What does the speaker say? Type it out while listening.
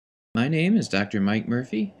My name is Dr. Mike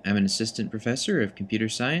Murphy. I'm an assistant professor of computer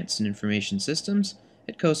science and information systems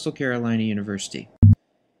at Coastal Carolina University.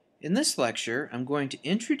 In this lecture, I'm going to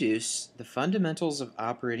introduce the fundamentals of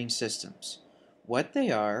operating systems, what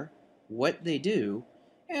they are, what they do,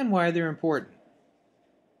 and why they're important.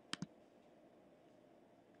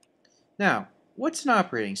 Now, what's an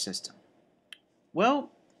operating system? Well,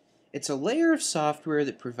 it's a layer of software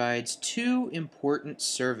that provides two important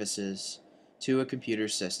services to a computer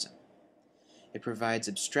system. It provides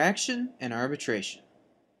abstraction and arbitration.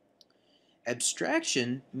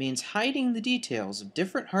 Abstraction means hiding the details of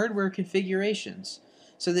different hardware configurations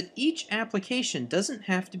so that each application doesn't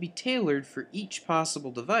have to be tailored for each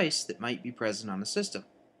possible device that might be present on the system.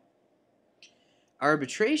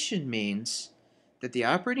 Arbitration means that the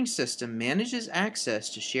operating system manages access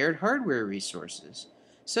to shared hardware resources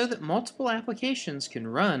so that multiple applications can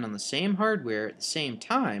run on the same hardware at the same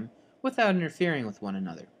time without interfering with one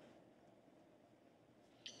another.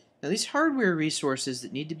 Now, these hardware resources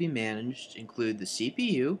that need to be managed include the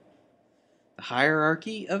CPU, the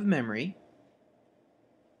hierarchy of memory,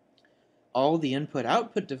 all the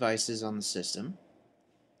input-output devices on the system,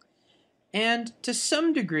 and to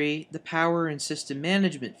some degree, the power and system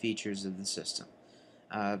management features of the system.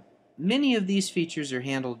 Many of these features are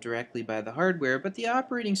handled directly by the hardware, but the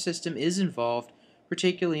operating system is involved,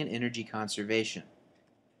 particularly in energy conservation.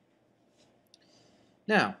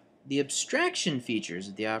 Now, the abstraction features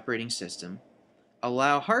of the operating system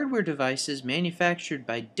allow hardware devices manufactured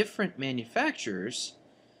by different manufacturers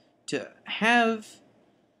to have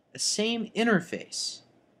the same interface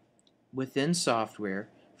within software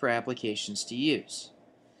for applications to use.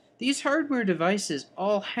 These hardware devices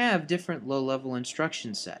all have different low-level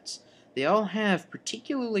instruction sets. They all have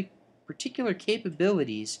particular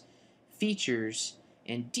capabilities, features,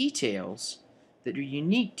 and details that are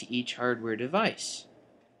unique to each hardware device.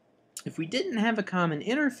 If we didn't have a common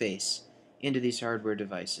interface into these hardware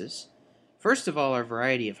devices, first of all, our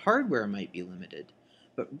variety of hardware might be limited,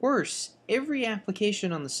 but worse, every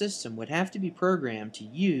application on the system would have to be programmed to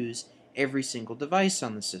use every single device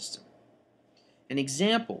on the system. An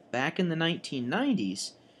example, back in the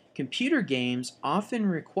 1990s, computer games often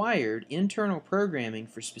required internal programming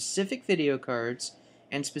for specific video cards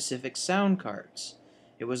and specific sound cards.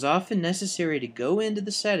 It was often necessary to go into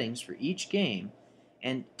the settings for each game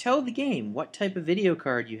and tell the game what type of video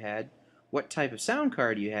card you had, what type of sound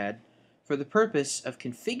card you had, for the purpose of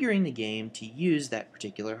configuring the game to use that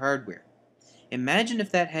particular hardware. Imagine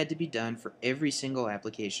if that had to be done for every single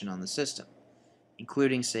application on the system,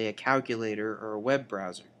 including, say, a calculator or a web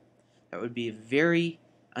browser. That would be a very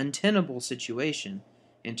untenable situation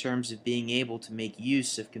in terms of being able to make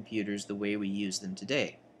use of computers the way we use them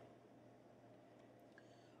today.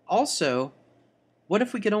 Also, what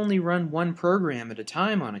if we could only run one program at a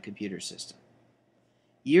time on a computer system?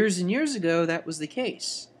 Years and years ago, that was the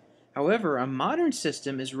case. However, a modern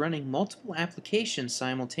system is running multiple applications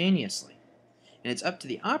simultaneously, and it's up to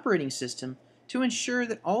the operating system to ensure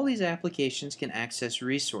that all these applications can access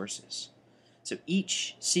resources. So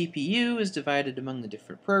each CPU is divided among the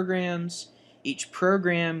different programs. Each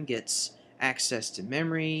program gets access to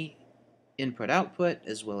memory, input-output,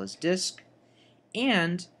 as well as disk.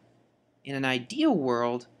 And in an ideal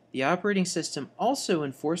world, the operating system also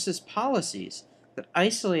enforces policies that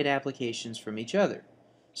isolate applications from each other,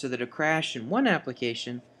 so that a crash in one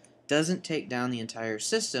application doesn't take down the entire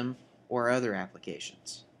system or other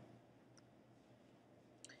applications.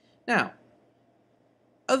 Now,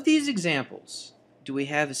 of these examples, do we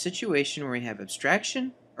have a situation where we have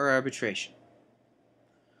abstraction or arbitration?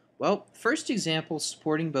 Well, first example is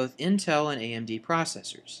supporting both Intel and AMD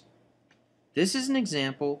processors. This is an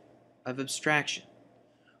example of abstraction.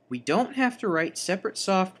 We don't have to write separate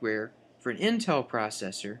software for an Intel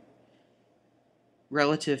processor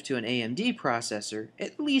relative to an AMD processor,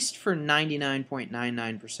 at least for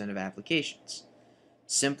 99.99% of applications.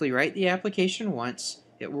 Simply write the application once,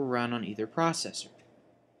 it will run on either processor.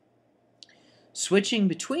 Switching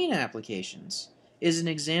between applications is an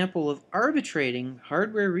example of arbitrating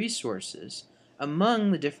hardware resources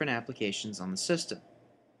among the different applications on the system.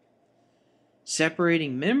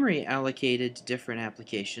 Separating memory allocated to different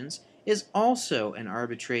applications is also an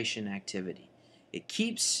arbitration activity. It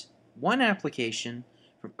keeps one application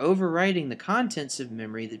from overwriting the contents of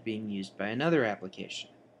memory that's being used by another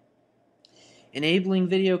application. Enabling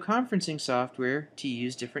video conferencing software to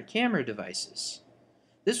use different camera devices.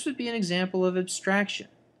 This would be an example of abstraction.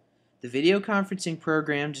 The video conferencing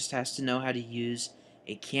program just has to know how to use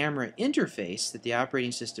a camera interface that the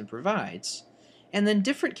operating system provides, and then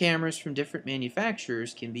different cameras from different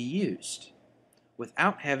manufacturers can be used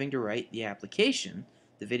without having to write the application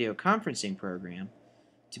the video conferencing program,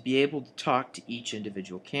 to be able to talk to each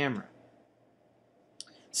individual camera.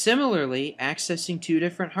 Similarly, accessing two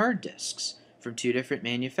different hard disks from two different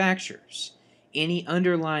manufacturers. Any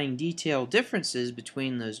underlying detail differences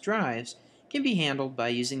between those drives can be handled by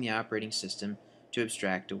using the operating system to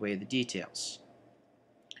abstract away the details.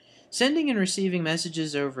 Sending and receiving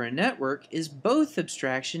messages over a network is both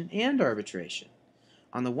abstraction and arbitration.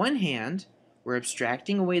 On the one hand, we're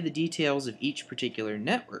abstracting away the details of each particular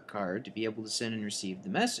network card to be able to send and receive the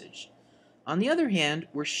message. On the other hand,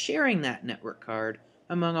 we're sharing that network card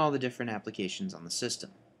among all the different applications on the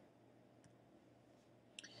system.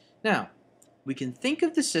 Now, we can think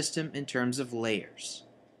of the system in terms of layers.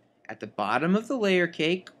 At the bottom of the layer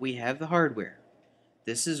cake, we have the hardware.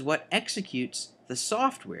 This is what executes the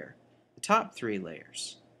software, the top three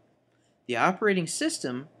layers. The operating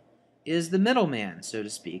system is the middleman, so to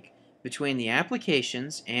speak, between the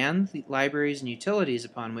applications and the libraries and utilities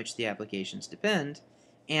upon which the applications depend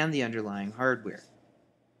and the underlying hardware.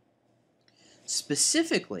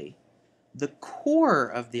 Specifically, the core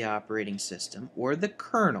of the operating system, or the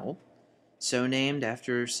kernel, so named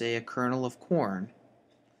after, say, a kernel of corn,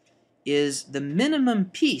 is the minimum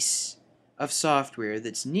piece of software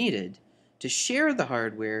that's needed to share the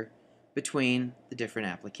hardware between the different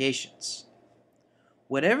applications.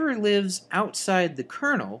 Whatever lives outside the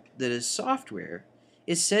kernel that is software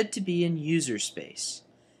is said to be in user space.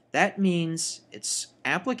 That means it's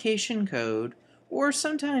application code, or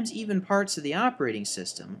sometimes even parts of the operating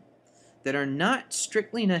system, that are not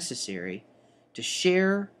strictly necessary to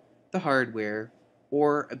share the hardware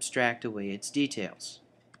or abstract away its details.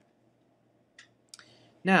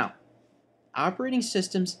 Now, operating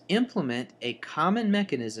systems implement a common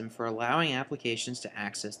mechanism for allowing applications to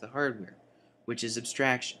access the hardware, which is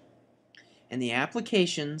abstraction. And the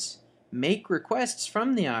applications make requests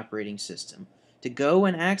from the operating system to go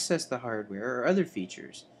and access the hardware or other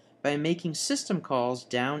features by making system calls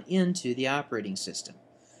down into the operating system.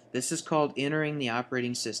 This is called entering the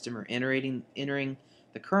operating system, or entering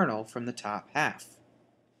the kernel from the top half.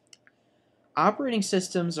 Operating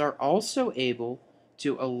systems are also able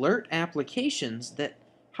to alert applications that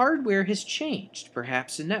hardware has changed.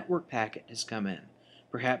 Perhaps a network packet has come in.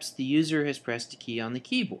 Perhaps the user has pressed a key on the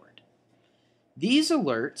keyboard. These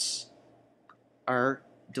alerts are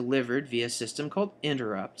delivered via a system called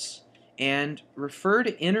interrupts and refer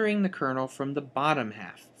to entering the kernel from the bottom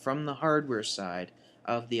half, from the hardware side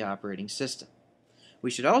of the operating system.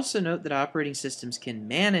 We should also note that operating systems can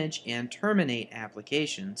manage and terminate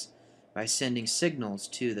applications by sending signals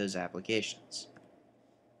to those applications.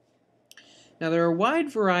 Now, there are a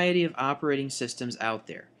wide variety of operating systems out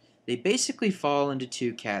there. They basically fall into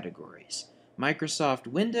two categories: Microsoft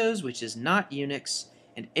Windows, which is not Unix,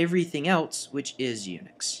 and everything else, which is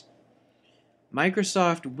Unix.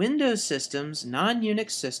 Microsoft Windows systems,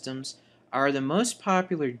 non-Unix systems, are the most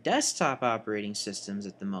popular desktop operating systems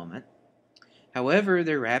at the moment. However,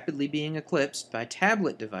 they're rapidly being eclipsed by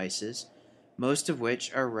tablet devices, most of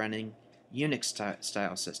which are running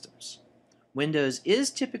Unix-style systems. Windows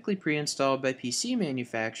is typically pre-installed by PC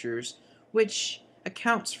manufacturers, which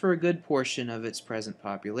accounts for a good portion of its present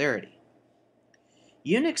popularity.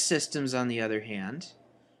 Unix systems, on the other hand,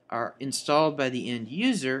 are installed by the end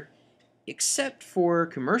user, except for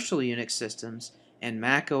commercial Unix systems and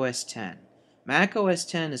Mac OS X. Mac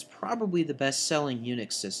OS X is probably the best-selling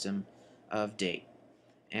Unix system of date.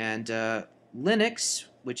 And Linux,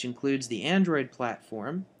 which includes the Android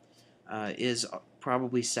platform, is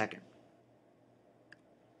probably second.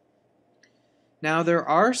 Now, there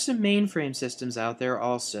are some mainframe systems out there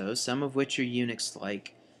also, some of which are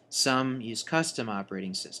Unix-like. Some use custom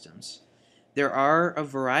operating systems. There are a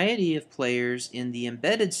variety of players in the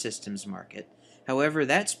embedded systems market. However,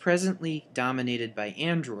 that's presently dominated by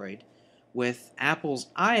Android, with Apple's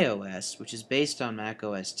iOS, which is based on Mac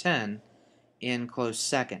OS X, in close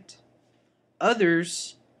second.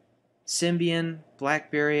 Others, Symbian,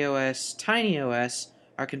 BlackBerry OS, TinyOS,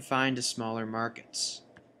 are confined to smaller markets.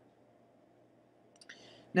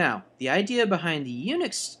 Now, the idea behind the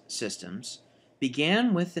Unix systems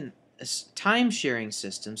began with a time-sharing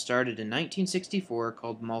system started in 1964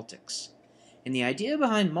 called Multics. And the idea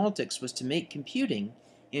behind Multics was to make computing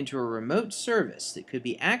into a remote service that could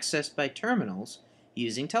be accessed by terminals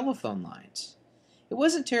using telephone lines. It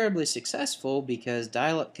wasn't terribly successful because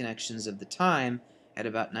dial-up connections of the time at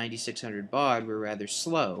about 9600 baud were rather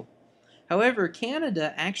slow. However,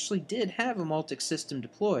 Canada actually did have a Multics system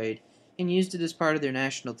deployed and used it as part of their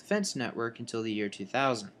national defense network until the year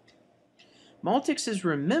 2000. Multics is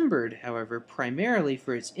remembered, however, primarily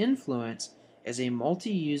for its influence as a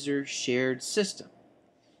multi-user shared system.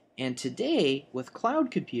 And today, with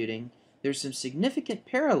cloud computing, there's some significant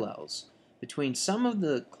parallels between some of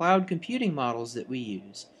the cloud computing models that we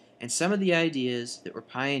use and some of the ideas that were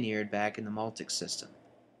pioneered back in the Multics system.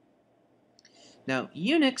 Now,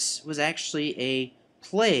 Unix was actually a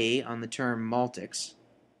play on the term Multics.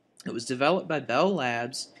 It was developed by Bell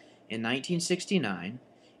Labs in 1969.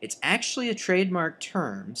 It's actually a trademark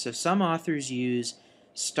term, so some authors use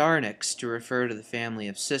Starnix to refer to the family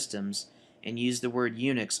of systems and use the word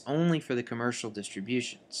Unix only for the commercial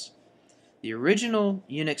distributions. The original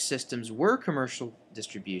Unix systems were commercial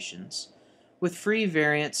distributions, with free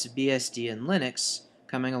variants of BSD and Linux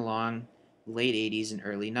coming along late 80s and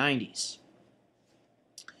early 90s.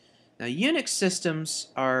 Now, Unix systems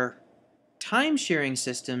are time-sharing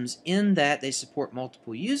systems in that they support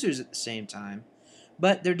multiple users at the same time,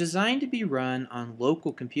 but they're designed to be run on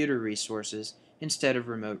local computer resources instead of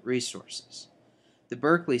remote resources. The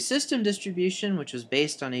Berkeley system distribution, which was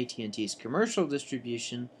based on AT&T's commercial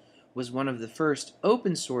distribution, was one of the first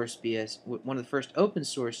open source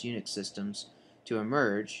Unix systems to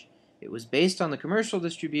emerge. It was based on the commercial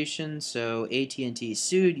distribution, so AT&T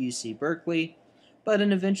sued UC Berkeley, but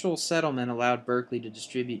an eventual settlement allowed Berkeley to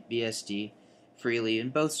distribute BSD freely in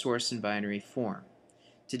both source and binary form.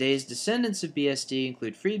 Today's descendants of BSD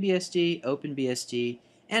include FreeBSD, OpenBSD,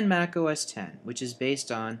 and Mac OS X, which is based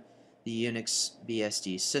on the Unix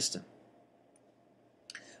BSD system.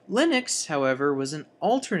 Linux, however, was an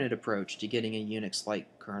alternate approach to getting a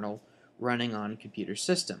Unix-like kernel running on a computer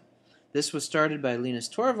system. This was started by Linus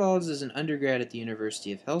Torvalds as an undergrad at the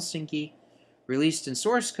University of Helsinki, released in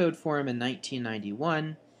source code form in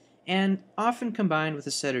 1991, and often combined with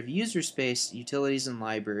a set of user space utilities and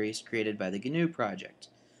libraries created by the GNU project.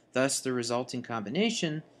 Thus, the resulting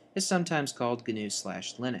combination is sometimes called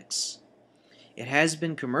GNU/Linux. It has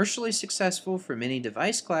been commercially successful for many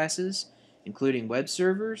device classes, including web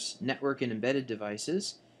servers, network and embedded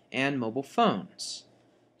devices, and mobile phones.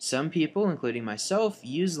 Some people, including myself,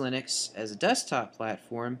 use Linux as a desktop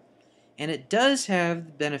platform, and it does have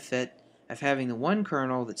the benefit of having the one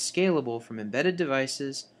kernel that's scalable from embedded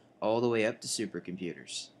devices all the way up to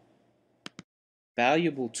supercomputers.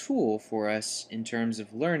 Valuable tool for us in terms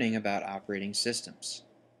of learning about operating systems.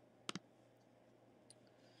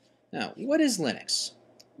 Now, what is Linux?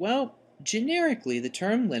 Well, generically, the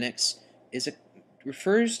term Linux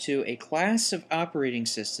refers to a class of operating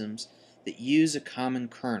systems that use a common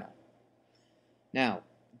kernel. Now,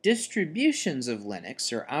 distributions of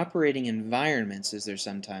Linux, or operating environments as they're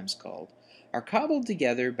sometimes called, are cobbled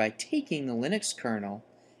together by taking the Linux kernel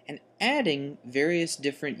and adding various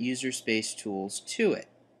different user space tools to it.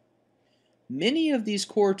 Many of these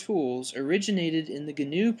core tools originated in the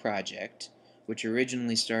GNU project, which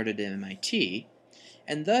originally started at MIT,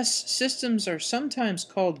 and thus systems are sometimes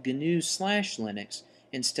called GNU/Linux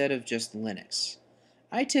instead of just Linux.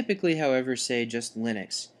 I typically, however, say just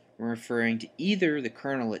Linux when referring to either the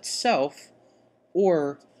kernel itself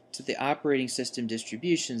or to the operating system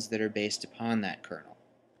distributions that are based upon that kernel.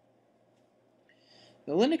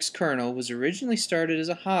 The Linux kernel was originally started as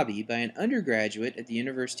a hobby by an undergraduate at the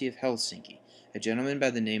University of Helsinki, a gentleman by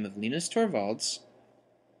the name of Linus Torvalds.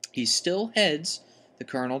 He still heads the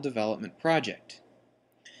kernel development project.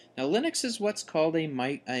 Now, Linux is what's called a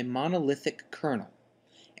monolithic kernel,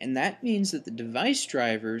 and that means that the device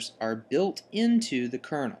drivers are built into the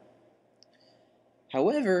kernel.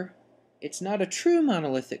 However, it's not a true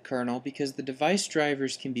monolithic kernel because the device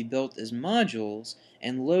drivers can be built as modules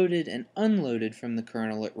and loaded and unloaded from the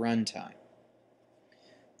kernel at runtime.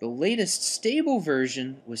 The latest stable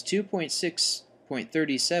version was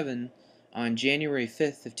 2.6.37 on January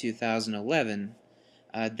 5th of 2011.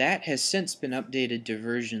 That has since been updated to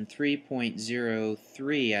version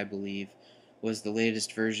 3.03, I believe, was the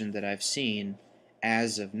latest version that I've seen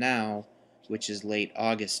as of now, which is late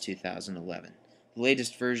August 2011. The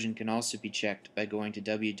latest version can also be checked by going to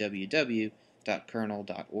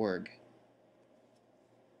www.kernel.org.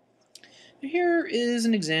 Here is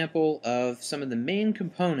an example of some of the main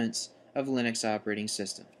components of a Linux operating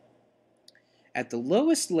system. At the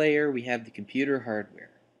lowest layer, we have the computer hardware.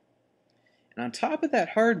 And on top of that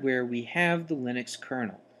hardware, we have the Linux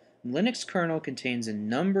kernel. The Linux kernel contains a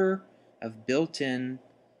number of built-in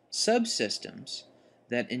subsystems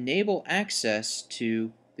that enable access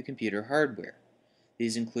to the computer hardware.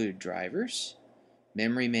 These include drivers,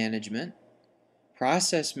 memory management,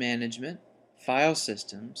 process management, file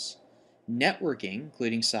systems, networking,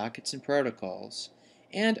 including sockets and protocols,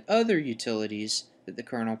 and other utilities that the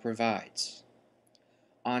kernel provides.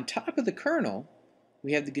 On top of the kernel,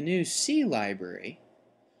 we have the GNU C library,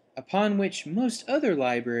 upon which most other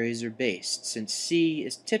libraries are based, since C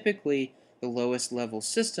is typically the lowest level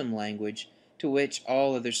system language to which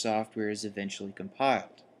all other software is eventually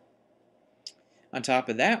compiled. On top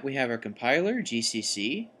of that, we have our compiler,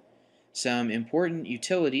 GCC, some important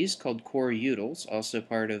utilities called core utils, also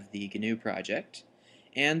part of the GNU project,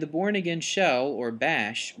 and the born-again shell, or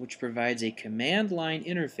bash, which provides a command line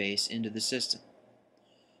interface into the system.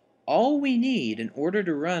 All we need in order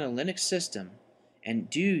to run a Linux system and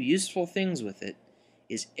do useful things with it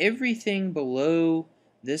is everything below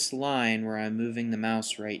this line where I'm moving the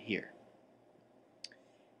mouse right here.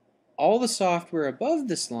 All the software above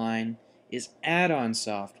this line is add-on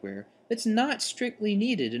software that's not strictly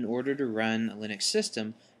needed in order to run a Linux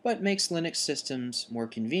system, but makes Linux systems more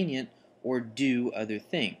convenient or do other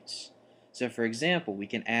things. So for example, we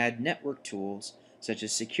can add network tools such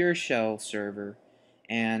as Secure Shell Server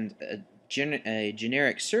and a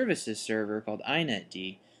generic services server called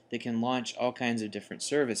inetd that can launch all kinds of different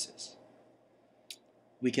services.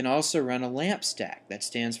 We can also run a LAMP stack, that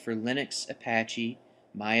stands for Linux, Apache,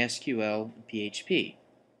 MySQL, and PHP.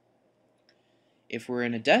 If we're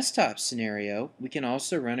in a desktop scenario, we can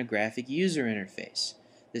also run a graphic user interface.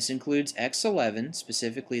 This includes X11,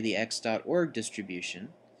 specifically the x.org distribution,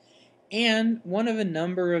 and one of a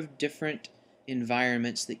number of different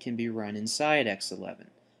environments that can be run inside X11.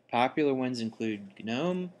 Popular ones include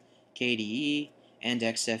GNOME, KDE, and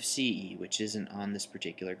XFCE, which isn't on this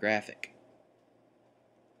particular graphic.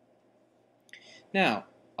 Now,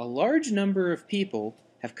 a large number of people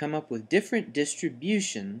have come up with different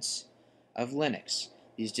distributions of Linux.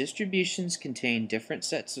 These distributions contain different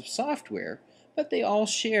sets of software, but they all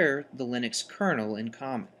share the Linux kernel in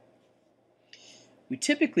common. We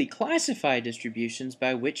typically classify distributions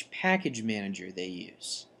by which package manager they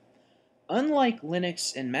use. Unlike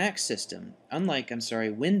Windows and Mac systems,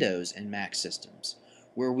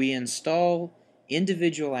 where we install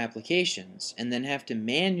individual applications and then have to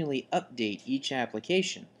manually update each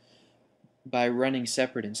application by running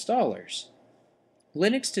separate installers,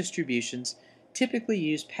 Linux distributions typically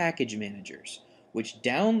use package managers, which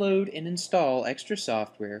download and install extra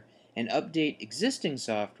software and update existing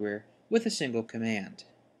software with a single command.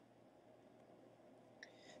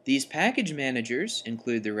 These package managers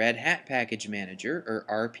include the Red Hat Package Manager, or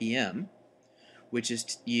RPM, which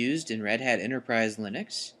is used in Red Hat Enterprise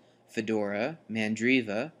Linux, Fedora,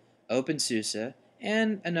 Mandriva, OpenSUSE,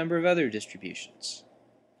 and a number of other distributions.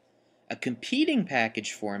 A competing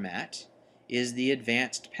package format is the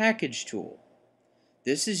Advanced Package Tool.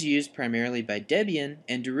 This is used primarily by Debian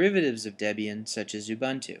and derivatives of Debian, such as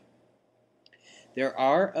Ubuntu. There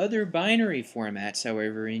are other binary formats,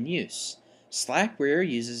 however, in use. Slackware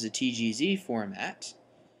uses a TGZ format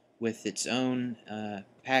with its own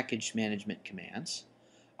package management commands.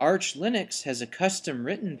 Arch Linux has a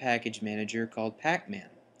custom-written package manager called Pacman,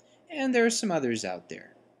 and there are some others out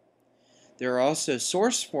there. There are also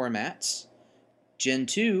source formats.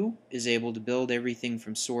 Gen2 is able to build everything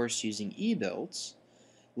from source using eBuilds.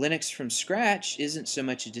 Linux from scratch isn't so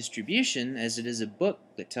much a distribution as it is a book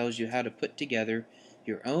that tells you how to put together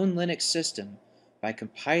your own Linux system by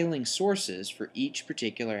compiling sources for each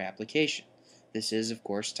particular application. This is, of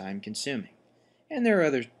course, time-consuming. And there are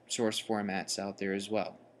other source formats out there as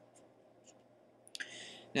well.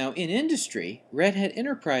 Now, in industry, Red Hat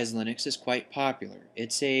Enterprise Linux is quite popular.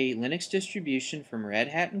 It's a Linux distribution from Red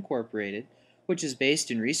Hat Incorporated, which is based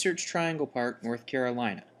in Research Triangle Park, North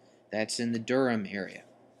Carolina. That's in the Durham area.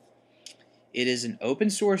 It is an open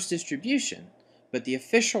source distribution, but the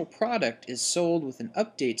official product is sold with an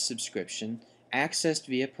update subscription accessed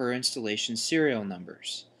via per installation serial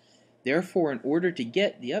numbers. Therefore, in order to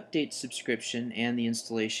get the update subscription and the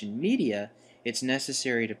installation media, it's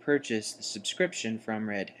necessary to purchase the subscription from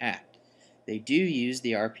Red Hat. They do use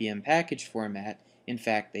the RPM package format. In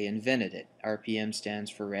fact, they invented it. RPM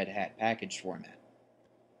stands for Red Hat Package Format.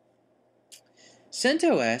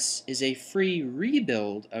 CentOS is a free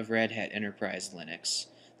rebuild of Red Hat Enterprise Linux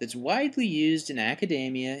that's widely used in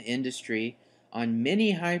academia, industry, on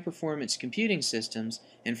many high-performance computing systems,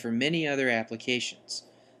 and for many other applications.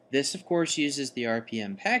 This, of course, uses the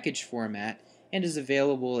RPM package format and is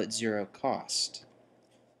available at zero cost.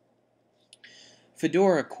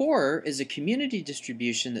 Fedora Core is a community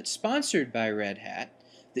distribution that's sponsored by Red Hat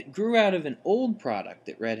that grew out of an old product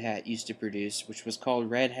that Red Hat used to produce, which was called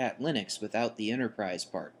Red Hat Linux without the enterprise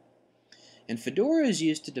part. And Fedora is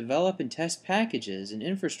used to develop and test packages and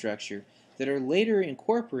infrastructure that are later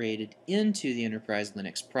incorporated into the Enterprise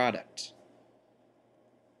Linux product.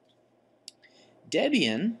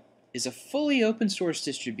 Debian is a fully open source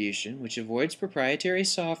distribution which avoids proprietary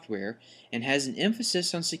software and has an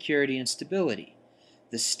emphasis on security and stability.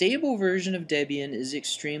 The stable version of Debian is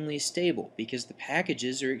extremely stable because the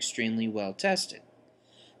packages are extremely well tested.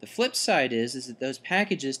 The flip side is that those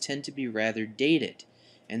packages tend to be rather dated,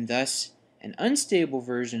 and thus an unstable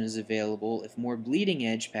version is available if more bleeding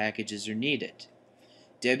edge packages are needed.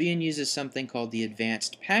 Debian uses something called the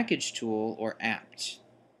Advanced Package Tool, or apt,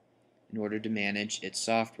 in order to manage its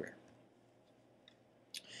software.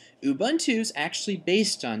 Ubuntu is actually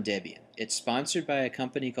based on Debian. It's sponsored by a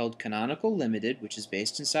company called Canonical Limited, which is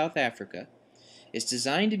based in South Africa. It's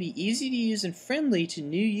designed to be easy to use and friendly to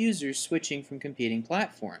new users switching from competing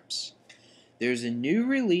platforms. There's a new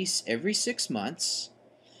release every 6 months,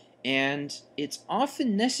 and it's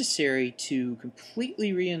often necessary to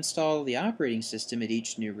completely reinstall the operating system at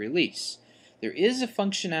each new release. There is a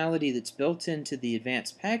functionality that's built into the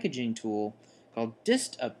Advanced Packaging Tool called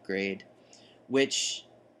dist upgrade, which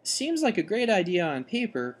seems like a great idea on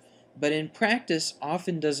paper, but in practice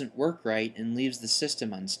often doesn't work right and leaves the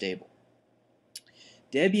system unstable.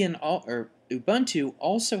 Ubuntu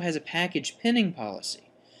also has a package pinning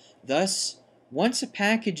policy. Thus, once a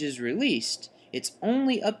package is released, it's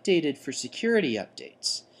only updated for security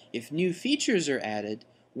updates. If new features are added,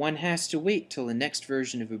 one has to wait till the next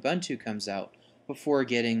version of Ubuntu comes out before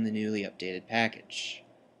getting the newly updated package.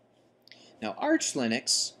 Now, Arch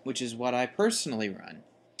Linux, which is what I personally run,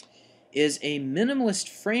 is a minimalist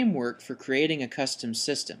framework for creating a custom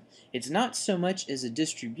system. It's not so much as a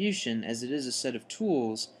distribution as it is a set of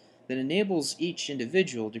tools that enables each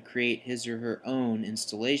individual to create his or her own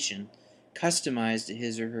installation, customized to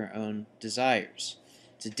his or her own desires.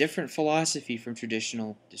 It's a different philosophy from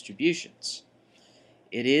traditional distributions.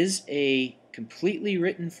 It is a completely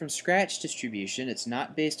written from scratch distribution. It's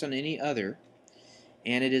not based on any other,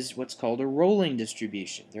 and it is what's called a rolling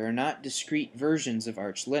distribution. There are not discrete versions of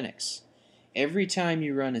Arch Linux. Every time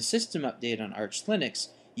you run a system update on Arch Linux,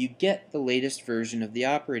 you get the latest version of the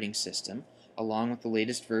operating system, along with the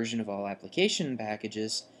latest version of all application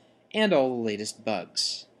packages, and all the latest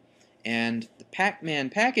bugs. And the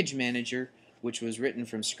Pacman Package Manager, which was written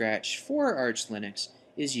from scratch for Arch Linux,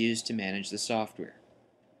 is used to manage the software.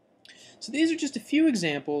 So these are just a few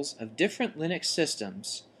examples of different Linux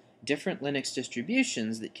systems, different Linux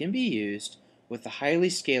distributions that can be used with the highly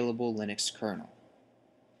scalable Linux kernel.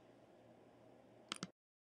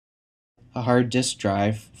 A hard disk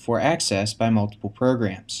drive for access by multiple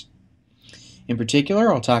programs. In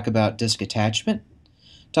particular, I'll talk about disk attachment,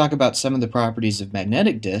 talk about some of the properties of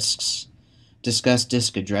magnetic disks, discuss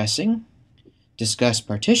disk addressing, discuss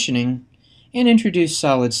partitioning, and introduce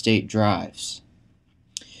solid-state drives.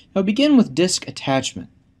 I'll begin with disk attachment.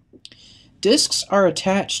 Disks are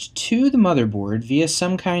attached to the motherboard via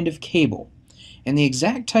some kind of cable, and the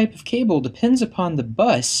exact type of cable depends upon the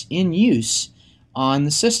bus in use on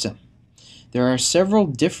the system. There are several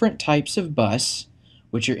different types of bus,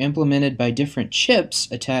 which are implemented by different chips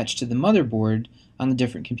attached to the motherboard on the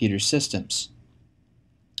different computer systems.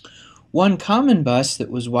 One common bus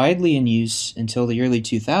that was widely in use until the early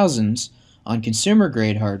 2000s on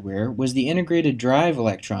consumer-grade hardware was the Integrated Drive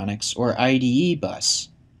Electronics, or IDE bus.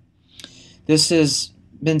 This has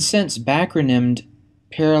been since backronymed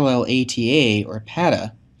Parallel ATA, or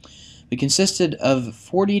PATA. It consisted of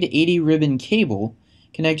 40 to 80 ribbon cable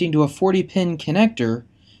connecting to a 40-pin connector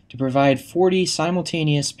to provide 40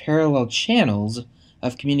 simultaneous parallel channels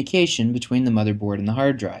of communication between the motherboard and the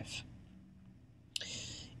hard drive.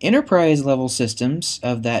 Enterprise-level systems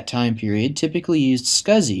of that time period typically used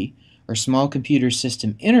SCSI, or Small Computer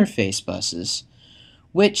System Interface buses,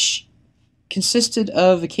 which consisted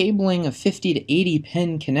of a cabling of 50 to 80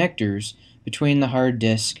 pin connectors between the hard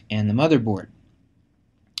disk and the motherboard.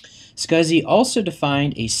 SCSI also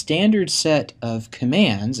defined a standard set of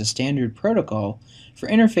commands, a standard protocol, for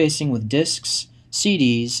interfacing with disks,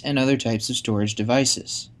 CDs, and other types of storage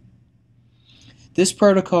devices. This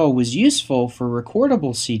protocol was useful for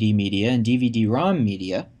recordable CD media and DVD-ROM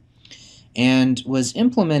media, and was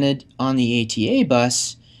implemented on the ATA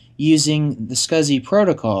bus using the SCSI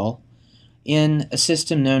protocol in a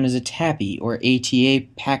system known as a TAPI, or ATA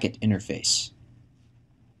Packet Interface.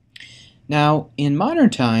 Now, in modern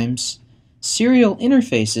times, serial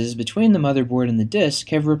interfaces between the motherboard and the disk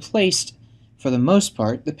have replaced, for the most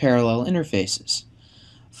part, the parallel interfaces.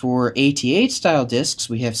 For ATA-style disks,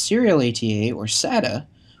 we have serial ATA, or SATA,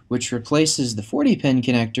 which replaces the 40-pin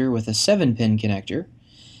connector with a 7-pin connector.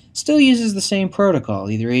 Still uses the same protocol,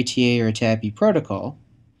 either ATA or a TAPI protocol.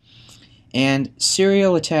 And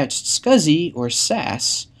serial attached SCSI, or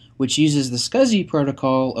SAS, which uses the SCSI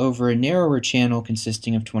protocol over a narrower channel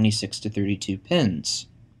consisting of 26 to 32 pins.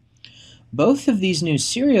 Both of these new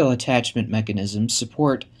serial attachment mechanisms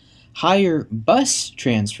support higher bus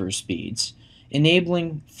transfer speeds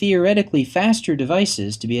enabling theoretically faster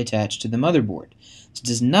devices to be attached to the motherboard. This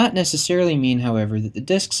does not necessarily mean, however, that the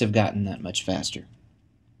disks have gotten that much faster.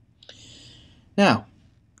 Now,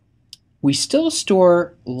 we still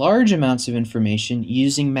store large amounts of information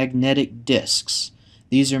using magnetic disks.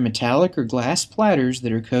 These are metallic or glass platters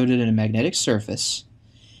that are coated in a magnetic surface,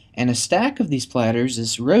 and a stack of these platters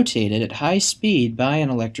is rotated at high speed by an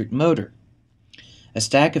electric motor. A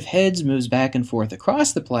stack of heads moves back and forth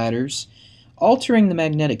across the platters, altering the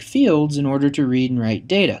magnetic fields in order to read and write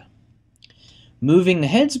data. Moving the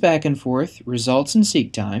heads back and forth results in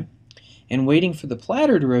seek time, and waiting for the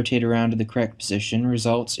platter to rotate around to the correct position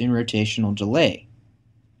results in rotational delay.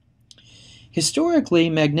 Historically,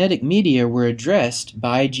 magnetic media were addressed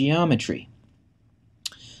by geometry.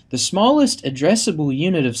 The smallest addressable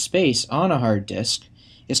unit of space on a hard disk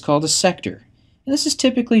is called a sector, and this is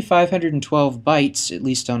typically 512 bytes, at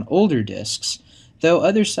least on older disks, though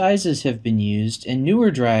other sizes have been used and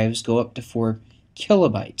newer drives go up to 4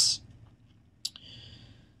 kilobytes.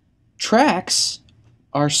 Tracks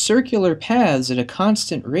are circular paths at a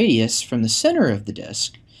constant radius from the center of the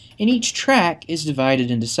disk, and each track is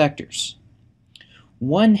divided into sectors.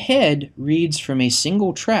 One head reads from a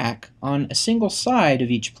single track on a single side of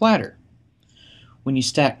each platter. When you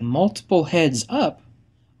stack multiple heads up,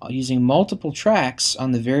 using multiple tracks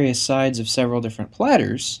on the various sides of several different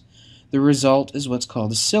platters, the result is what's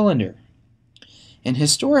called a cylinder. And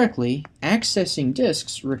historically, accessing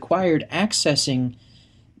disks required accessing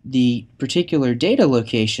the particular data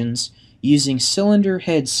locations using cylinder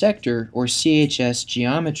head sector or CHS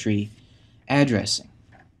geometry addressing.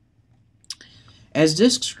 As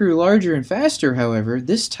disks grew larger and faster, however,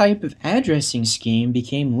 this type of addressing scheme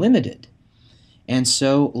became limited, and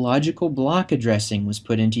so logical block addressing was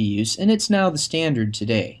put into use, and it's now the standard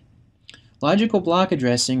today. Logical block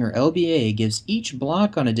addressing, or LBA, gives each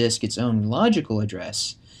block on a disk its own logical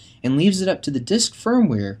address and leaves it up to the disk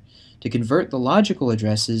firmware to convert the logical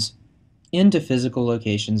addresses into physical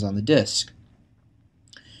locations on the disk.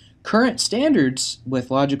 Current standards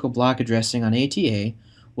with logical block addressing on ATA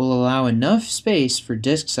will allow enough space for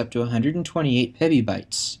disks up to 128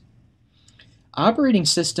 PB. Operating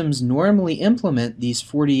systems normally implement these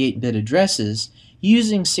 48-bit addresses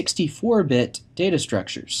using 64-bit data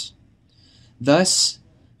structures. Thus,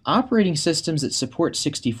 operating systems that support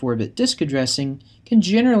 64-bit disk addressing can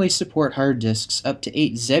generally support hard disks up to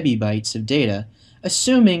 8 zebibytes of data,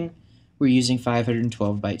 assuming we're using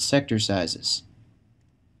 512-byte sector sizes.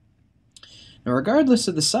 Now, regardless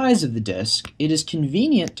of the size of the disk, it is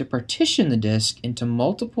convenient to partition the disk into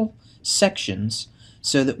multiple sections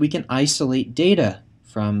so that we can isolate data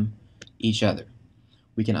from each other.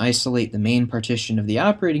 We can isolate the main partition of the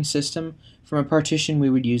operating system from a partition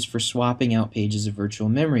we would use for swapping out pages of virtual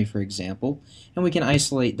memory, for example, and we can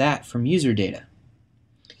isolate that from user data.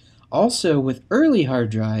 Also, with early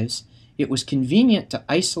hard drives, it was convenient to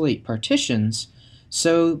isolate partitions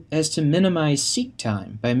so as to minimize seek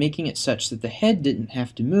time by making it such that the head didn't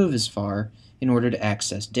have to move as far in order to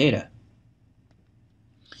access data.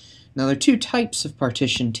 Now, there are two types of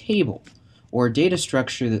partition table, or data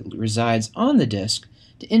structure that resides on the disk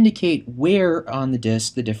to indicate where on the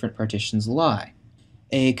disk the different partitions lie.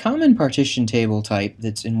 A common partition table type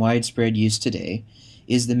that's in widespread use today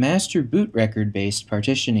is the master boot record-based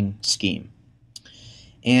partitioning scheme.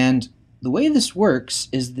 And the way this works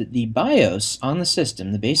is that the BIOS on the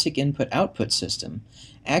system, the basic input-output system,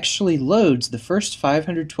 actually loads the first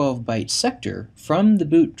 512-byte sector from the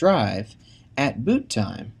boot drive at boot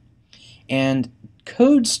time, and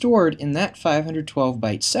code stored in that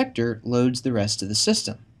 512-byte sector loads the rest of the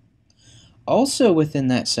system. Also within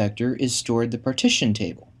that sector is stored the partition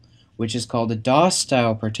table, which is called a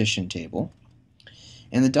DOS-style partition table.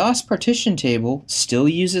 And the DOS partition table still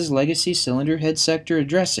uses legacy cylinder head sector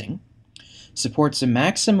addressing, supports a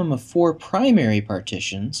maximum of 4 primary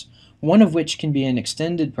partitions, one of which can be an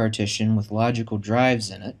extended partition with logical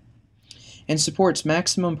drives in it, and supports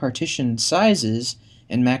maximum partition sizes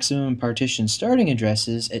and maximum partition starting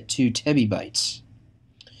addresses at 2 TB.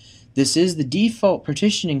 This is the default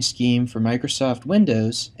partitioning scheme for Microsoft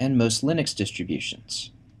Windows and most Linux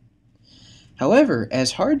distributions. However,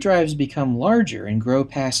 as hard drives become larger and grow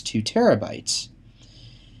past 2 TB,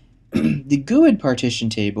 the GUID partition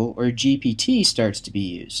table, or GPT, starts to be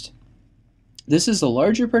used. This is a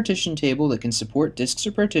larger partition table that can support disks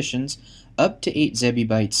or partitions up to 8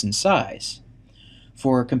 zebibytes in size.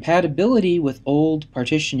 For compatibility with old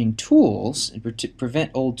partitioning tools, and to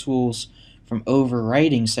prevent old tools from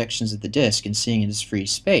overwriting sections of the disk and seeing it as free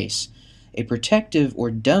space, a protective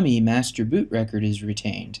or dummy master boot record is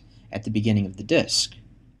retained at the beginning of the disk.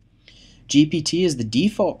 GPT is the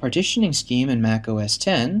default partitioning scheme in Mac OS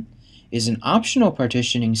X, is an optional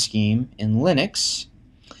partitioning scheme in Linux,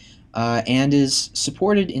 and is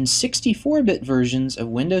supported in 64-bit versions of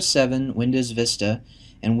Windows 7, Windows Vista,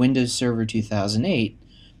 and Windows Server 2008,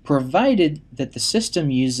 provided that the system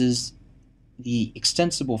uses the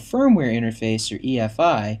Extensible Firmware Interface, or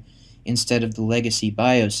EFI, instead of the legacy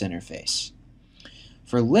BIOS interface.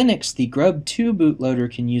 For Linux, the Grub2 bootloader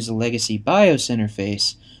can use a legacy BIOS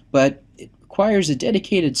interface, but it requires a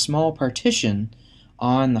dedicated small partition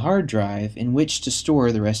on the hard drive in which to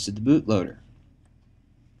store the rest of the bootloader.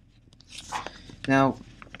 Now,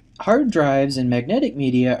 hard drives and magnetic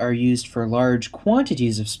media are used for large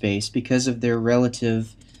quantities of space because of their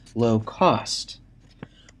relative low cost.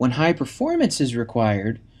 When high performance is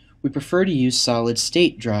required, we prefer to use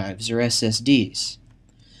solid-state drives, or SSDs.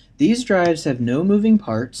 These drives have no moving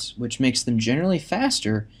parts, which makes them generally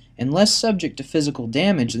faster and less subject to physical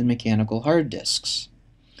damage than mechanical hard disks.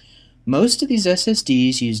 Most of these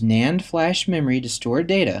SSDs use NAND flash memory to store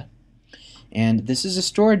data, and this is a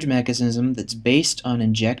storage mechanism that's based on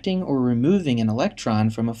injecting or removing an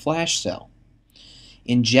electron from a flash cell.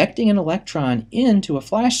 Injecting an electron into a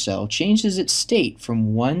flash cell changes its state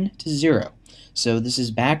from 1 to 0, so this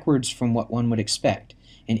is backwards from what one would expect.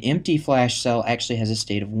 An empty flash cell actually has a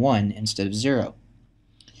state of 1 instead of 0.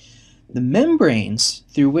 The membranes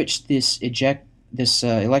through which this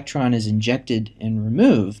electron is injected and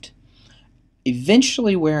removed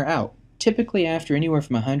eventually wear out, typically after anywhere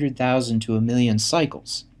from 100,000 to 1,000,000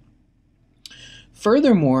 cycles.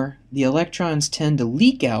 Furthermore, the electrons tend to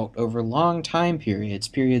leak out over long time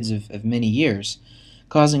periods of many years,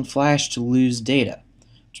 causing flash to lose data,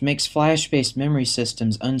 which makes flash-based memory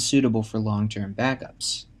systems unsuitable for long-term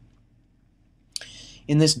backups.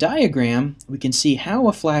 In this diagram, we can see how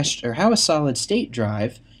a solid-state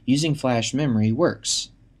drive using flash memory works.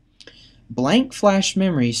 Blank flash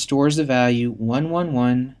memory stores the value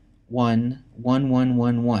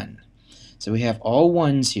 11111111. So we have all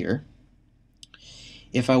ones here.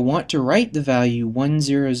 If I want to write the value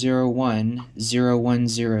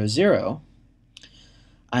 10010100,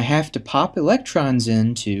 I have to pop electrons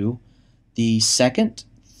into the 2nd,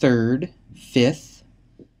 3rd, 5th,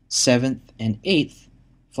 7th, and 8th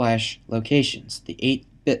flash locations,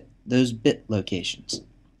 those bit locations.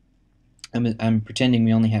 I'm pretending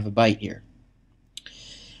we only have a byte here.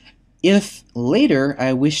 If later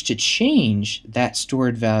I wish to change that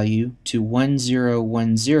stored value to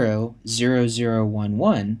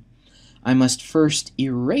 10100011, I must first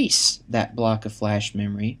erase that block of flash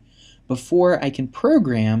memory before I can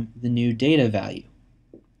program the new data value.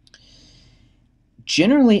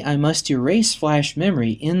 Generally, I must erase flash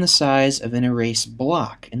memory in the size of an erase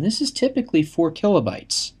block, and this is typically 4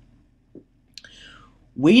 kilobytes.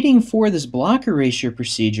 Waiting for this block erasure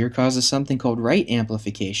procedure causes something called write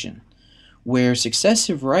amplification, where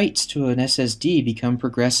successive writes to an SSD become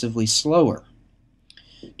progressively slower.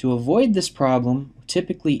 To avoid this problem, we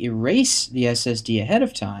typically erase the SSD ahead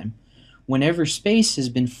of time whenever space has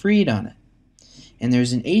been freed on it. And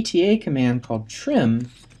there's an ATA command called trim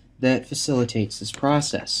that facilitates this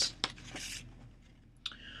process.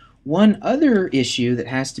 One other issue that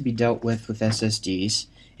has to be dealt with SSDs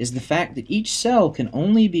is the fact that each cell can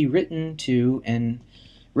only be written to and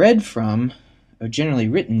read from, or generally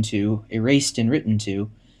written to, erased and written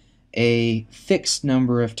to, a fixed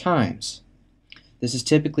number of times. This is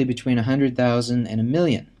typically between 100,000 and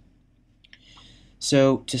 1,000,000.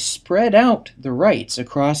 So to spread out the writes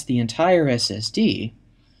across the entire SSD,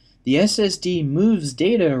 the SSD moves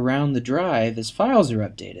data around the drive as files are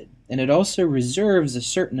updated, and it also reserves a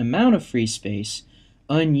certain amount of free space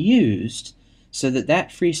unused so that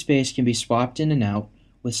that free space can be swapped in and out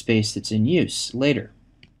with space that's in use later.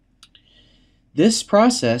 This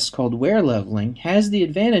process, called wear leveling, has the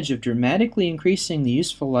advantage of dramatically increasing the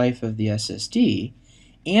useful life of the SSD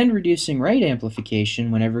and reducing write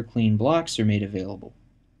amplification whenever clean blocks are made available.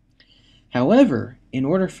 However, in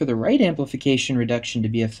order for the write amplification reduction to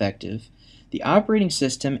be effective, the operating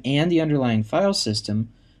system and the underlying file system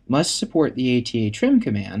must support the ATA trim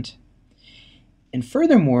command, and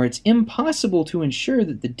furthermore, it's impossible to ensure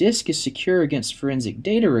that the disk is secure against forensic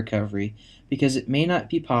data recovery because it may not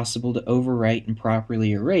be possible to overwrite and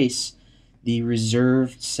properly erase the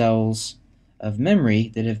reserved cells of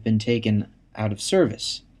memory that have been taken out of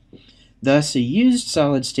service. Thus, a used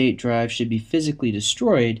solid-state drive should be physically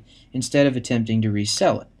destroyed instead of attempting to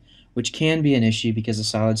resell it, which can be an issue because a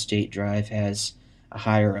solid-state drive has a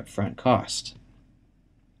higher upfront cost.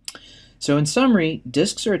 So in summary,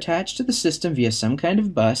 disks are attached to the system via some kind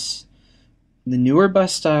of bus. The newer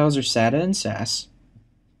bus styles are SATA and SAS.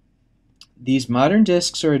 These modern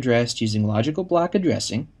disks are addressed using logical block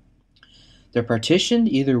addressing. They're partitioned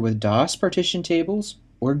either with DOS partition tables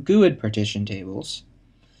or GUID partition tables.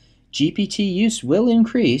 GPT use will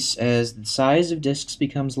increase as the size of disks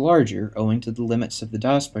becomes larger owing to the limits of the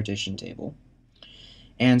DOS partition table.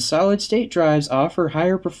 And solid-state drives offer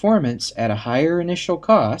higher performance at a higher initial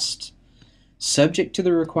cost, subject to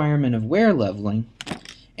the requirement of wear leveling,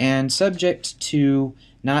 and subject to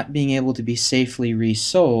not being able to be safely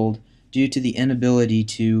resold due to the inability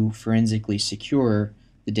to forensically secure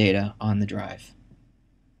the data on the drive.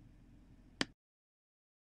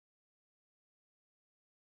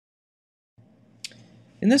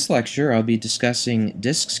 In this lecture, I'll be discussing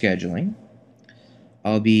disk scheduling.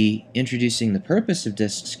 I'll be introducing the purpose of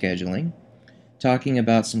disk scheduling, talking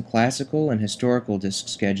about some classical and historical disk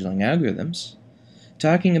scheduling algorithms,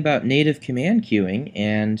 talking about native command queuing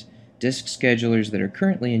and disk schedulers that are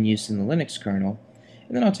currently in use in the Linux kernel,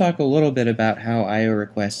 and then I'll talk a little bit about how I/O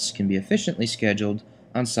requests can be efficiently scheduled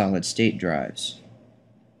on solid-state drives.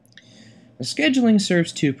 Now, scheduling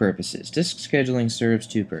serves two purposes. Disk scheduling serves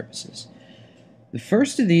two purposes. The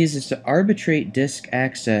first of these is to arbitrate disk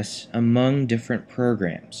access among different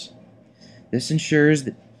programs. This ensures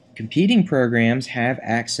that competing programs have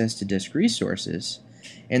access to disk resources,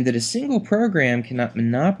 and that a single program cannot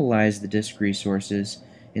monopolize the disk resources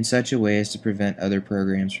in such a way as to prevent other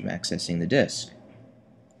programs from accessing the disk.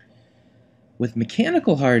 With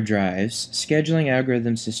mechanical hard drives, scheduling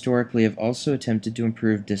algorithms historically have also attempted to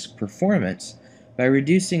improve disk performance by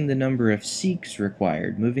reducing the number of seeks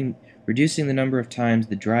required, reducing the number of times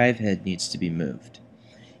the drive head needs to be moved.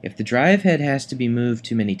 If the drive head has to be moved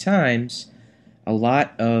too many times, a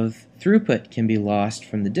lot of throughput can be lost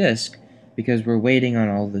from the disk because we're waiting on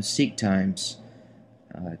all those seek times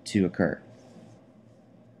to occur.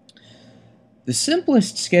 The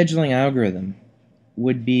simplest scheduling algorithm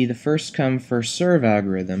would be the first come, first serve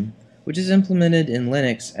algorithm, which is implemented in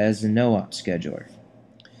Linux as the no-op scheduler.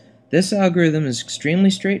 This algorithm is extremely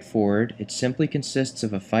straightforward. It simply consists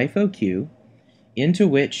of a FIFO queue into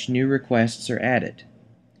which new requests are added.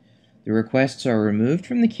 The requests are removed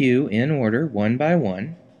from the queue in order, one by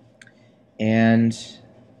one, and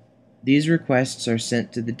these requests are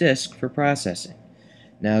sent to the disk for processing.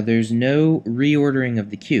 Now, there's no reordering of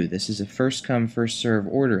the queue. This is a first come, first serve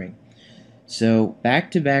ordering. So,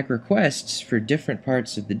 back-to-back requests for different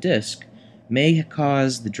parts of the disk may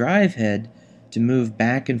cause the drive head to move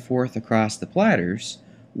back and forth across the platters,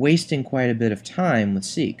 wasting quite a bit of time with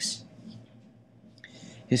seeks.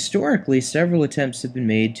 Historically, several attempts have been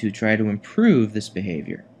made to try to improve this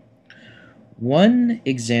behavior. One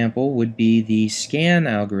example would be the scan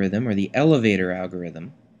algorithm, or the elevator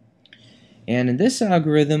algorithm. And in this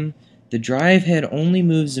algorithm, the drive head only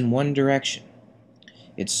moves in one direction.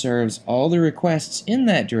 It serves all the requests in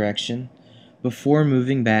that direction before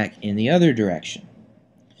moving back in the other direction.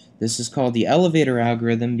 This is called the elevator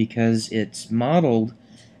algorithm because it's modeled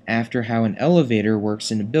after how an elevator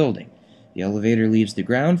works in a building. The elevator leaves the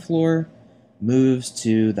ground floor, moves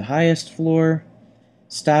to the highest floor,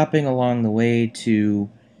 stopping along the way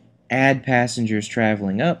to add passengers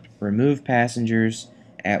traveling up, remove passengers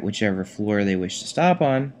at whichever floor they wish to stop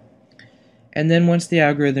on, and then once the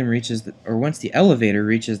elevator reaches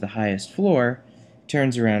the highest floor, it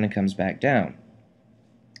turns around and comes back down.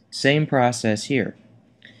 Same process here.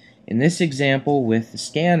 In this example with the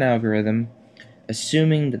scan algorithm,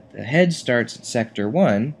 assuming that the head starts at sector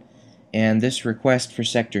 1, and this request for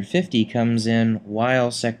sector 50 comes in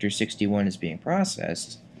while sector 61 is being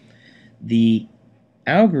processed, the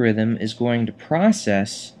algorithm is going to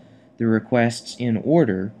process the requests in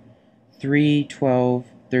order 3, 12,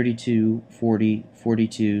 32, 40,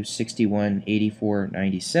 42, 61, 84,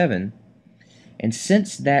 97, and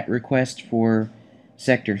since that request for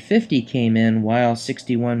sector 50 came in while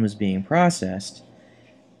 61 was being processed,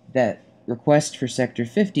 that request for sector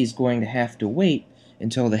 50 is going to have to wait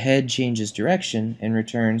until the head changes direction and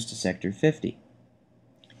returns to sector 50.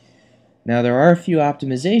 Now, there are a few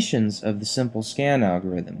optimizations of the simple scan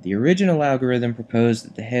algorithm. The original algorithm proposed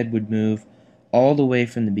that the head would move all the way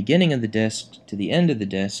from the beginning of the disk to the end of the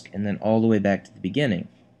disk and then all the way back to the beginning.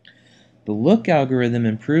 The look algorithm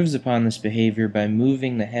improves upon this behavior by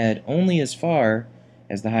moving the head only as far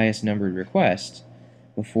as the highest numbered request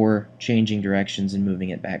before changing directions and moving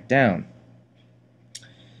it back down.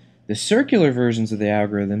 The circular versions of the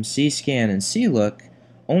algorithm, cscan and clook,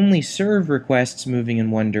 only serve requests moving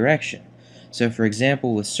in one direction. So for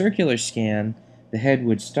example, with circular scan, the head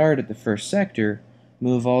would start at the first sector,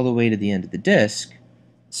 move all the way to the end of the disk,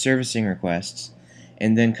 servicing requests,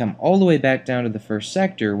 and then come all the way back down to the first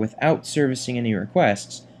sector without servicing any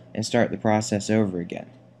requests and start the process over again.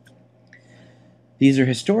 These are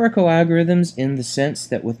historical algorithms in the sense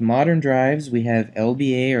that with modern drives we have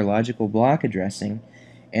LBA or logical block addressing,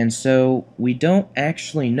 and so we don't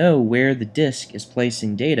actually know where the disk is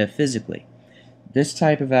placing data physically. This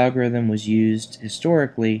type of algorithm was used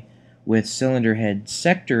historically with cylinder head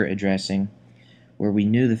sector addressing, where we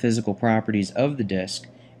knew the physical properties of the disk,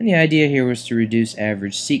 and the idea here was to reduce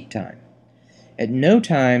average seek time. At no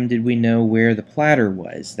time did we know where the platter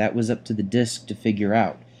was. That was up to the disk to figure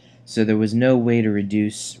out. So there was no way to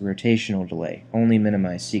reduce rotational delay, only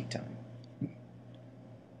minimize seek time.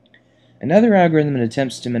 Another algorithm that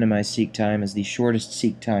attempts to minimize seek time is the shortest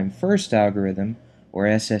seek time first algorithm, or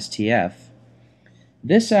SSTF.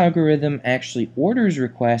 This algorithm actually orders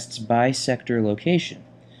requests by sector location.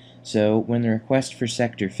 So when the request for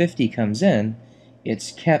sector 50 comes in,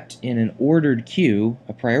 it's kept in an ordered queue,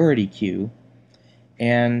 a priority queue,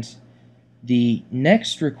 and the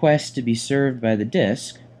next request to be served by the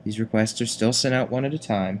disk, these requests are still sent out one at a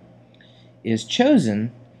time, is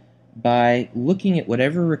chosen by looking at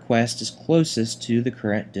whatever request is closest to the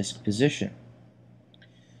current disk position.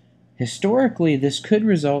 Historically, this could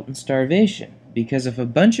result in starvation, because if a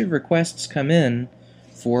bunch of requests come in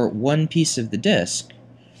for one piece of the disk,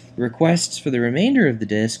 requests for the remainder of the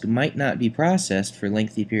disk might not be processed for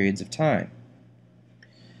lengthy periods of time.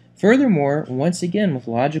 Furthermore, once again with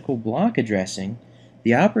logical block addressing,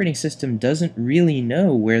 the operating system doesn't really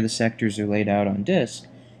know where the sectors are laid out on disk,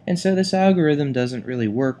 and so this algorithm doesn't really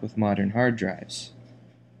work with modern hard drives.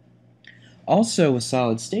 Also with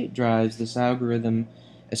solid-state drives, this algorithm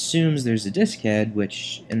assumes there's a disk head,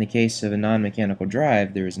 which in the case of a non-mechanical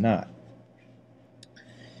drive, there is not.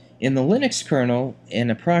 In the Linux kernel, an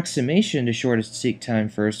approximation to shortest seek time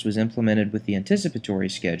first was implemented with the anticipatory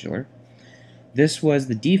scheduler. This was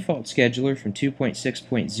the default scheduler from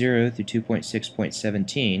 2.6.0 through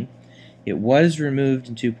 2.6.17. It was removed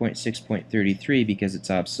in 2.6.33 because it's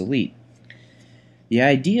obsolete. The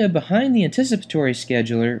idea behind the anticipatory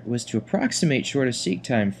scheduler was to approximate shortest seek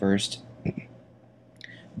time first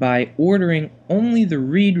by ordering only the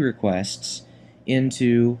read requests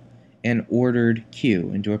into an ordered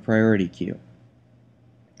queue, into a priority queue.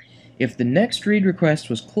 If the next read request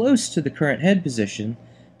was close to the current head position,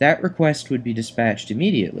 that request would be dispatched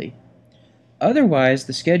immediately. Otherwise,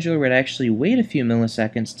 the scheduler would actually wait a few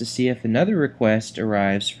milliseconds to see if another request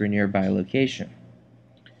arrives for a nearby location.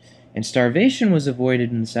 And starvation was avoided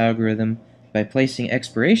in this algorithm by placing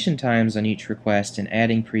expiration times on each request and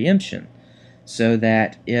adding preemption, so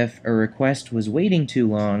that if a request was waiting too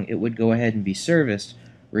long, it would go ahead and be serviced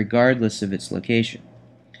regardless of its location.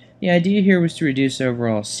 The idea here was to reduce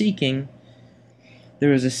overall seeking. There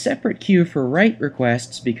was a separate queue for write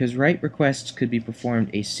requests because write requests could be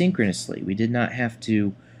performed asynchronously. We did not have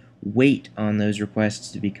to wait on those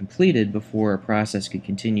requests to be completed before a process could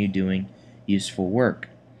continue doing useful work.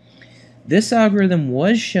 This algorithm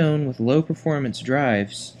was shown with low performance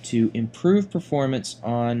drives to improve performance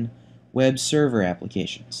on web server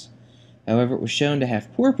applications. However, it was shown to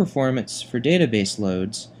have poor performance for database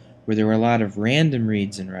loads, where there were a lot of random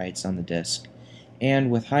reads and writes on the disk, and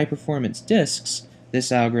with high performance disks,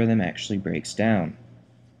 this algorithm actually breaks down.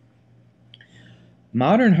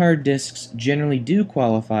 Modern hard disks generally do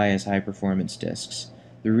qualify as high performance disks.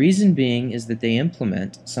 The reason being is that they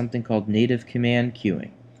implement something called native command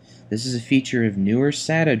queuing. This is a feature of newer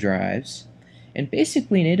SATA drives, and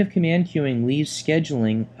basically native command queuing leaves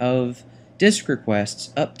scheduling of disk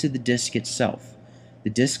requests up to the disk itself. The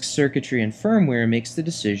disk circuitry and firmware makes the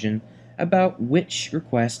decision about which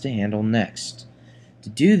request to handle next. To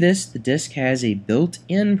do this, the disk has a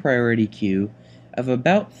built-in priority queue of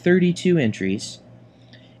about 32 entries,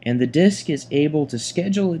 and the disk is able to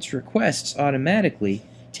schedule its requests automatically,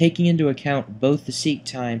 taking into account both the seek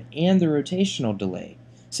time and the rotational delay,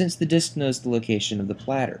 since the disk knows the location of the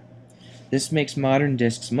platter. This makes modern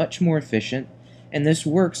disks much more efficient, and this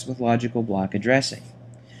works with logical block addressing.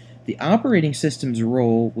 The operating system's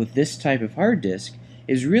role with this type of hard disk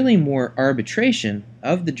is really more arbitration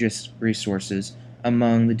of the disk resources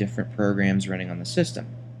among the different programs running on the system.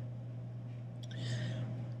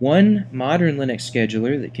 One modern Linux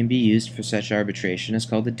scheduler that can be used for such arbitration is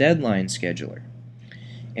called the deadline scheduler.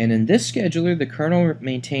 And in this scheduler, the kernel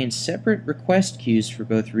maintains separate request queues for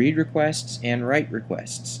both read requests and write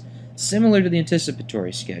requests, similar to the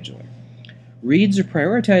anticipatory scheduler. Reads are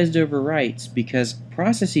prioritized over writes because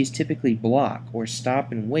processes typically block or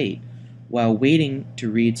stop and wait while waiting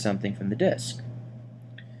to read something from the disk.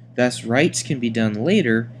 Thus, writes can be done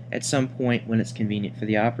later at some point when it's convenient for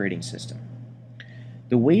the operating system.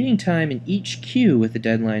 The waiting time in each queue with the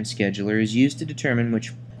deadline scheduler is used to determine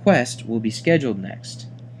which request will be scheduled next.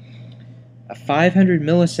 A 500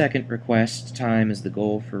 millisecond request time is the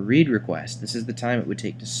goal for read request. This is the time it would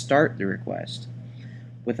take to start the request,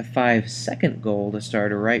 with a 5-second goal to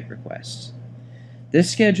start a write request.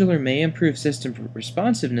 This scheduler may improve system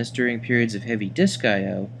responsiveness during periods of heavy disk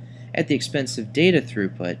I/O at the expense of data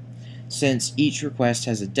throughput, since each request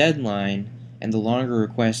has a deadline and the longer a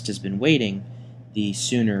request has been waiting, the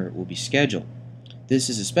sooner it will be scheduled. This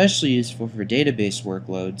is especially useful for database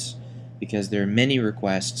workloads because there are many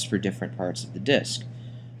requests for different parts of the disk.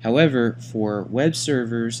 However, for web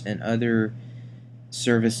servers and other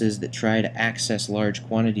services that try to access large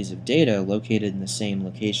quantities of data located in the same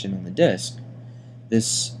location on the disk,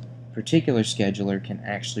 this particular scheduler can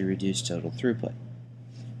actually reduce total throughput.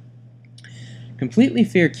 Completely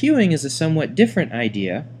fair queuing is a somewhat different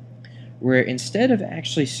idea, where instead of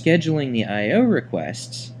actually scheduling the I/O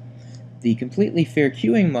requests, the completely fair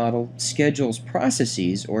queuing model schedules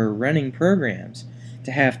processes or running programs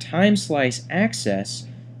to have time slice access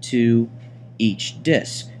to each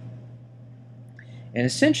disk. And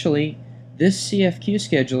essentially, this CFQ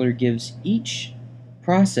scheduler gives each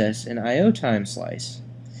process an I/O time slice,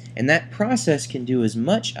 and that process can do as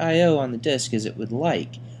much I/O on the disk as it would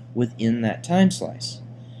like within that time slice.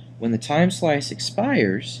 When the time slice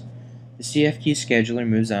expires, the CFQ scheduler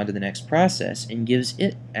moves on to the next process and gives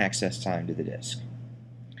it access time to the disk.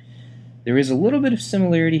 There is a little bit of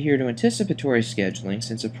similarity here to anticipatory scheduling,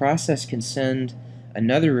 since a process can send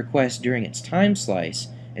another request during its time slice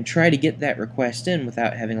and try to get that request in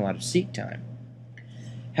without having a lot of seek time.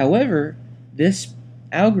 However, this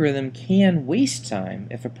algorithm can waste time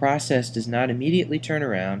if a process does not immediately turn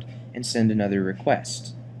around and send another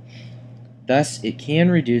request. Thus, it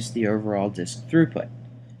can reduce the overall disk throughput,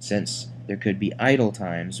 since there could be idle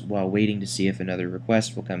times while waiting to see if another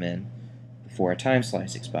request will come in before a time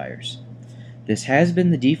slice expires. This has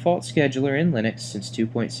been the default scheduler in Linux since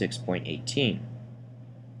 2.6.18.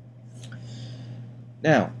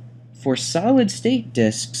 Now, for solid-state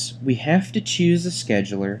disks, we have to choose a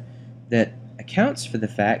scheduler that accounts for the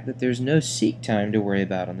fact that there's no seek time to worry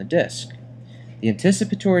about on the disk. The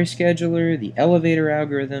anticipatory scheduler, the elevator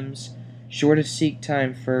algorithms, shortest seek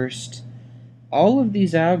time first, all of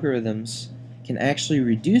these algorithms can actually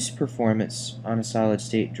reduce performance on a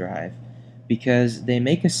solid-state drive because they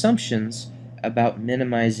make assumptions about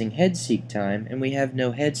minimizing head seek time, and we have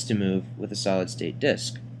no heads to move with a solid-state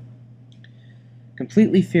disk.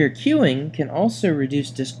 Completely fair queuing can also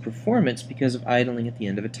reduce disk performance because of idling at the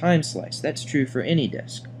end of a time slice. That's true for any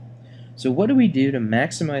disk. So what do we do to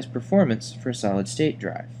maximize performance for a solid-state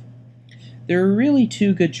drive? There are really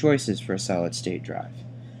two good choices for a solid-state drive.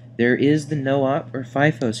 There is the NoOp or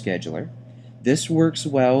FIFO scheduler. This works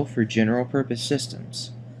well for general-purpose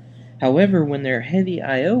systems. However, when there are heavy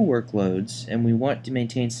I/O workloads and we want to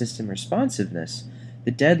maintain system responsiveness,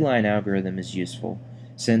 the deadline algorithm is useful,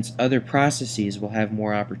 since other processes will have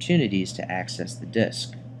more opportunities to access the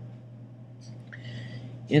disk.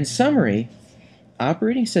 In summary,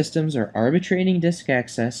 operating systems are arbitrating disk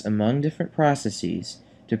access among different processes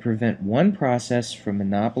to prevent one process from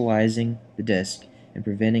monopolizing the disk and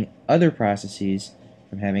preventing other processes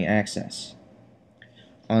from having access.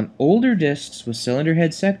 On older disks with cylinder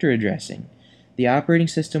head sector addressing, the operating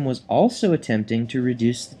system was also attempting to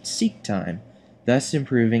reduce the seek time, thus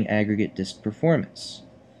improving aggregate disk performance.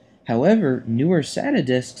 However, newer SATA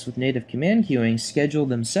disks with native command queuing schedule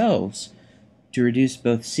themselves to reduce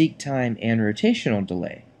both seek time and rotational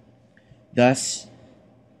delay. Thus,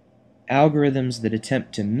 algorithms that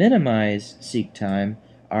attempt to minimize seek time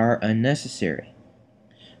are unnecessary.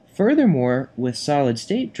 Furthermore, with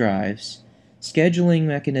solid-state drives, scheduling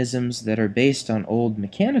mechanisms that are based on old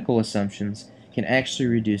mechanical assumptions can actually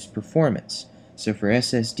reduce performance. So for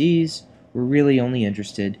SSDs, we're really only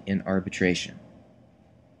interested in arbitration.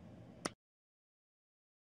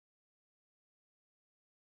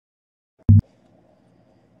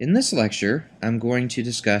 In this lecture, I'm going to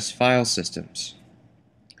discuss file systems.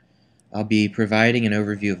 I'll be providing an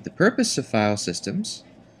overview of the purpose of file systems,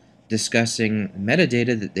 discussing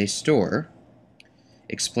metadata that they store,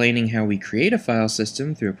 explaining how we create a file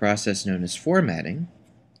system through a process known as formatting,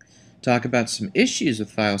 talk about some issues with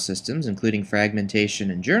file systems, including fragmentation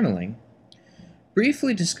and journaling,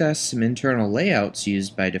 briefly discuss some internal layouts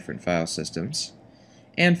used by different file systems,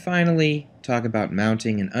 and finally talk about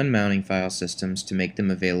mounting and unmounting file systems to make them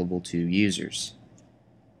available to users.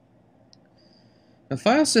 A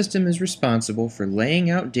file system is responsible for laying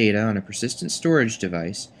out data on a persistent storage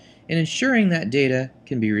device and ensuring that data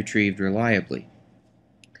can be retrieved reliably.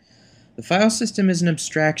 The file system is an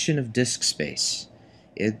abstraction of disk space.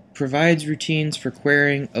 It provides routines for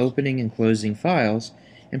querying, opening, and closing files,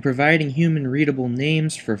 and providing human-readable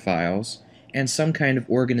names for files, and some kind of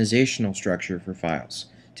organizational structure for files,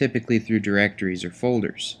 typically through directories or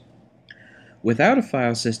folders. Without a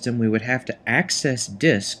file system, we would have to access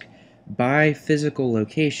disk by physical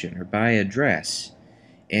location or by address,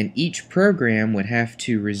 and each program would have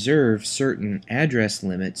to reserve certain address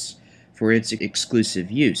limits for its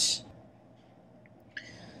exclusive use.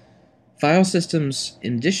 File systems,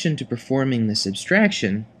 in addition to performing this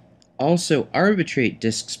abstraction, also arbitrate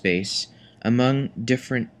disk space among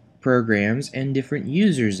different programs and different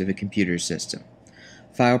users of a computer system.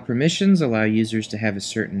 File permissions allow users to have a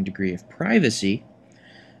certain degree of privacy,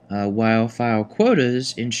 while file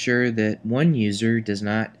quotas ensure that one user does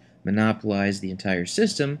not monopolize the entire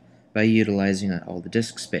system by utilizing all the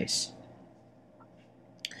disk space.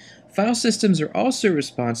 File systems are also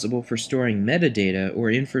responsible for storing metadata or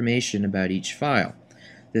information about each file.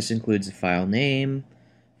 This includes a file name,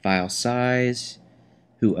 file size,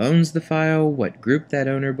 who owns the file, what group that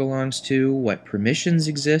owner belongs to, what permissions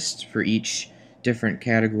exist for each different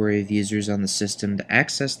category of users on the system to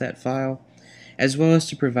access that file, as well as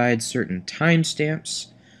to provide certain timestamps.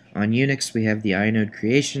 On Unix, we have the inode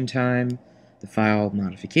creation time, the file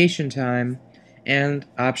modification time, and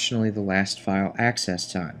optionally the last file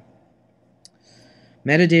access time.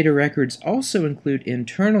 Metadata records also include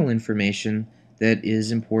internal information that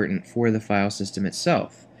is important for the file system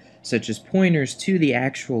itself, such as pointers to the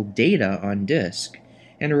actual data on disk,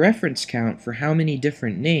 and a reference count for how many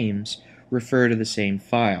different names refer to the same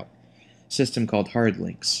file, a system called hard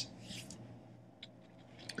links.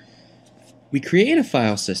 We create a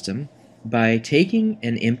file system by taking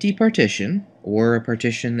an empty partition, or a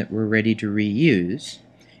partition that we're ready to reuse,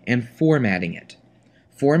 and formatting it.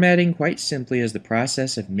 Formatting, quite simply, is the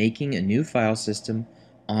process of making a new file system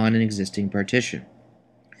on an existing partition.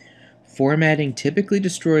 Formatting typically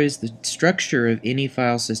destroys the structure of any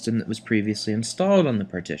file system that was previously installed on the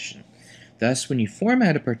partition. Thus, when you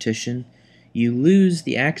format a partition, you lose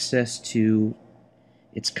the access to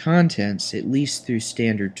its contents, at least through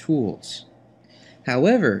standard tools.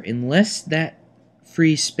 However, unless that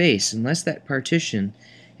free space, unless that partition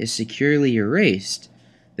is securely erased,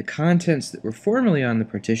 the contents that were formerly on the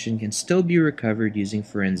partition can still be recovered using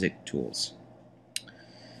forensic tools.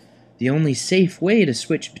 The only safe way to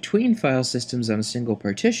switch between file systems on a single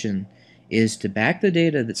partition is to back the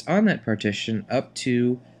data that's on that partition up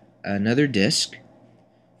to another disk,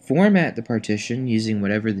 format the partition using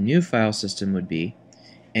whatever the new file system would be,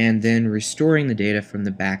 and then restoring the data from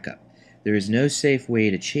the backup. There is no safe way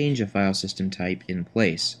to change a file system type in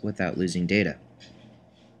place without losing data.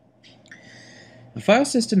 The file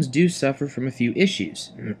systems do suffer from a few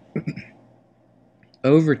issues.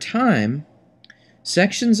 Over time,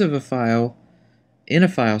 sections of a file in a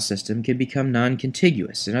file system can become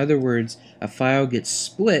non-contiguous. In other words, a file gets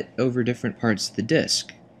split over different parts of the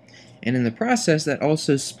disk. And in the process, that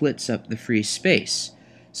also splits up the free space,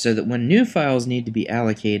 so that when new files need to be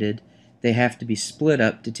allocated, they have to be split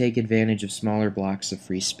up to take advantage of smaller blocks of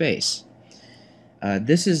free space.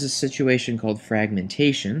 This is a situation called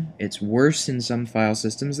fragmentation. It's worse in some file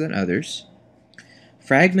systems than others.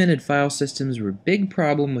 Fragmented file systems were a big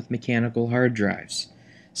problem with mechanical hard drives,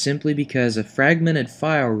 simply because a fragmented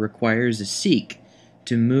file requires a seek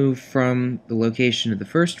to move from the location of the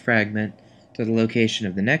first fragment to the location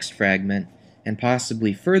of the next fragment, and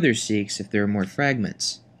possibly further seeks if there are more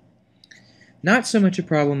fragments. Not so much a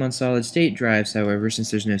problem on solid-state drives, however,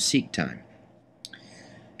 since there's no seek time.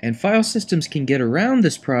 And file systems can get around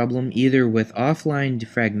this problem either with offline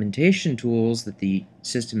defragmentation tools that the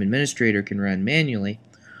system administrator can run manually,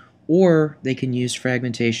 or they can use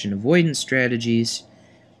fragmentation avoidance strategies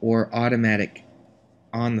or automatic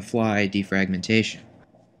on-the-fly defragmentation.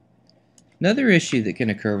 Another issue that can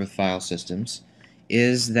occur with file systems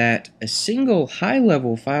is that a single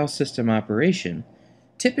high-level file system operation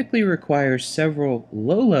typically requires several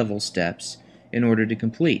low-level steps in order to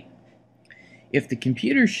complete. If the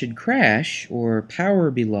computer should crash or power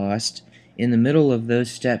be lost in the middle of those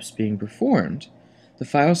steps being performed, the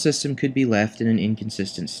file system could be left in an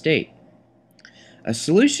inconsistent state. A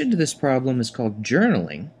solution to this problem is called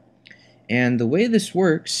journaling, and the way this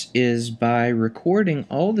works is by recording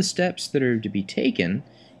all the steps that are to be taken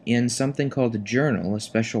in something called a journal, a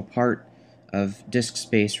special part of disk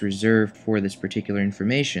space reserved for this particular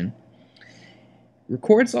information.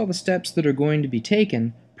 Records all the steps that are going to be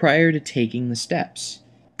taken prior to taking the steps.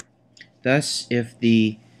 Thus, if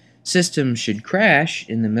the system should crash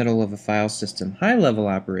in the middle of a file system high-level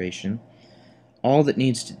operation, all that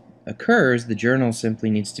needs to occur is the journal simply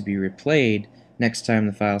needs to be replayed next time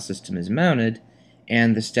the file system is mounted,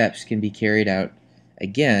 and the steps can be carried out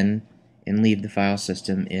again and leave the file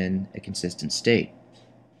system in a consistent state.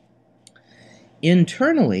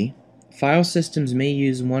 Internally, file systems may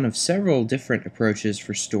use one of several different approaches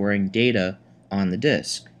for storing data on the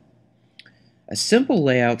disk. A simple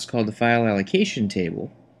layout is called the file allocation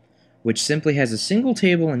table, which simply has a single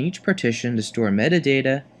table in each partition to store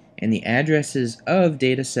metadata and the addresses of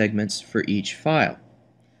data segments for each file.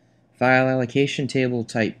 File allocation table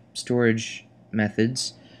type storage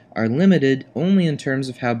methods are limited only in terms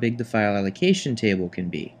of how big the file allocation table can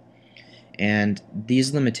be. And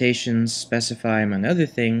these limitations specify, among other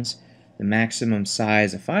things, the maximum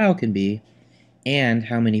size a file can be and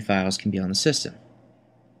how many files can be on the system.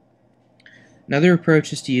 Another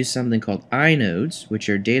approach is to use something called inodes, which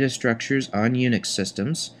are data structures on Unix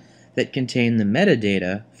systems that contain the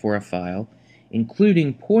metadata for a file,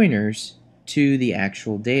 including pointers to the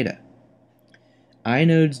actual data.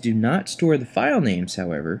 Inodes do not store the file names,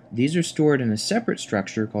 however. These are stored in a separate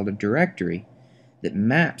structure called a directory that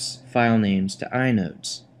maps file names to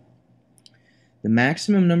inodes. The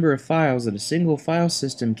maximum number of files that a single file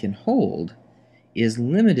system can hold is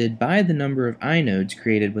limited by the number of inodes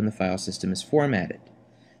created when the file system is formatted.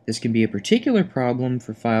 This can be a particular problem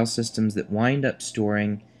for file systems that wind up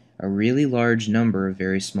storing a really large number of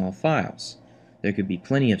very small files. There could be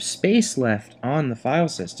plenty of space left on the file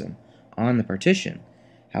system, on the partition.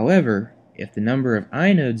 However, if the number of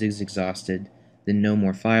inodes is exhausted, then no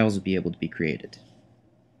more files will be able to be created.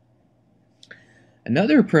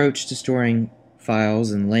 Another approach to storing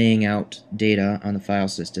files and laying out data on the file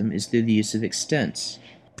system is through the use of extents.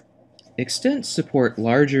 Extents support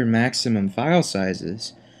larger maximum file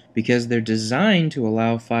sizes because they're designed to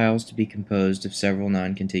allow files to be composed of several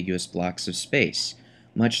non-contiguous blocks of space,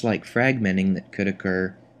 much like fragmenting that could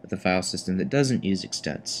occur with a file system that doesn't use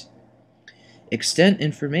extents. Extent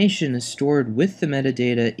information is stored with the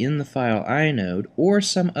metadata in the file inode or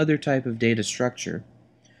some other type of data structure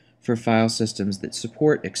for file systems that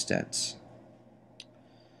support extents.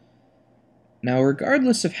 Now,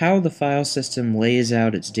 regardless of how the file system lays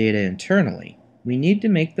out its data internally, we need to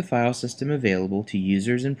make the file system available to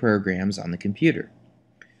users and programs on the computer.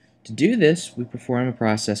 To do this, we perform a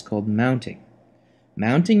process called mounting.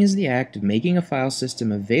 Mounting is the act of making a file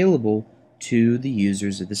system available to the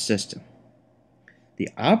users of the system. The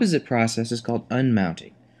opposite process is called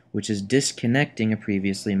unmounting, which is disconnecting a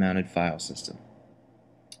previously mounted file system.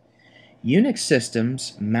 Unix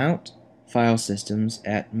systems mount file systems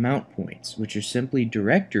at mount points, which are simply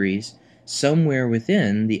directories somewhere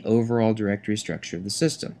within the overall directory structure of the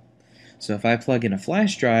system. So if I plug in a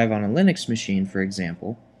flash drive on a Linux machine, for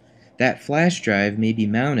example, that flash drive may be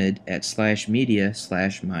mounted at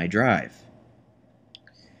 /media/my_drive.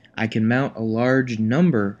 I can mount a large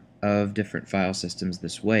number of different file systems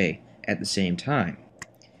this way at the same time.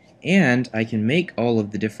 And I can make all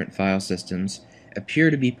of the different file systems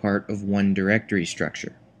appear to be part of one directory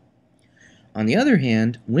structure. On the other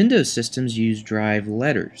hand, Windows systems use drive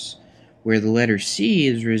letters, where the letter C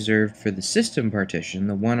is reserved for the system partition,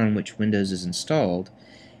 the one on which Windows is installed,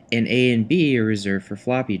 and A and B are reserved for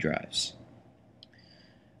floppy drives.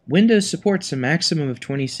 Windows supports a maximum of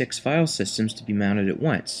 26 file systems to be mounted at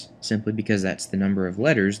once, simply because that's the number of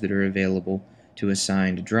letters that are available to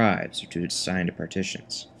assign to drives or to assign to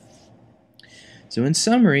partitions. So in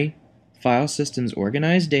summary, file systems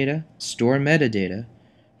organize data, store metadata,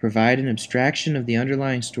 provide an abstraction of the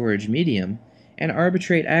underlying storage medium, and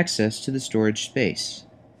arbitrate access to the storage space.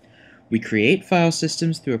 We create file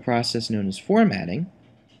systems through a process known as formatting.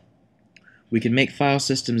 We can make file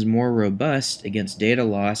systems more robust against data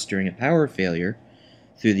loss during a power failure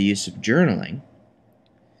through the use of journaling.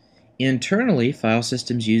 Internally, file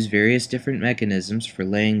systems use various different mechanisms for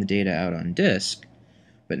laying the data out on disk,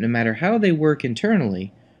 but no matter how they work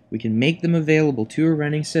internally, we can make them available to a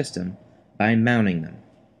running system by mounting them.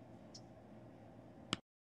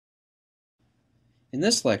 In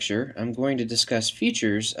this lecture, I'm going to discuss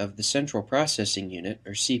features of the Central Processing Unit,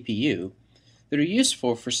 or CPU, that are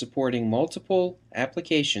useful for supporting multiple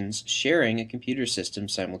applications sharing a computer system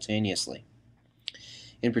simultaneously.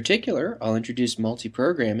 In particular, I'll introduce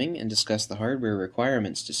multiprogramming and discuss the hardware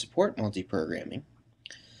requirements to support multiprogramming.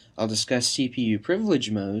 I'll discuss CPU privilege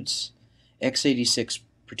modes, x86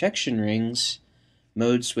 protection rings,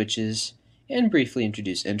 mode switches, and briefly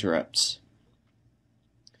introduce interrupts.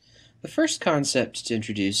 The first concept to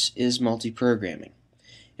introduce is multiprogramming.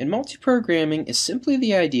 And multiprogramming is simply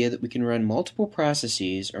the idea that we can run multiple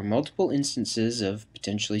processes or multiple instances of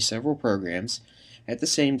potentially several programs at the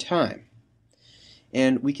same time.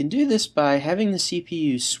 And we can do this by having the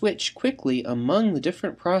CPU switch quickly among the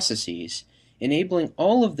different processes, enabling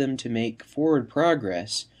all of them to make forward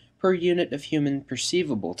progress per unit of human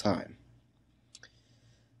perceivable time.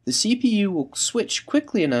 The The CPU will switch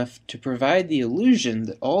quickly enough to provide the illusion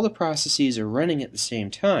that all the processes are running at the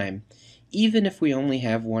same time, even if we only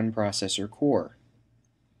have one processor core.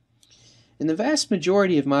 In the vast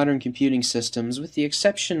majority of modern computing systems, with the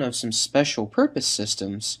exception of some special purpose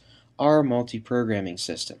systems, are multi-programming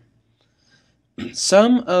systems.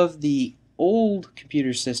 Some of the old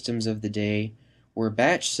computer systems of the day were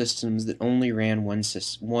batch systems that only ran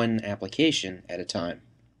one application at a time.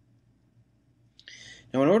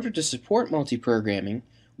 Now, in order to support multi-programming,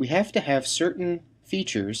 we have to have certain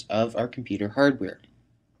features of our computer hardware.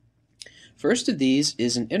 First of these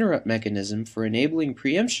is an interrupt mechanism for enabling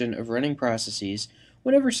preemption of running processes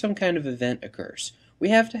whenever some kind of event occurs. We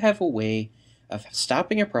have to have a way of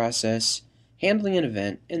stopping a process, handling an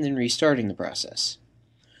event, and then restarting the process.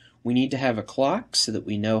 We need to have a clock so that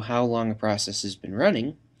we know how long a process has been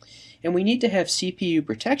running, and we need to have CPU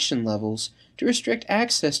protection levels to restrict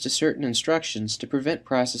access to certain instructions to prevent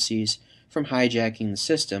processes from hijacking the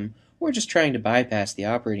system or just trying to bypass the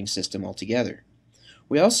operating system altogether.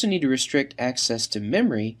 We also need to restrict access to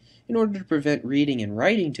memory in order to prevent reading and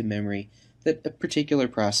writing to memory that a particular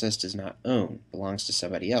process does not own, belongs to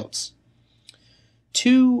somebody else.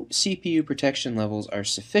 2 CPU protection levels are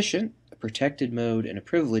sufficient: a protected mode and a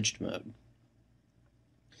privileged mode.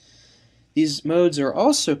 These modes are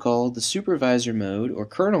also called the supervisor mode or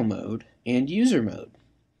kernel mode and user mode.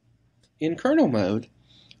 In kernel mode,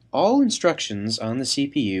 all instructions on the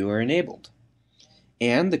CPU are enabled,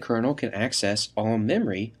 and the kernel can access all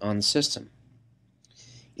memory on the system.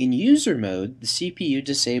 In user mode, the CPU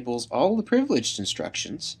disables all the privileged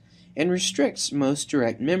instructions and restricts most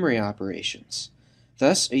direct memory operations.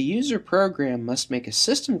 Thus, a user program must make a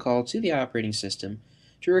system call to the operating system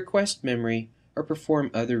to request memory or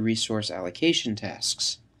perform other resource allocation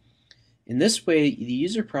tasks. In this way, the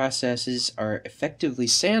user processes are effectively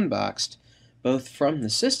sandboxed both from the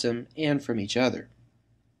system and from each other.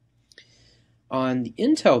 On the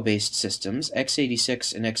Intel-based systems,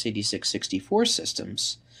 x86 and x86-64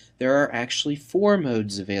 systems, there are actually 4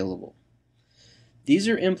 modes available. These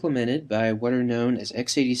are implemented by what are known as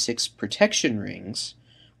x86 protection rings,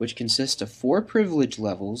 which consist of 4 privilege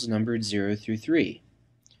levels numbered 0 through 3.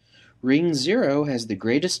 Ring 0 has the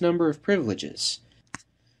greatest number of privileges.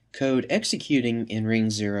 Code executing in Ring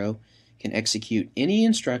 0 can execute any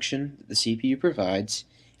instruction that the CPU provides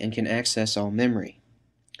and can access all memory.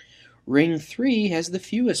 Ring 3 has the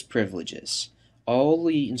fewest privileges. All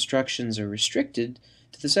the instructions are restricted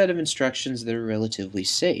to the set of instructions that are relatively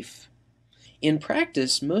safe. In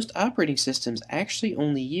practice, most operating systems actually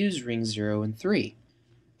only use Ring 0 and 3.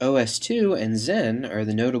 OS2 and Zen are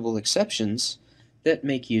the notable exceptions that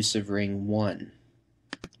make use of Ring 1.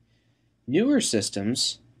 Newer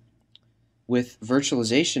systems with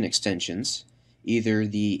virtualization extensions, either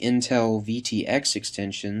the Intel VTX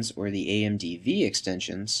extensions or the AMD V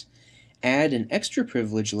extensions, add an extra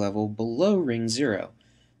privilege level below Ring 0.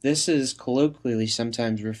 This is colloquially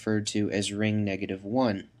sometimes referred to as Ring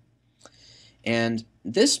 -1. And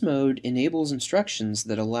this mode enables instructions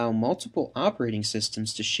that allow multiple operating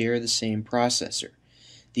systems to share the same processor.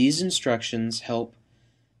 These instructions help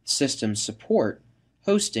systems support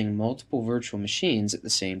hosting multiple virtual machines at the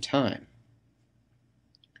same time.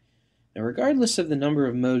 Now, regardless of the number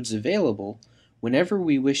of modes available, whenever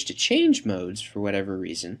we wish to change modes for whatever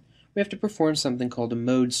reason, we have to perform something called a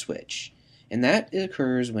mode switch, and that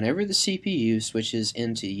occurs whenever the CPU switches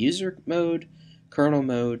into user mode, kernel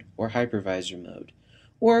mode, or hypervisor mode,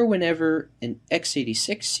 or whenever an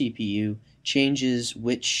x86 CPU changes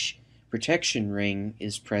which protection ring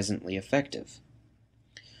is presently effective.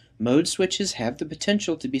 Mode switches have the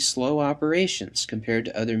potential to be slow operations compared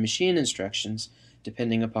to other machine instructions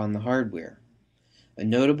depending upon the hardware. A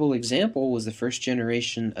notable example was the first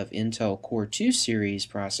generation of Intel Core 2 series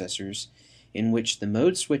processors, in which the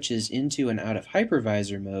mode switches into and out of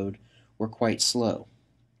hypervisor mode were quite slow.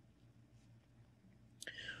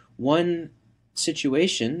 One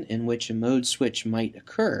situation in which a mode switch might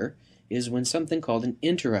occur is when something called an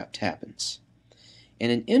interrupt happens.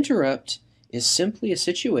 And an interrupt is simply a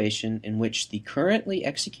situation in which the currently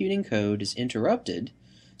executing code is interrupted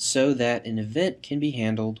so that an event can be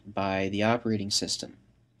handled by the operating system.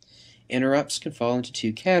 Interrupts can fall into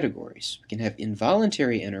 2 categories. We can have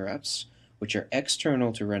involuntary interrupts, which are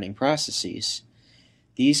external to running processes.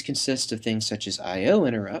 These consist of things such as I/O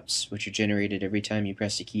interrupts, which are generated every time you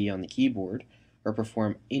press a key on the keyboard or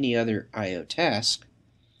perform any other I/O task.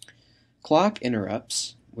 Clock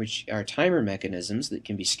interrupts, which are timer mechanisms that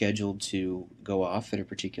can be scheduled to go off at a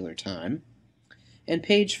particular time. And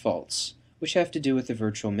page faults, which have to do with the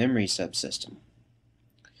virtual memory subsystem.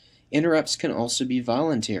 Interrupts can also be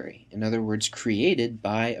voluntary, in other words, created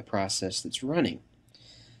by a process that's running.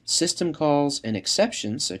 System calls and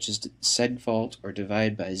exceptions, such as segfault or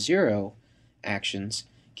divide by zero actions,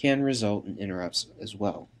 can result in interrupts as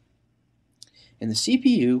well. And the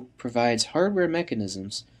CPU provides hardware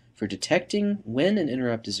mechanisms for detecting when an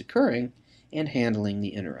interrupt is occurring and handling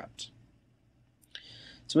the interrupt.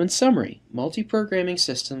 So in summary, multi-programming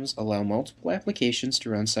systems allow multiple applications to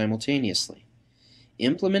run simultaneously.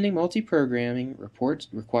 Implementing multi-programming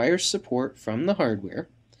requires support from the hardware.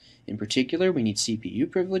 In particular, we need CPU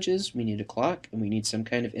privileges, we need a clock, and we need some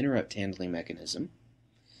kind of interrupt handling mechanism.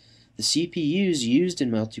 The CPUs used in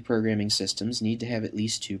multi-programming systems need to have at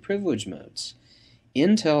least 2 privilege modes.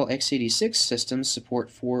 Intel x86 systems support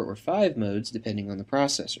 4 or 5 modes depending on the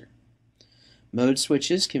processor. Mode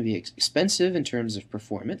switches can be expensive in terms of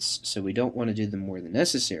performance, so we don't want to do them more than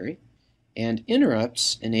necessary. And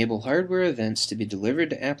interrupts enable hardware events to be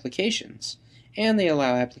delivered to applications, and they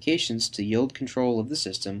allow applications to yield control of the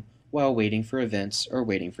system while waiting for events or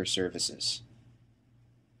waiting for services.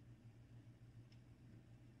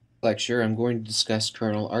 Lecture, I'm going to discuss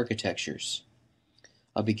kernel architectures.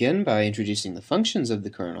 I'll begin by introducing the functions of the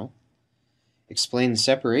kernel, explain the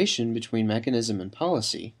separation between mechanism and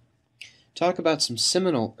policy, talk about some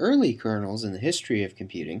seminal early kernels in the history of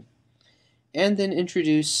computing, and then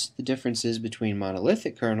introduce the differences between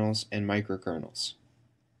monolithic kernels and microkernels.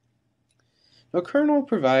 Now, a kernel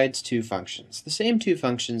provides 2 functions, the same 2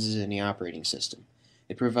 functions as any operating system.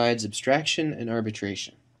 It provides abstraction and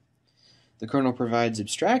arbitration. The kernel provides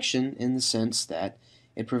abstraction in the sense that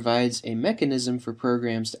it provides a mechanism for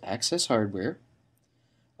programs to access hardware,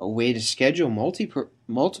 a way to schedule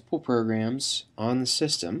multiple programs on the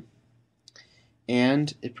system,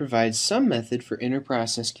 and it provides some method for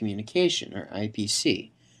inter-process communication, or IPC,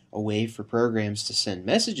 a way for programs to send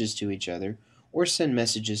messages to each other or send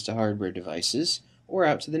messages to hardware devices or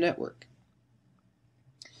out to the network.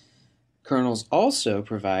 Kernels also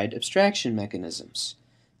provide abstraction mechanisms.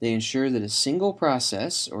 They ensure that a single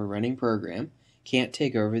process or running program can't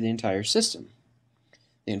take over the entire system.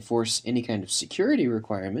 They enforce any kind of security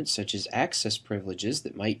requirements, such as access privileges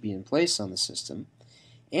that might be in place on the system,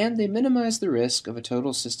 and they minimize the risk of a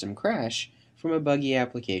total system crash from a buggy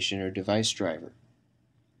application or device driver.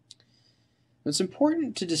 It's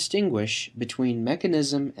important to distinguish between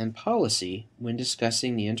mechanism and policy when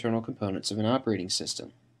discussing the internal components of an operating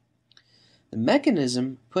system. The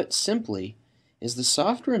mechanism, put simply, is the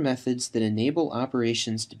software methods that enable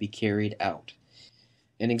operations to be carried out.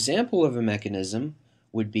 An example of a mechanism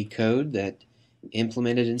would be code that,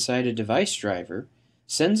 implemented inside a device driver,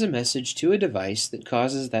 sends a message to a device that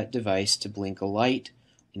causes that device to blink a light,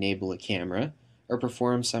 enable a camera, or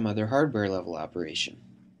perform some other hardware-level operation.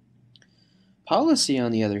 Policy,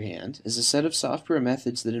 on the other hand, is a set of software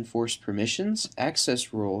methods that enforce permissions,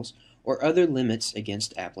 access rules, or other limits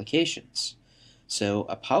against applications. So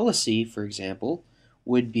a policy, for example,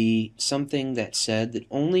 would be something that said that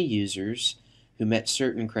only users who met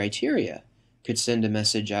certain criteria could send a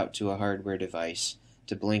message out to a hardware device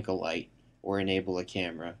to blink a light or enable a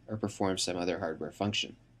camera or perform some other hardware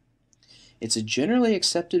function. It's a generally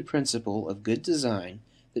accepted principle of good design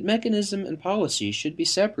that mechanism and policy should be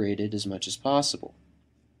separated as much as possible.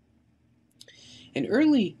 An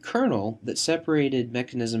early kernel that separated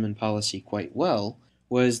mechanism and policy quite well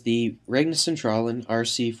was the Regnecentralen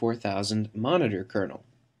RC4000 monitor kernel.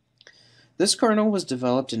 This kernel was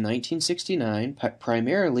developed in 1969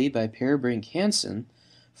 primarily by Per Brink Hansen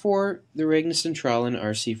for the Regnecentralen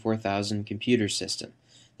RC4000 computer system.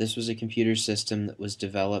 This was a computer system that was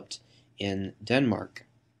developed in Denmark.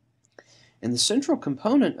 And the central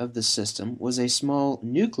component of the system was a small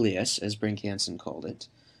nucleus, as Brink Hansen called it,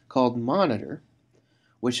 called monitor,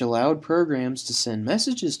 which allowed programs to send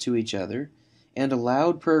messages to each other and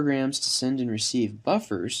allowed programs to send and receive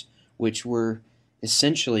buffers, which were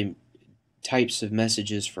essentially types of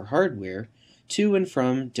messages for hardware, to and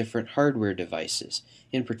from different hardware devices.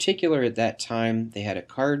 In particular, at that time, they had a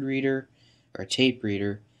card reader, or a tape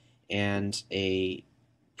reader, and a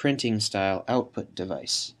printing-style output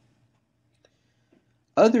device.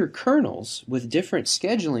 Other kernels with different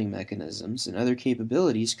scheduling mechanisms and other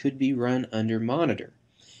capabilities could be run under monitor.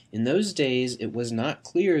 In those days, it was not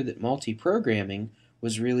clear that multi-programming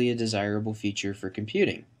was really a desirable feature for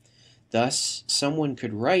computing. Thus, someone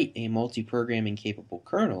could write a multi-programming capable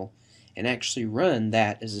kernel and actually run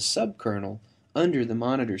that as a subkernel under the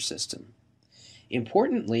monitor system.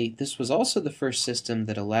 Importantly, this was also the first system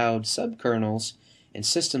that allowed subkernels and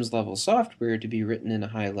systems-level software to be written in a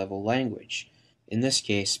high-level language, in this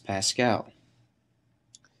case, Pascal.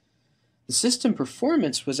 The system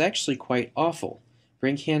performance was actually quite awful,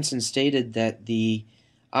 Brink-Hansen stated that the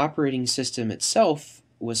operating system itself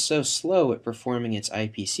was so slow at performing its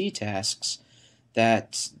IPC tasks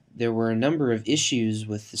that there were a number of issues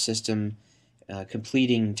with the system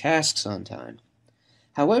completing tasks on time.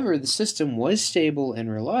 However, the system was stable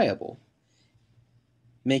and reliable,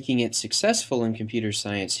 making it successful in computer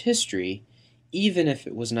science history, even if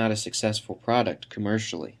it was not a successful product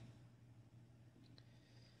commercially.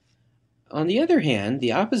 On the other hand,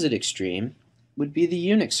 the opposite extreme would be the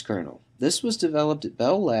Unix kernel. This was developed at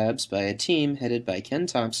Bell Labs by a team headed by Ken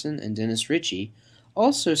Thompson and Dennis Ritchie,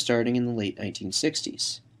 also starting in the late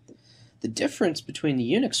 1960s. The difference between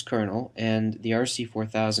the Unix kernel and the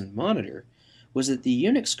RC4000 monitor was that the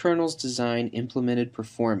Unix kernel's design implemented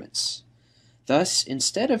performance. Thus,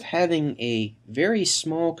 instead of having a very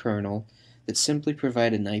small kernel that simply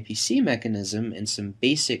provided an IPC mechanism and some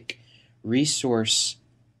basic resource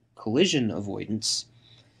collision avoidance,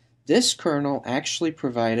 this kernel actually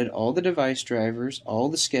provided all the device drivers, all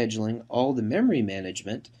the scheduling, all the memory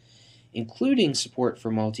management, including support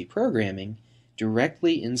for multi-programming,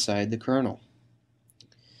 directly inside the kernel.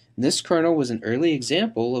 This kernel was an early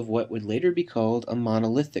example of what would later be called a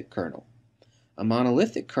monolithic kernel. A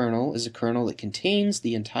monolithic kernel is a kernel that contains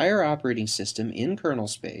the entire operating system in kernel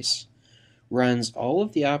space, runs all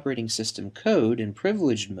of the operating system code in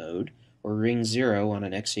privileged mode, or ring 0 on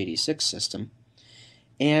an x86 system,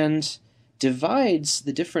 and divides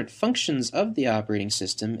the different functions of the operating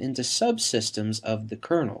system into subsystems of the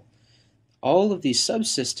kernel. All of these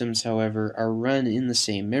subsystems, however, are run in the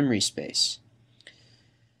same memory space.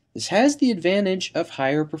 This has the advantage of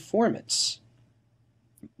higher performance,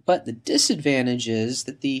 but the disadvantage is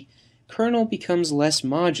that the kernel becomes less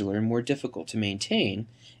modular and more difficult to maintain,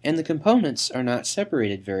 and the components are not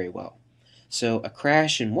separated very well. So a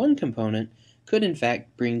crash in one component could in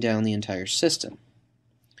fact bring down the entire system.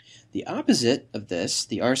 The opposite of this,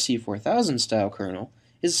 the RC4000 style kernel,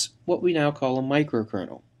 is what we now call a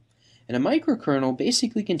microkernel. And a microkernel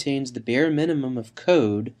basically contains the bare minimum of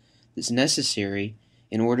code that's necessary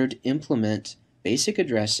in order to implement basic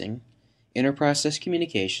addressing, interprocess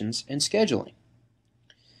communications, and scheduling.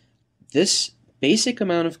 This basic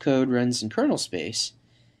amount of code runs in kernel space,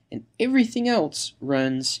 and everything else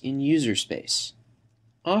runs in user space,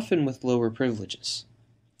 often with lower privileges.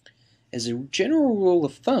 As a general rule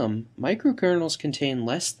of thumb, microkernels contain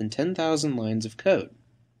less than 10,000 lines of code.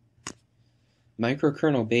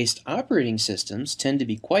 Microkernel-based operating systems tend to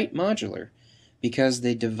be quite modular because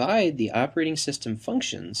they divide the operating system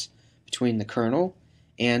functions between the kernel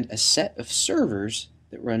and a set of servers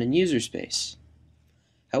that run in user space.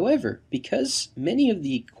 However, because many of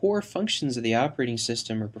the core functions of the operating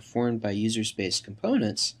system are performed by user space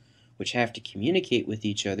components, which have to communicate with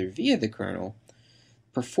each other via the kernel,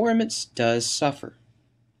 performance does suffer.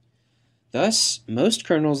 Thus, most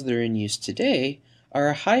kernels that are in use today are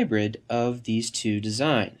a hybrid of these two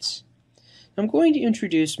designs. I'm going to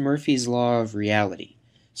introduce Murphy's Law of Reality,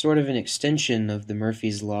 sort of an extension of the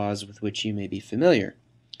Murphy's Laws with which you may be familiar.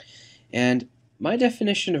 And my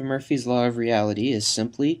definition of Murphy's Law of Reality is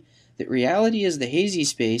simply that reality is the hazy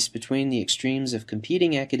space between the extremes of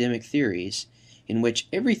competing academic theories in which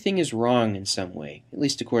everything is wrong in some way, at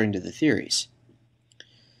least according to the theories.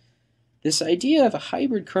 This idea of a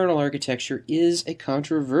hybrid kernel architecture is a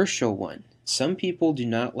controversial one. Some people do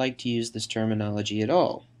not like to use this terminology at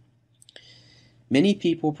all. Many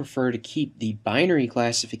people prefer to keep the binary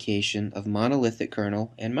classification of monolithic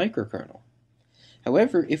kernel and microkernel.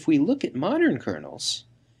 However, if we look at modern kernels,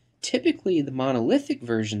 typically the monolithic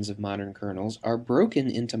versions of modern kernels are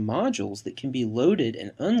broken into modules that can be loaded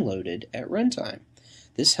and unloaded at runtime.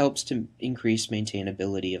 This helps to increase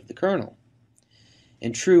maintainability of the kernel.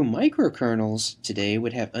 And true microkernels today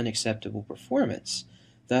would have unacceptable performance.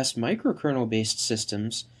 Thus, microkernel-based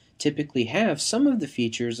systems typically have some of the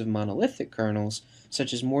features of monolithic kernels,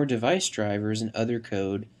 such as more device drivers and other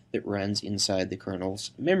code that runs inside the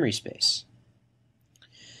kernel's memory space.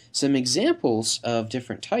 Some examples of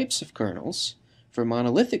different types of kernels. For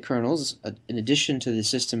monolithic kernels, in addition to the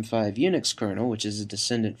System 5 Unix kernel, which is a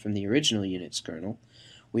descendant from the original Unix kernel,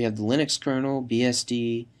 we have the Linux kernel,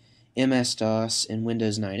 BSD, MS-DOS, and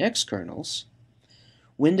Windows 9X kernels.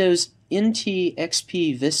 Windows NT,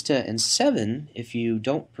 XP, Vista, and 7, if you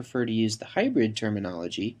don't prefer to use the hybrid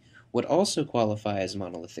terminology, would also qualify as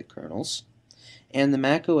monolithic kernels. And the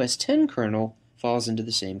Mac OS X kernel falls into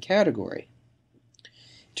the same category.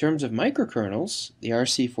 In terms of microkernels, the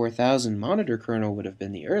RC4000 monitor kernel would have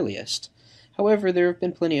been the earliest. However, there have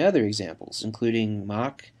been plenty of other examples, including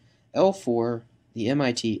Mach, L4, the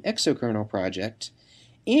MIT exokernel project,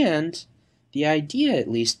 and the idea,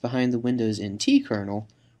 at least, behind the Windows NT kernel,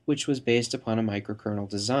 which was based upon a microkernel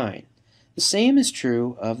design. The same is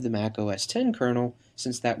true of the Mac OS X kernel,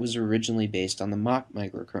 since that was originally based on the Mach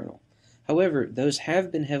microkernel. However, those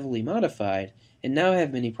have been heavily modified and now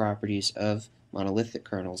have many properties of monolithic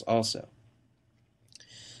kernels also.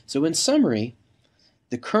 So in summary,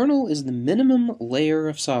 the kernel is the minimum layer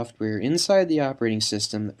of software inside the operating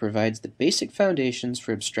system that provides the basic foundations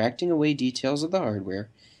for abstracting away details of the hardware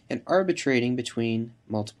and arbitrating between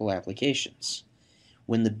multiple applications.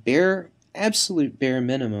 When the absolute bare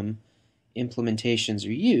minimum implementations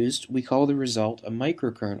are used, we call the result a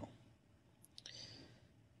microkernel.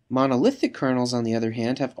 Monolithic kernels, on the other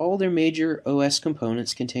hand, have all their major OS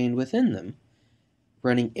components contained within them,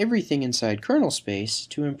 running everything inside kernel space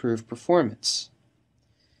to improve performance.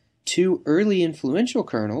 Two early influential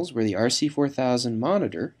kernels were the RC4000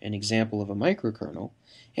 Monitor, an example of a microkernel,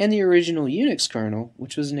 and the original Unix kernel,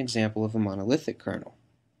 which was an example of a monolithic kernel.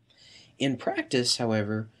 In practice,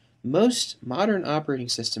 however, most modern operating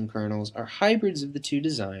system kernels are hybrids of the two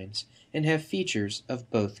designs and have features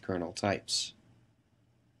of both kernel types.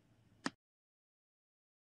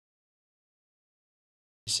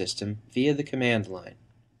 System via the command line.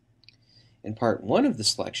 In part 1 of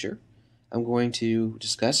this lecture, I'm going to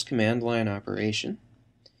discuss command line operation,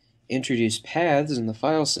 introduce paths in the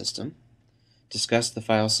file system, discuss the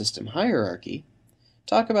file system hierarchy,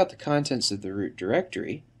 talk about the contents of the root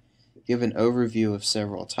directory, give an overview of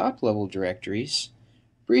several top-level directories,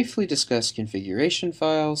 briefly discuss configuration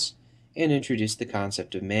files, and introduce the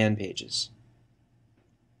concept of man pages.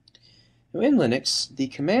 Now in Linux, the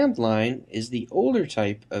command line is the older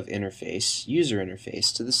type of interface, user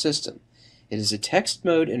interface, to the system. It is a text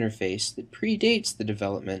mode interface that predates the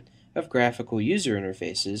development of graphical user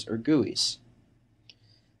interfaces, or GUIs.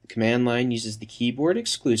 The command line uses the keyboard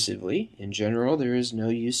exclusively. In general, there is no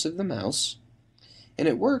use of the mouse. And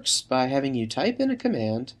it works by having you type in a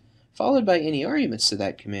command, followed by any arguments to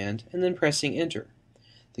that command, and then pressing enter.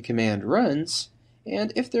 The command runs,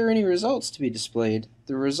 and if there are any results to be displayed,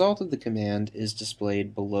 the result of the command is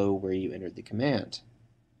displayed below where you entered the command.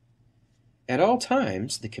 At all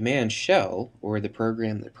times, the command shell, or the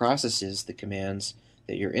program that processes the commands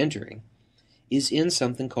that you're entering, is in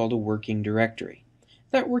something called a working directory.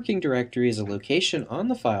 That working directory is a location on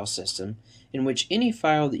the file system in which any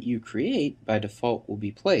file that you create by default will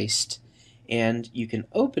be placed, and you can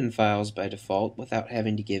open files by default without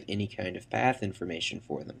having to give any kind of path information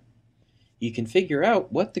for them. You can figure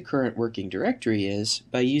out what the current working directory is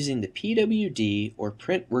by using the pwd or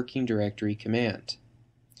print working directory command.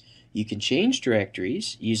 You can change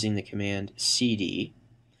directories using the command cd.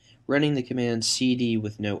 Running the command cd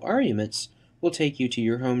with no arguments will take you to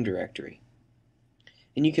your home directory.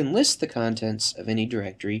 And you can list the contents of any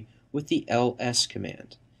directory with the ls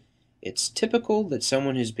command. It's typical that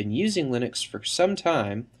someone who's been using Linux for some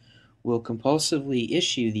time will compulsively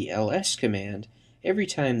issue the ls command every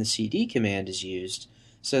time the cd command is used,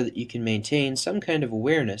 so that you can maintain some kind of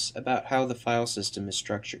awareness about how the file system is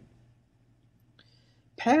structured.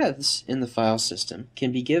 Paths in the file system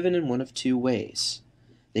can be given in one of two ways.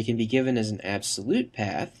 They can be given as an absolute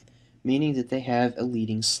path, meaning that they have a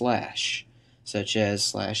leading slash, such as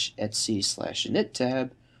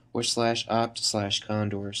 /etc/inittab or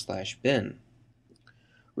 /opt/condor/bin.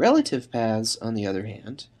 Relative paths, on the other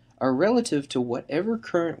hand, are relative to whatever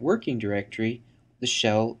current working directory the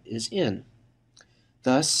shell is in.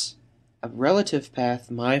 Thus, a relative path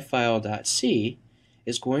myfile.c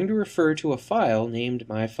is going to refer to a file named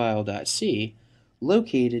myfile.c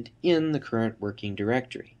located in the current working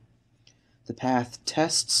directory. The path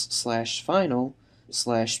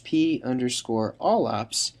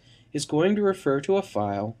tests/final/p_allops is going to refer to a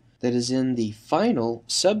file that is in the final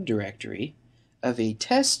subdirectory of a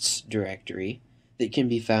tests directory that can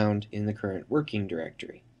be found in the current working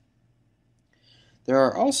directory. There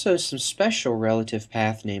are also some special relative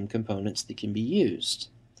path name components that can be used.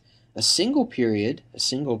 A single period, a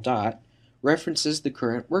single dot, references the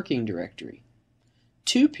current working directory.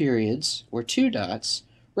 Two periods, or two dots,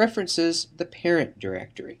 references the parent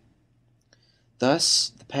directory.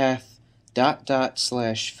 Thus, the path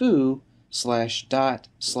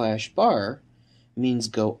 /foo/dot/bar means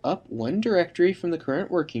go up one directory from the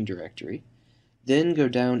current working directory, then go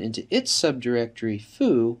down into its subdirectory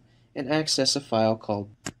foo and access a file called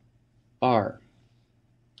bar.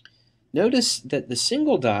 Notice that the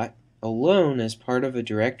single dot alone as part of a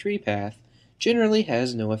directory path generally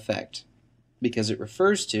has no effect, because it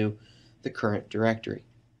refers to the current directory.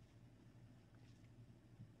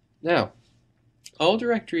 Now, all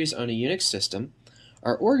directories on a Unix system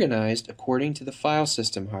are organized according to the file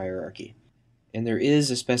system hierarchy, and there is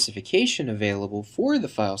a specification available for the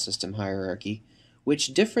file system hierarchy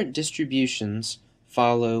which different distributions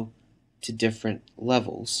follow to different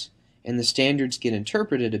levels, and the standards get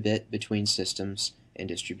interpreted a bit between systems and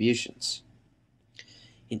distributions.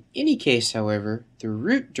 In any case, however, the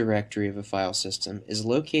root directory of a file system is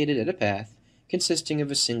located at a path consisting of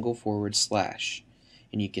a single /,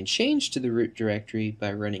 and you can change to the root directory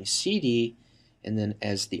by running cd and then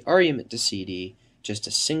as the argument to cd just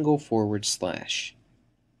a single /.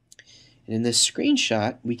 And in this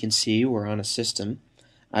screenshot, we can see we're on a system.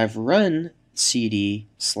 I've run cd/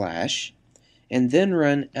 and then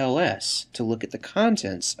run ls to look at the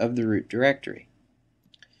contents of the root directory.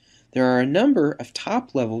 There are a number of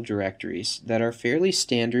top-level directories that are fairly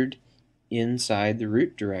standard inside the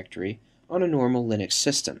root directory on a normal Linux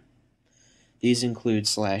system. These include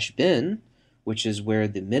 /bin, which is where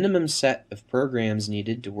the minimum set of programs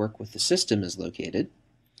needed to work with the system is located,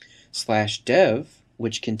 /dev,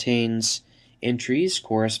 which contains entries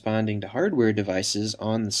corresponding to hardware devices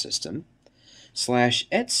on the system,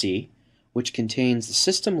 /etc, which contains the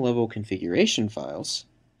system-level configuration files,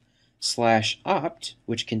 /opt,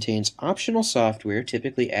 which contains optional software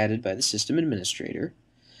typically added by the system administrator,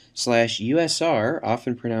 /usr,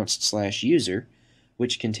 often pronounced /user,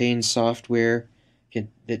 which contains software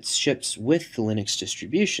that ships with the Linux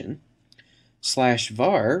distribution,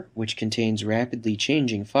 /var, which contains rapidly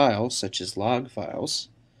changing files such as log files,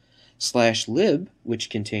 /lib, which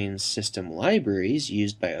contains system libraries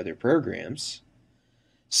used by other programs,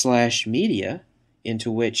 /media,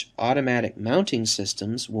 into which automatic mounting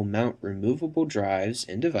systems will mount removable drives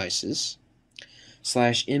and devices,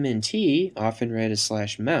 /mnt, often read as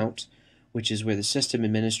 /mount, which is where the system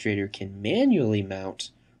administrator can manually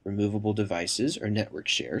mount removable devices or network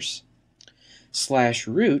shares,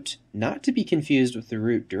 /root, not to be confused with the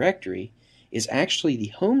root directory, is actually the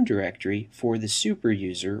home directory for the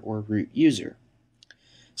superuser or root user.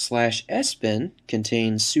 /sbin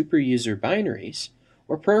contains superuser binaries,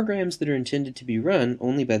 or programs that are intended to be run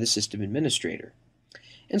only by the system administrator.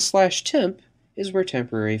 And /temp is where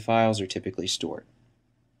temporary files are typically stored.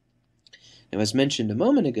 Now, as mentioned a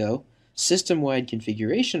moment ago, system-wide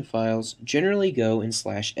configuration files generally go in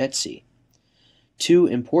 /etc. Two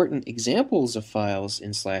important examples of files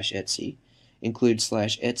in /etc include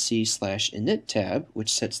 /etc/init tab,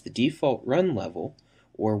 which sets the default run level,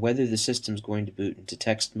 or whether the system is going to boot into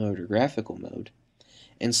text mode or graphical mode,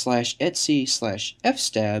 and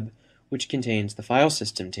 /etc/fstab, which contains the file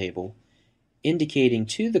system table, indicating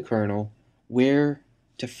to the kernel where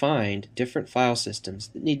to find different file systems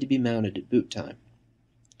that need to be mounted at boot time.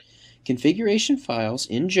 Configuration files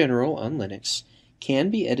in general on Linux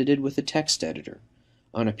can be edited with a text editor.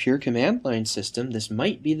 On a pure command line system, this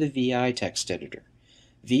might be the VI text editor.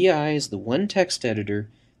 VI is the one text editor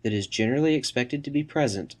that is generally expected to be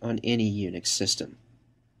present on any Unix system.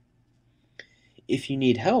 If you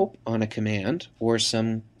need help on a command or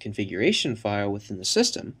some configuration file within the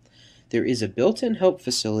system, there is a built-in help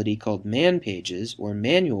facility called man pages or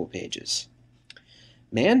manual pages.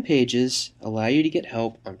 Man pages allow you to get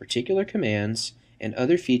help on particular commands and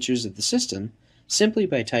other features of the system simply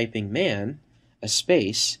by typing man, a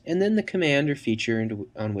space, and then the command or feature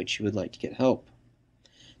on which you would like to get help.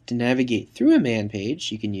 To navigate through a man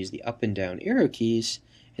page, you can use the up and down arrow keys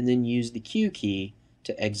and then use the Q key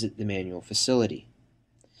to exit the manual facility.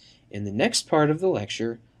 In the next part of the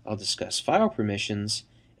lecture, I'll discuss file permissions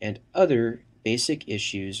and other basic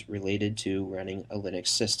issues related to running a Linux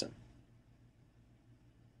system.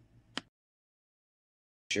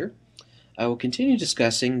 I will continue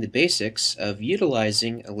discussing the basics of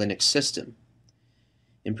utilizing a Linux system.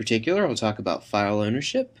 In particular, I'll talk about file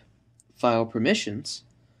ownership, file permissions,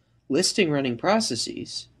 listing running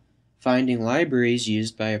processes, finding libraries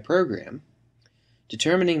used by a program,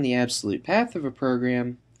 determining the absolute path of a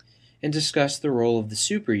program, and discuss the role of the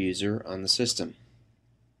superuser on the system.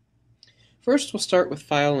 First, we'll start with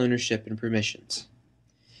file ownership and permissions.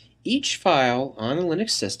 Each file on a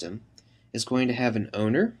Linux system is going to have an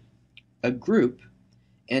owner, a group,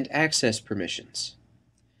 and access permissions.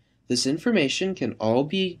 This information can all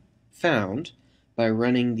be found by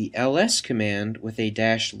running the ls command with a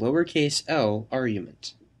 -l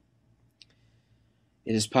argument.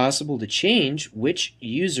 It is possible to change which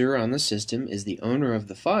user on the system is the owner of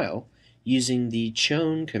the file using the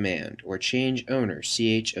chown command, or change owner,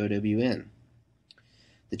 chown.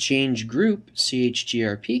 The change group,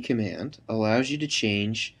 chgrp command, allows you to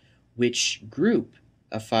change which group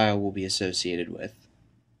a file will be associated with.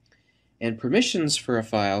 And permissions for a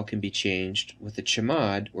file can be changed with the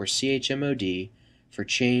chmod, or chmod, for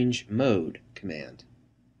change mode command.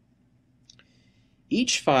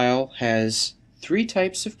 Each file has three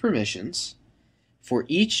types of permissions, for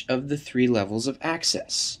each of the 3 levels of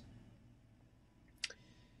access.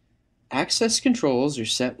 Access controls are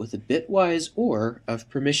set with a bitwise OR of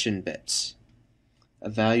permission bits. A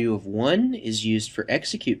value of 1 is used for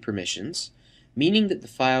execute permissions, meaning that the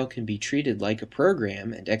file can be treated like a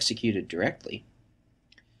program and executed directly.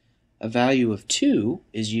 A value of 2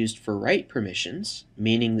 is used for write permissions,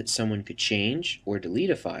 meaning that someone could change or delete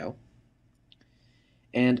a file.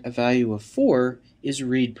 And a value of 4 is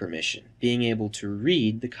read permission, being able to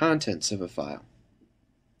read the contents of a file.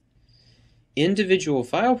 Individual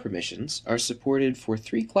file permissions are supported for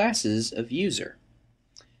 3 classes of user: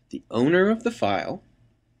 the owner of the file,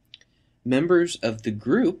 members of the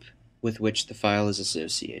group with which the file is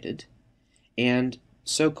associated, and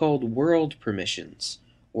so-called world permissions,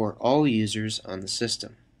 or all users on the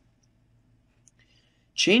system.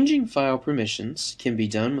 Changing file permissions can be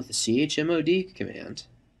done with the chmod command,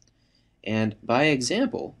 and by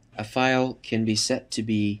example, a file can be set to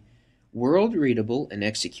be world readable and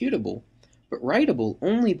executable, but writable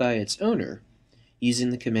only by its owner using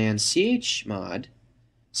the command chmod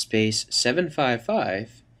space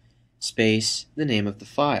 755 space the name of the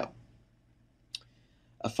file.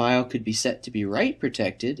 A file could be set to be write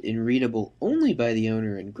protected and readable only by the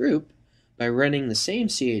owner and group by running the same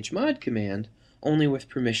chmod command, only with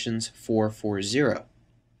permissions 440.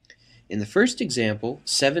 In the first example,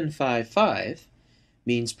 755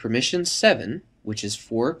 means permission 7, which is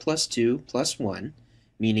 4 plus 2 plus 1,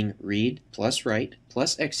 meaning read plus write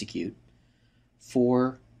plus execute,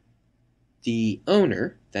 for the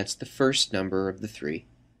owner, that's the first number of the 3.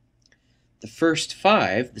 The first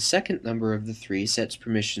 5, the second number of the 3, sets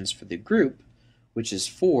permissions for the group, which is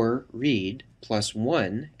 4 read plus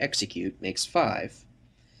 1 execute makes 5,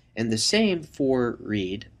 and the same 4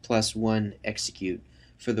 read plus 1 execute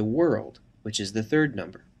for the world, which is the third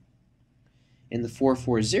number. In the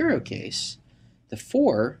 440 case, the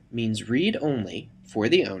 4 means read only for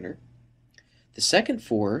the owner, the second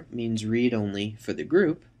 4 means read only for the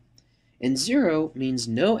group, and 0 means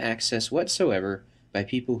no access whatsoever by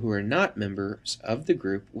people who are not members of the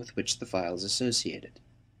group with which the file is associated.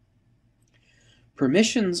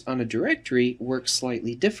 Permissions on a directory work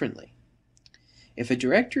slightly differently. If a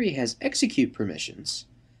directory has execute permissions,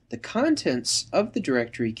 the contents of the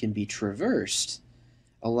directory can be traversed,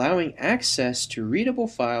 allowing access to readable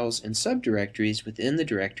files and subdirectories within the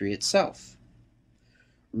directory itself.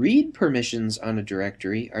 Read permissions on a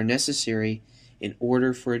directory are necessary in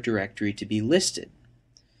order for a directory to be listed.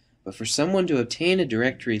 But for someone to obtain a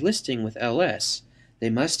directory listing with ls,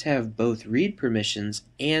 they must have both read permissions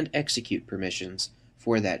and execute permissions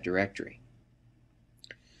for that directory.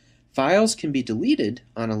 Files can be deleted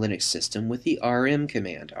on a Linux system with the rm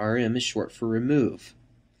command. Rm is short for remove.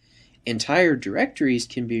 Entire directories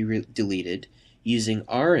can be deleted using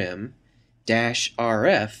rm-rf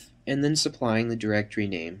and then supplying the directory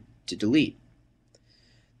name to delete.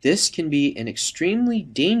 This can be an extremely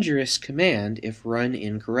dangerous command if run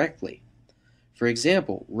incorrectly. For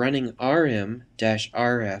example, running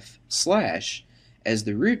rm-rf/ as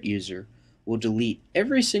the root user will delete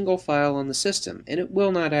every single file on the system, and it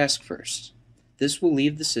will not ask first. This will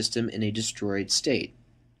leave the system in a destroyed state.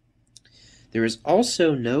 There is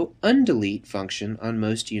also no undelete function on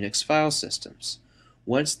most Unix file systems.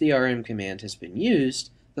 Once the rm command has been used,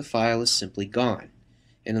 the file is simply gone,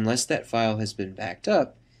 and unless that file has been backed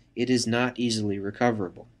up, it is not easily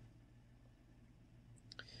recoverable.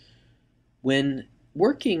 When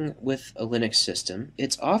working with a Linux system,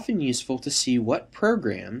 it's often useful to see what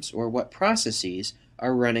programs or what processes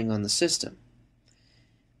are running on the system.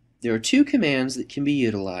 There are 2 commands that can be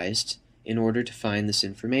utilized in order to find this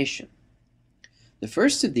information. The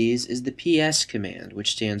first of these is the ps command,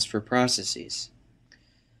 which stands for processes.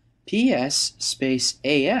 ps space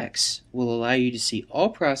ax will allow you to see all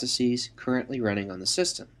processes currently running on the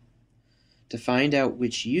system. To find out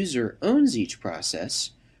which user owns each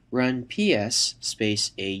process, run ps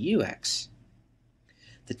space aux.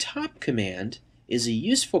 The top command is a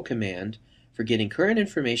useful command for getting current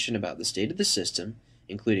information about the state of the system,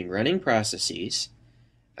 including running processes,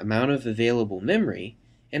 amount of available memory,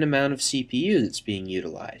 and amount of CPU that's being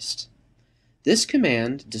utilized. This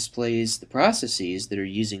command displays the processes that are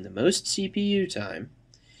using the most CPU time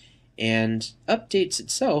and updates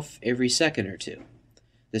itself every second or 2.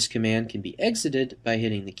 This command can be exited by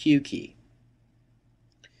hitting the Q key.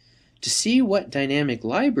 To see what dynamic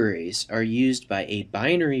libraries are used by a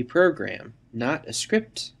binary program, not a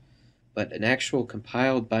script, but an actual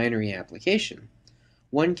compiled binary application,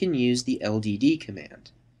 one can use the LDD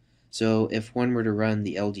command. So if one were to run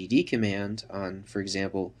the LDD command on, for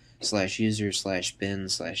example,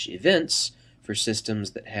 /user/bin/events for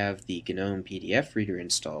systems that have the GNOME PDF reader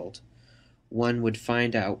installed, one would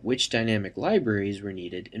find out which dynamic libraries were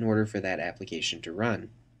needed in order for that application to run.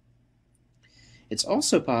 It's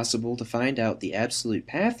also possible to find out the absolute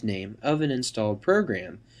path name of an installed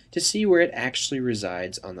program to see where it actually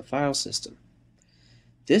resides on the file system.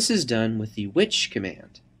 This is done with the which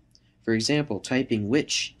command. For example, typing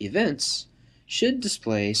which events should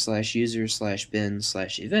display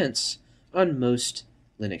 /user/bin/events on most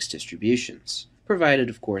Linux distributions, provided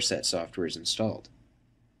of course that software is installed.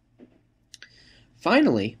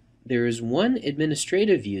 Finally, there is one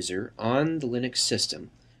administrative user on the Linux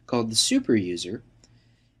system called the super user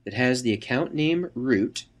that has the account name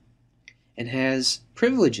root and has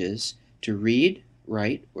privileges to read,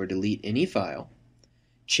 write, or delete any file,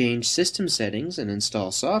 change system settings and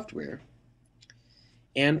install software,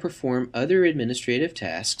 and perform other administrative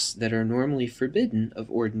tasks that are normally forbidden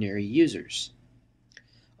of ordinary users.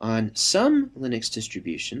 On some Linux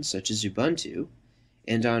distributions, such as Ubuntu,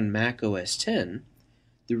 and on Mac OS X,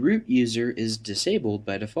 the root user is disabled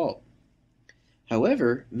by default.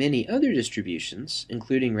 However, many other distributions,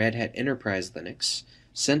 including Red Hat Enterprise Linux,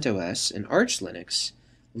 CentOS, and Arch Linux,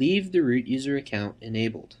 leave the root user account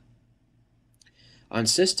enabled. On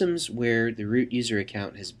systems where the root user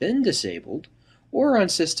account has been disabled, or on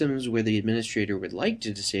systems where the administrator would like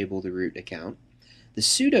to disable the root account, the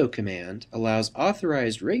sudo command allows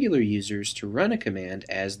authorized regular users to run a command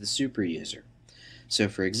as the super user. So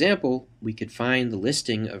for example, we could find the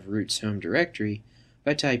listing of root's home directory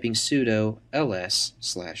by typing sudo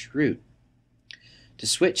ls/root. To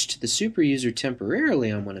switch to the super user temporarily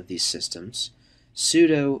on one of these systems,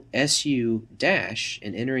 sudo su-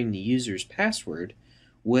 and entering the user's password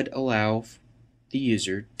would allow the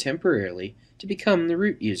user temporarily to become the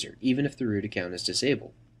root user, even if the root account is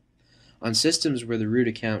disabled. On systems where the root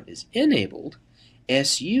account is enabled,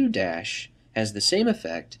 su- has the same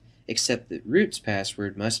effect, except that root's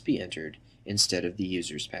password must be entered instead of the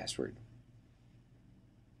user's password.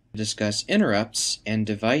 We'll discuss interrupts and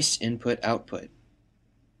device input-output.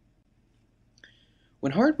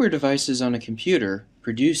 When hardware devices on a computer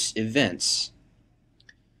produce events,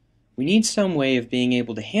 we need some way of being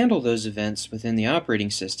able to handle those events within the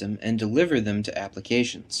operating system and deliver them to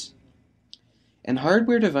applications. And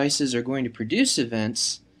hardware devices are going to produce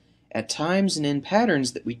events at times and in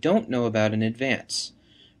patterns that we don't know about in advance.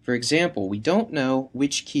 For example, we don't know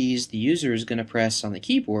which keys the user is going to press on the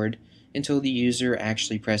keyboard until the user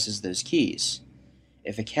actually presses those keys.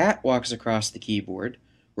 If a cat walks across the keyboard,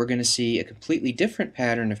 we're going to see a completely different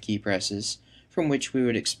pattern of key presses from which we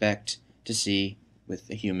would expect to see with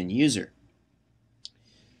a human user.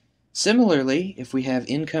 Similarly, if we have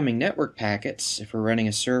incoming network packets, if we're running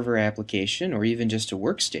a server application or even just a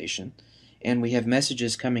workstation, and we have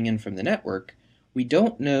messages coming in from the network, we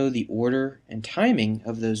don't know the order and timing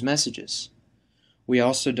of those messages. We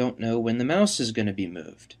also don't know when the mouse is going to be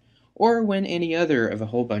moved, or when any other of a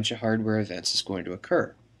whole bunch of hardware events is going to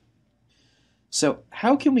occur. So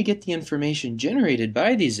how can we get the information generated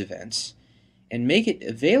by these events and make it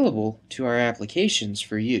available to our applications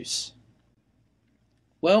for use?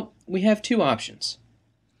 Well, we have two options.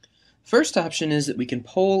 First option is that we can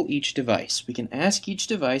poll each device. We can ask each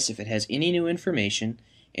device if it has any new information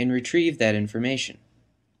and retrieve that information.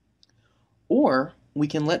 Or we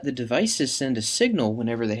can let the devices send a signal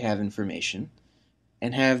whenever they have information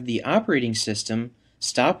and have the operating system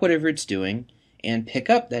stop whatever it's doing and pick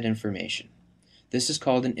up that information. This is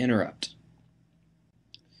called an interrupt.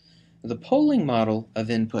 The polling model of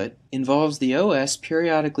input involves the OS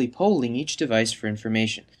periodically polling each device for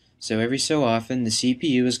information. So every so often, the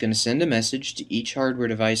CPU is going to send a message to each hardware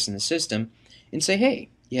device in the system and say, hey,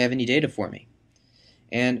 you have any data for me?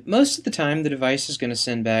 And most of the time, the device is going to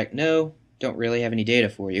send back, no, don't really have any data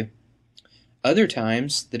for you. Other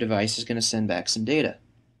times, the device is going to send back some data.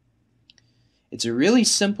 It's a really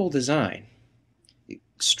simple design,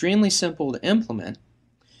 extremely simple to implement,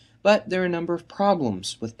 but there are a number of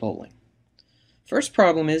problems with polling. First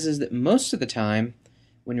problem is that most of the time,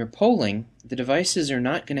 when you're polling, the devices are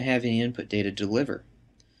not going to have any input data to deliver.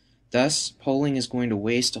 Thus, polling is going to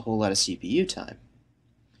waste a whole lot of CPU time.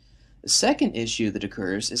 The second issue that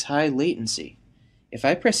occurs is high latency. If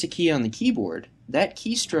I press a key on the keyboard, that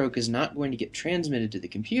keystroke is not going to get transmitted to the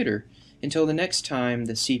computer until the next time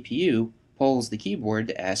the CPU polls the keyboard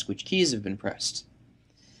to ask which keys have been pressed.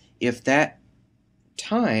 If that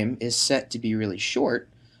time is set to be really short,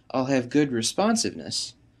 I'll have good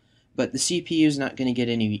responsiveness, but the CPU is not going to get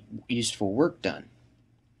any useful work done.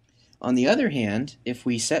 On the other hand, if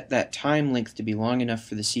we set that time length to be long enough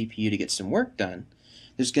for the CPU to get some work done,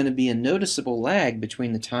 there's going to be a noticeable lag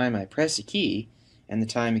between the time I press a key and the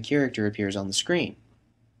time a character appears on the screen.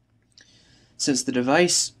 Since the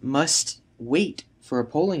device must wait for a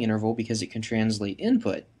polling interval because it can translate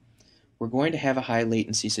input, we're going to have a high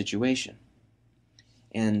latency situation.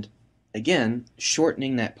 And again,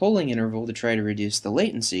 shortening that polling interval to try to reduce the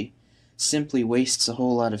latency simply wastes a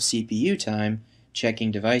whole lot of CPU time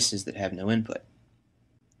checking devices that have no input.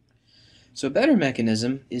 So a better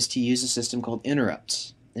mechanism is to use a system called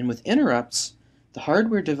interrupts. And with interrupts, the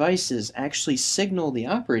hardware devices actually signal the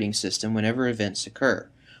operating system whenever events occur,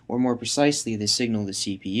 or more precisely, they signal the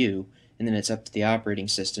CPU, and then it's up to the operating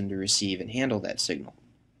system to receive and handle that signal.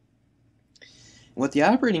 What the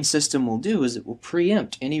operating system will do is it will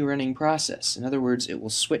preempt any running process. In other words, it will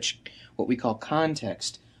switch what we call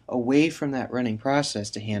context away from that running process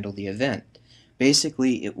to handle the event.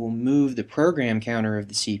 Basically, it will move the program counter of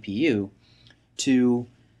the CPU to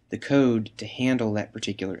the code to handle that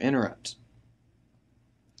particular interrupt.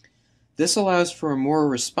 This allows for a more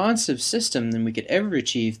responsive system than we could ever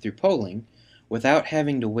achieve through polling without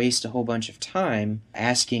having to waste a whole bunch of time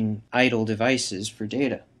asking idle devices for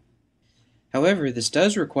data. However, this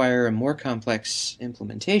does require a more complex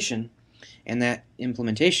implementation, and that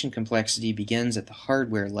implementation complexity begins at the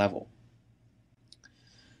hardware level.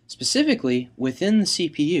 Specifically, within the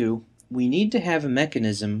CPU, we need to have a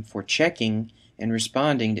mechanism for checking and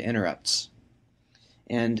responding to interrupts.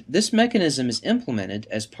 And this mechanism is implemented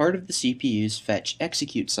as part of the CPU's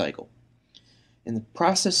fetch-execute cycle. In the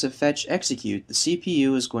process of fetch-execute, the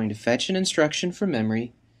CPU is going to fetch an instruction from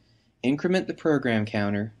memory, increment the program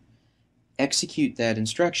counter, execute that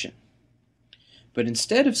instruction. But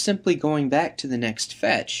instead of simply going back to the next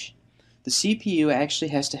fetch, the CPU actually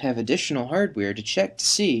has to have additional hardware to check to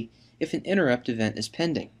see if an interrupt event is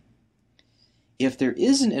pending. If there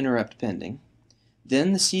is an interrupt pending,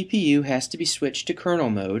 then the CPU has to be switched to kernel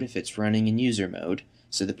mode if it's running in user mode,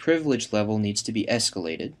 so the privilege level needs to be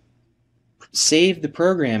escalated. Save the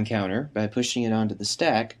program counter by pushing it onto the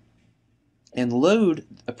stack, and load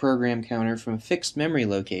a program counter from a fixed memory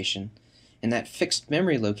location, and that fixed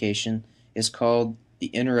memory location is called the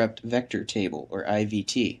interrupt vector table, or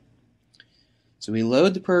IVT. So we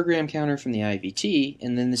load the program counter from the IVT,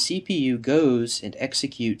 and then the CPU goes and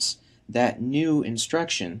executes that new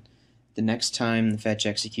instruction the next time the fetch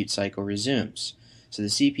execute cycle resumes. So the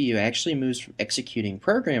CPU actually moves from executing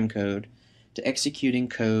program code to executing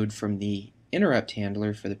code from the interrupt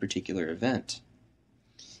handler for the particular event.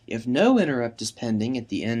 If no interrupt is pending at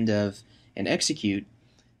the end of an execute,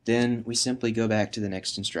 then we simply go back to the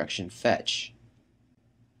next instruction, fetch.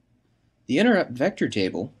 The interrupt vector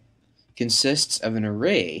table consists of an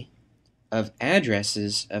array of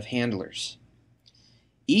addresses of handlers.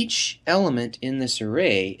 Each element in this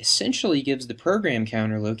array essentially gives the program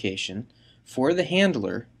counter location for the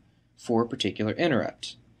handler for a particular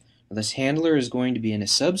interrupt. Now, this handler is going to be in a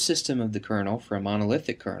subsystem of the kernel for a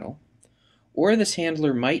monolithic kernel, or this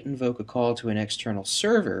handler might invoke a call to an external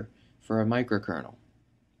server for a microkernel.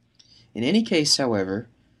 In any case, however,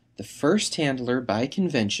 the first handler by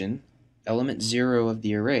convention, element 0 of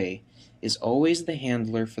the array, is always the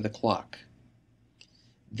handler for the clock.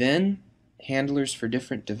 Then handlers for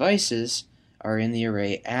different devices are in the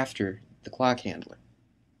array after the clock handler.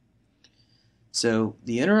 So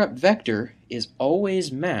the interrupt vector is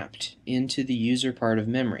always mapped into the user part of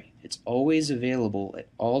memory. It's always available at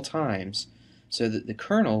all times so that the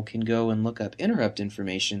kernel can go and look up interrupt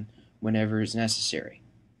information whenever is necessary.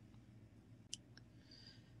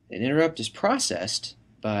 An interrupt is processed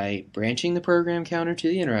by branching the program counter to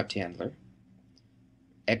the interrupt handler,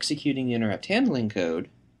 executing the interrupt handling code,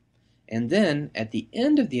 and then at the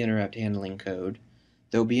end of the interrupt handling code,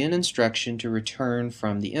 there'll be an instruction to return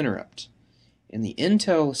from the interrupt. In the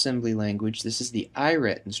Intel assembly language, this is the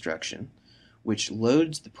IRET instruction, which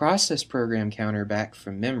loads the process program counter back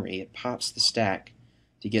from memory. It pops the stack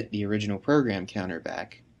to get the original program counter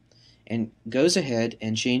back, and goes ahead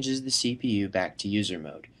and changes the CPU back to user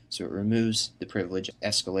mode, so it removes the privilege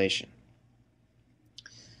escalation.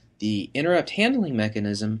 The interrupt handling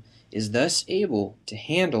mechanism is thus able to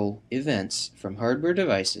handle events from hardware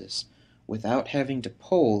devices without having to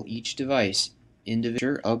poll each device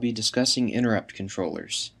individually. I'll be discussing interrupt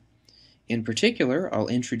controllers. In particular, I'll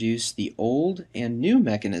introduce the old and new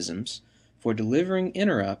mechanisms for delivering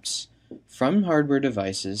interrupts from hardware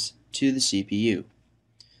devices to the CPU.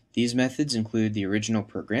 These methods include the original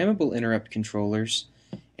programmable interrupt controllers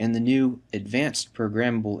and the new advanced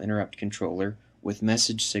programmable interrupt controller with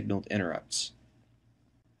message-signaled interrupts.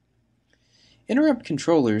 Interrupt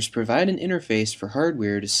controllers provide an interface for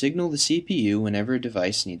hardware to signal the CPU whenever a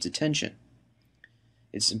device needs attention.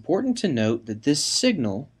 It's important to note that this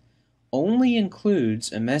signal only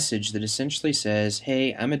includes a message that essentially says,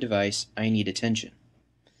 hey, I'm a device, I need attention.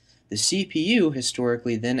 The CPU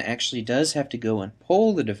historically then actually does have to go and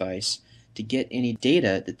poll the device to get any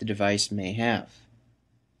data that the device may have.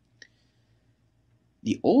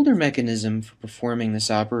 The older mechanism for performing this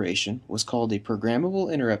operation was called a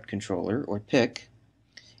Programmable Interrupt Controller, or PIC,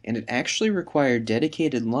 and it actually required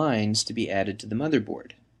dedicated lines to be added to the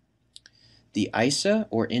motherboard. The ISA,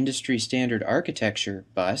 or Industry Standard Architecture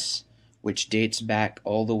bus, which dates back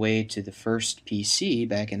all the way to the first PC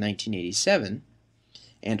back in 1987,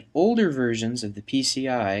 and older versions of the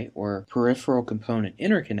PCI, or Peripheral Component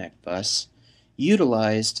Interconnect bus,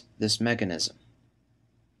 utilized this mechanism.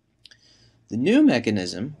 The new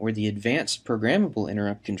mechanism, or the Advanced Programmable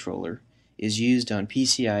Interrupt Controller, is used on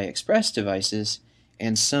PCI Express devices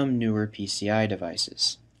and some newer PCI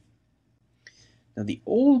devices. Now, the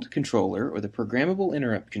old controller, or the Programmable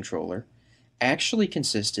Interrupt Controller, actually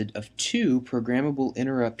consisted of two Programmable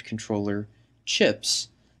Interrupt Controller chips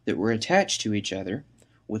that were attached to each other,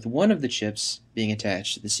 with one of the chips being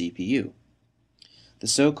attached to the CPU. The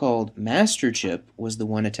so-called master chip was the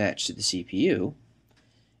one attached to the CPU,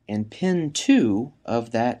 and pin 2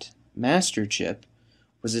 of that master chip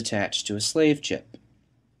was attached to a slave chip.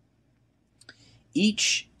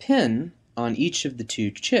 Each pin on each of the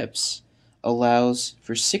two chips allows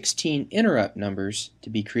for 16 interrupt numbers to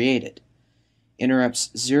be created.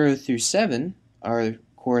 Interrupts 0 through 7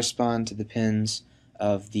 correspond to the pins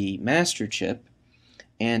of the master chip,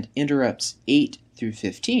 and interrupts 8 through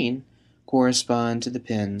 15 correspond to the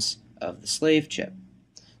pins of the slave chip.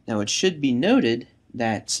 Now, it should be noted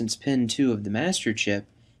that since pin 2 of the master chip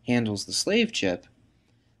handles the slave chip,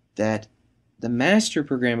 that the master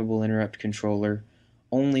programmable interrupt controller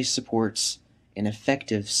only supports an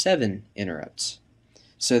effective 7 interrupts.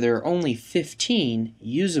 So there are only 15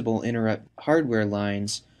 usable interrupt hardware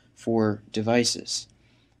lines for devices.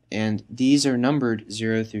 And these are numbered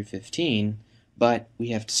 0 through 15, but we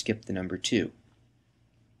have to skip the number 2.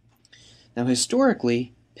 Now,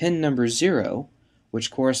 historically, pin number 0, which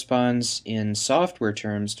corresponds in software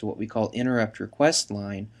terms to what we call interrupt request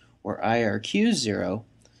line, or IRQ0,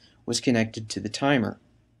 was connected to the timer.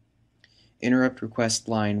 Interrupt request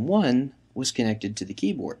line 1 was connected to the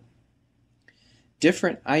keyboard.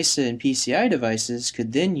 Different ISA and PCI devices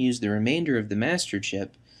could then use the remainder of the master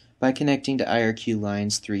chip by connecting to IRQ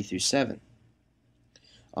lines 3 through 7.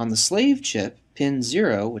 On the slave chip, pin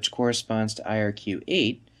 0, which corresponds to IRQ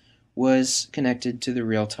 8, was connected to the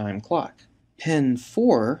real-time clock. Pin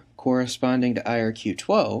 4, corresponding to IRQ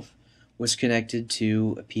 12, was connected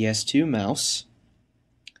to a PS2 mouse.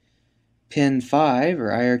 Pin 5,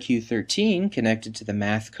 or IRQ 13, connected to the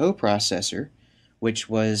math coprocessor, which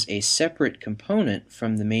was a separate component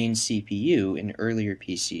from the main CPU in earlier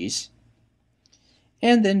PCs.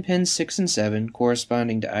 And then pins 6 and 7,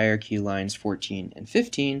 corresponding to IRQ lines 14 and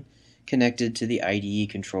 15, connected to the IDE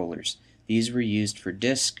controllers. These were used for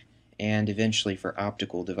disk and eventually for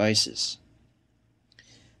optical devices.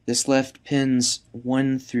 This left pins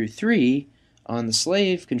 1 through 3 on the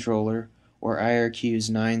slave controller, or IRQs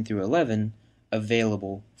 9 through 11,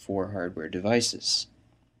 available for hardware devices.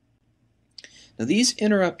 Now, these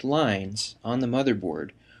interrupt lines on the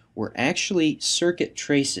motherboard were actually circuit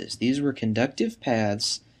traces. These were conductive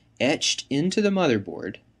paths etched into the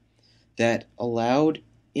motherboard that allowed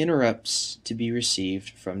interrupts to be received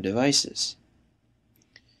from devices.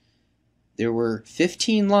 There were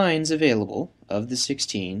 15 lines available of the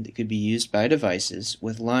 16 that could be used by devices,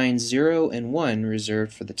 with lines 0 and 1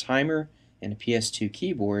 reserved for the timer and a PS2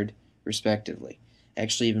 keyboard, respectively.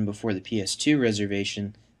 Actually, even before the PS2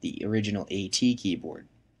 reservation, the original AT keyboard.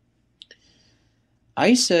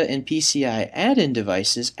 ISA and PCI add-in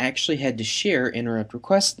devices actually had to share interrupt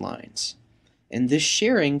request lines, and this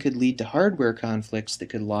sharing could lead to hardware conflicts that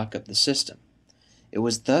could lock up the system. It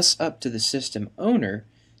was thus up to the system owner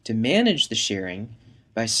to manage the sharing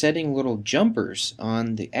by setting little jumpers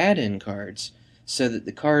on the add-in cards so that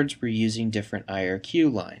the cards were using different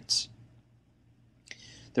IRQ lines.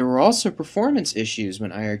 There were also performance issues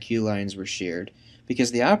when IRQ lines were shared,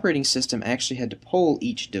 because the operating system actually had to poll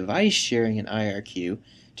each device sharing an IRQ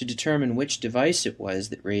to determine which device it was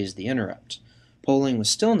that raised the interrupt. Polling was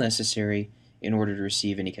still necessary in order to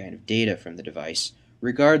receive any kind of data from the device,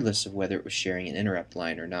 regardless of whether it was sharing an interrupt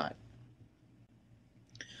line or not.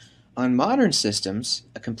 On modern systems,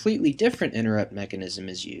 a completely different interrupt mechanism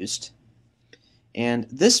is used, and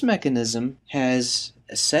this mechanism has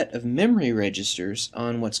a set of memory registers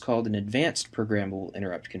on what's called an advanced programmable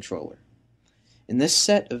interrupt controller. And this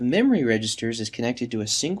set of memory registers is connected to a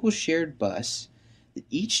single shared bus that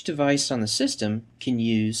each device on the system can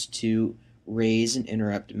use to raise an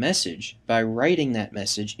interrupt message by writing that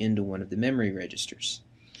message into one of the memory registers.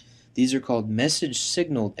 These are called message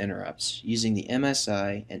signaled interrupts using the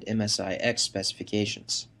MSI and MSI-X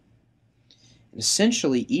specifications. And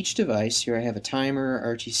essentially, each device, here I have a timer,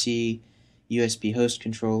 RTC, USB host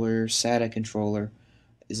controller, SATA controller,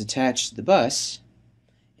 is attached to the bus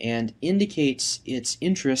and indicates its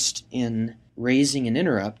interest in raising an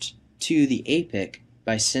interrupt to the APIC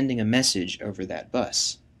by sending a message over that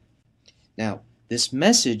bus. Now, this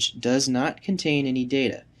message does not contain any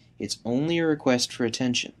data. It's only a request for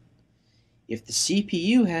attention. If the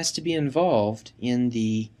CPU has to be involved in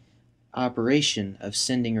the operation of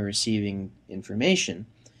sending or receiving information,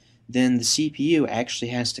 then the CPU actually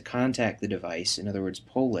has to contact the device, in other words,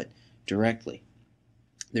 poll it directly.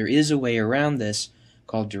 There is a way around this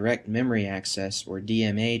called direct memory access, or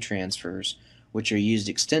DMA transfers, which are used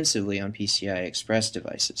extensively on PCI Express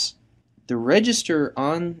devices. The register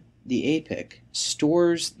on the APIC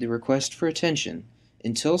stores the request for attention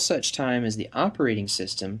until such time as the operating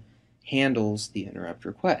system handles the interrupt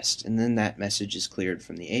request, and then that message is cleared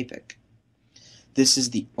from the APIC. This is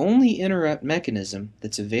the only interrupt mechanism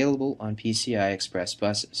that's available on PCI Express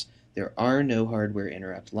buses. There are no hardware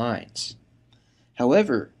interrupt lines.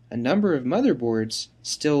 However, a number of motherboards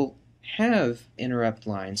still have interrupt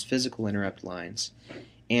lines, physical interrupt lines,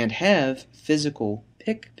 and have physical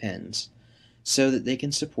PIC pins so that they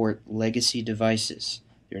can support legacy devices.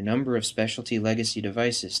 There are a number of specialty legacy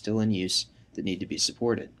devices still in use that need to be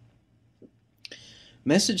supported.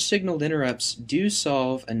 Message signaled interrupts do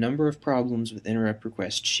solve a number of problems with interrupt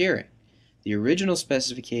request sharing. The original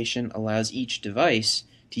specification allows each device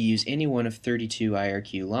to use any one of 32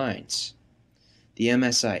 IRQ lines. The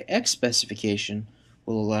MSI-X specification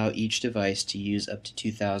will allow each device to use up to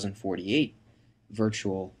 2048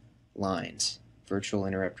 virtual lines, virtual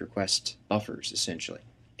interrupt request buffers, essentially.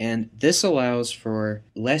 And this allows for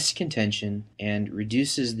less contention and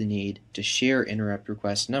reduces the need to share interrupt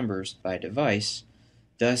request numbers by device,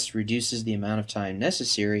 thus reduces the amount of time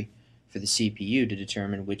necessary for the CPU to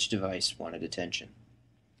determine which device wanted attention.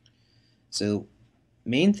 So,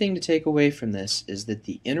 main thing to take away from this is that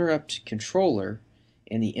the interrupt controller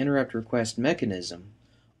and the interrupt request mechanism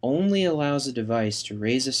only allows a device to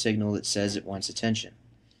raise a signal that says it wants attention.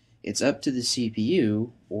 It's up to the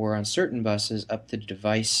CPU, or on certain buses, up to the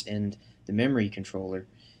device and the memory controller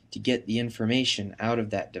to get the information out of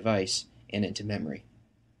that device and into memory.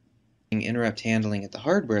 Interrupt handling at the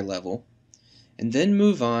hardware level, and then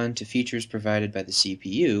move on to features provided by the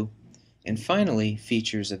CPU, and finally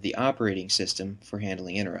features of the operating system for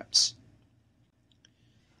handling interrupts.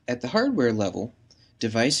 At the hardware level,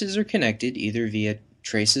 devices are connected either via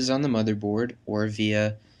traces on the motherboard or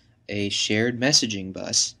via a shared messaging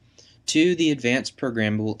bus to the advanced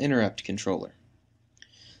programmable interrupt controller.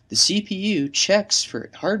 The CPU checks for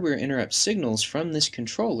hardware interrupt signals from this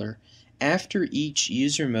controller after each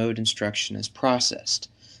user mode instruction is processed.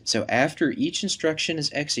 So after each instruction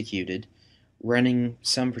is executed, running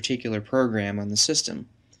some particular program on the system,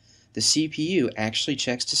 the CPU actually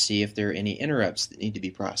checks to see if there are any interrupts that need to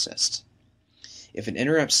be processed. If an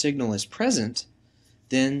interrupt signal is present,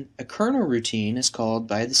 then a kernel routine is called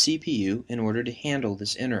by the CPU in order to handle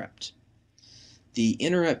this interrupt. The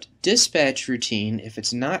interrupt dispatch routine, if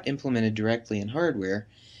it's not implemented directly in hardware,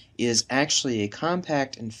 is actually a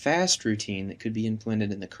compact and fast routine that could be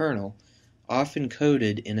implemented in the kernel, often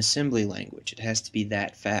coded in assembly language. It has to be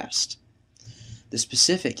that fast. The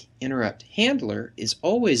specific interrupt handler is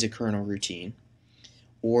always a kernel routine,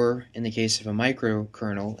 or in the case of a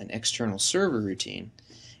microkernel, an external server routine,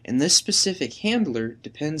 and this specific handler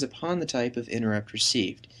depends upon the type of interrupt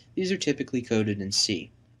received. These are typically coded in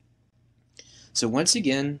C. So once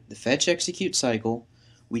again, the fetch execute cycle,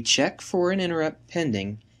 we check for an interrupt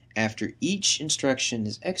pending after each instruction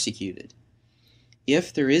is executed.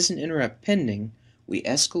 If there is an interrupt pending, we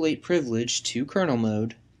escalate privilege to kernel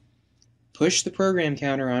mode, push the program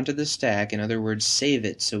counter onto the stack, in other words, save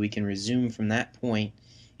it so we can resume from that point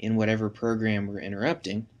in whatever program we're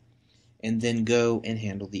interrupting, and then go and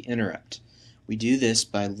handle the interrupt. We do this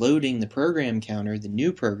by loading the program counter, the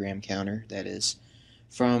new program counter, that is,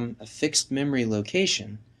 from a fixed memory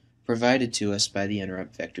location provided to us by the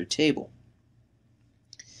interrupt vector table.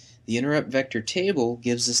 The interrupt vector table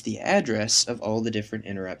gives us the address of all the different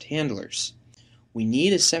interrupt handlers. We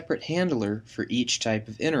need a separate handler for each type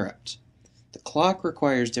of interrupt. The clock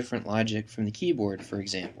requires different logic from the keyboard, for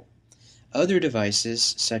example. Other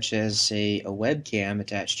devices, such as, say, a webcam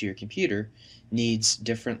attached to your computer, needs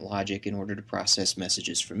different logic in order to process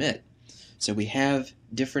messages from it. So we have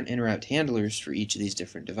different interrupt handlers for each of these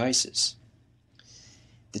different devices.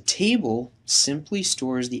 The table simply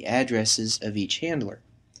stores the addresses of each handler,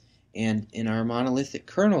 and in our monolithic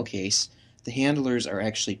kernel case, the handlers are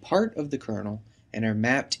actually part of the kernel and are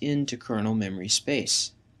mapped into kernel memory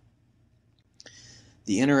space.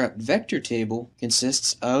 The interrupt vector table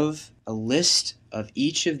consists of a list of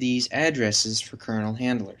each of these addresses for kernel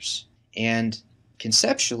handlers, and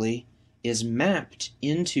conceptually is mapped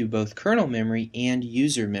into both kernel memory and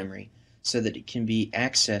user memory so that it can be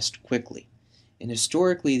accessed quickly. And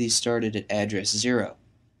historically, these started at address 0.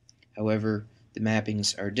 However, the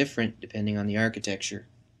mappings are different depending on the architecture.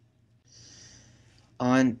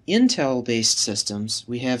 On Intel-based systems,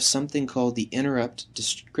 we have something called the interrupt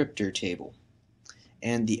descriptor table.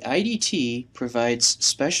 And the IDT provides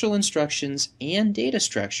special instructions and data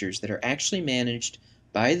structures that are actually managed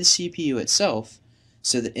by the CPU itself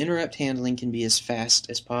so that interrupt handling can be as fast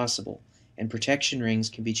as possible and protection rings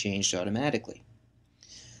can be changed automatically.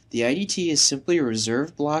 The IDT is simply a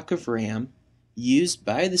reserved block of RAM used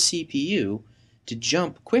by the CPU to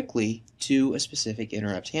jump quickly to a specific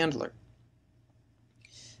interrupt handler.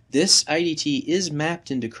 This IDT is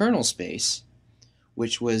mapped into kernel space,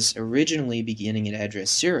 which was originally beginning at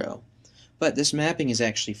address 0, but this mapping is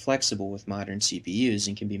actually flexible with modern CPUs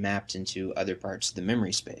and can be mapped into other parts of the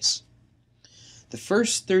memory space. The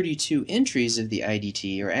first 32 entries of the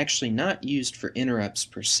IDT are actually not used for interrupts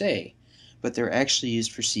per se, but they're actually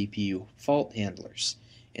used for CPU fault handlers,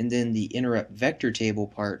 and then the interrupt vector table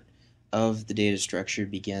part of the data structure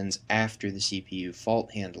begins after the CPU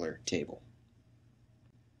fault handler table.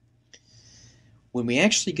 When we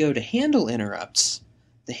actually go to handle interrupts,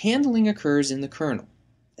 the handling occurs in the kernel,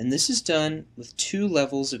 and this is done with two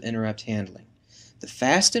levels of interrupt handling, the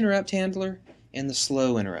fast interrupt handler and the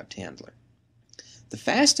slow interrupt handler. The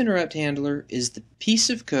fast interrupt handler is the piece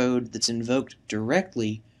of code that's invoked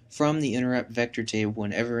directly from the interrupt vector table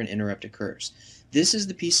whenever an interrupt occurs. This is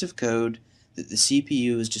the piece of code that the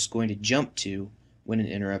CPU is just going to jump to when an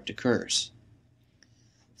interrupt occurs.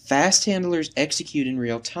 Fast handlers execute in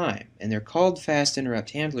real time, and they're called fast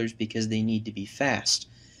interrupt handlers because they need to be fast.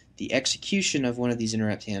 The execution of one of these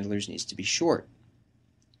interrupt handlers needs to be short.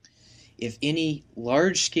 If any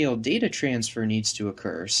large-scale data transfer needs to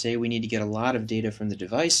occur, say we need to get a lot of data from the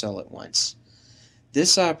device all at once,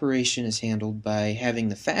 this operation is handled by having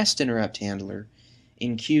the fast interrupt handler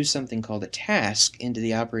enqueue something called a task into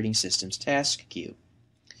the operating system's task queue.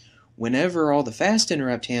 Whenever all the fast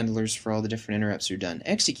interrupt handlers for all the different interrupts are done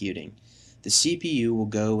executing, the CPU will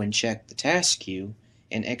go and check the task queue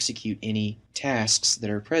and execute any tasks that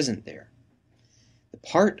are present there. The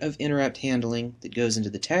part of interrupt handling that goes into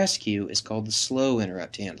the task queue is called the slow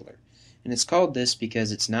interrupt handler, and it's called this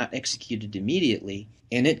because it's not executed immediately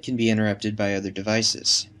and it can be interrupted by other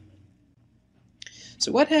devices.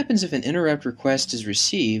 So what happens if an interrupt request is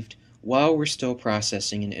received while we're still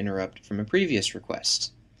processing an interrupt from a previous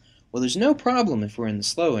request? Well, there's no problem if we're in the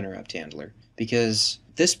slow interrupt handler, because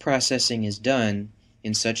this processing is done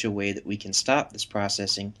in such a way that we can stop this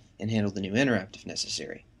processing and handle the new interrupt if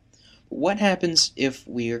necessary. But what happens if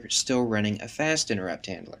we're still running a fast interrupt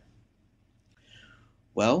handler?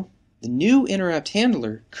 Well, the new interrupt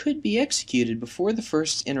handler could be executed before the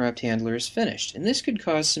first interrupt handler is finished, and this could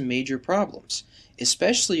cause some major problems,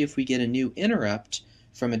 especially if we get a new interrupt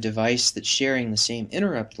from a device that's sharing the same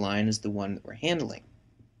interrupt line as the one that we're handling.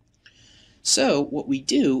 So what we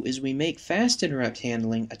do is we make fast interrupt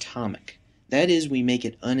handling atomic. That is, we make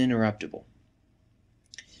it uninterruptible.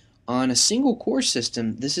 On a single core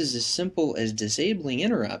system, this is as simple as disabling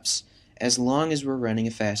interrupts as long as we're running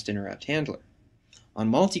a fast interrupt handler. On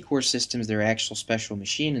multi-core systems, there are actual special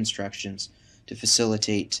machine instructions to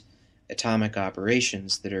facilitate atomic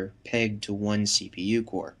operations that are pegged to one CPU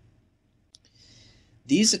core.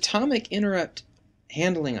 These atomic interrupt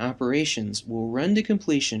handling operations will run to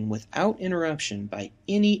completion without interruption by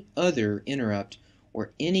any other interrupt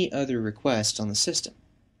or any other request on the system.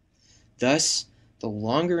 Thus, the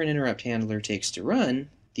longer an interrupt handler takes to run,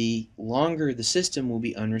 the longer the system will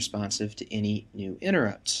be unresponsive to any new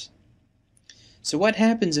interrupts. So what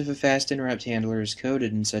happens if a fast interrupt handler is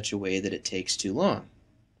coded in such a way that it takes too long?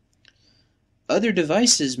 Other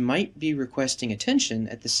devices might be requesting attention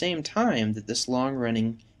at the same time that this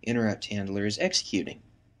long-running interrupt handler is executing.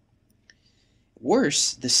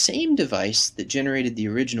 Worse, the same device that generated the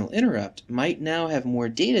original interrupt might now have more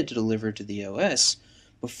data to deliver to the OS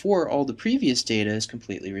before all the previous data is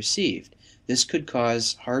completely received. This could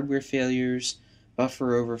cause hardware failures,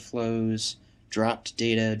 buffer overflows, dropped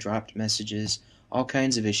data, dropped messages, all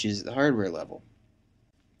kinds of issues at the hardware level.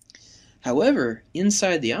 However,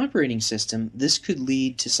 inside the operating system, this could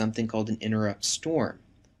lead to something called an interrupt storm,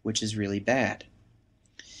 which is really bad.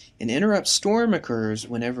 An interrupt storm occurs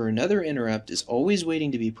whenever another interrupt is always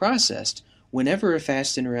waiting to be processed whenever a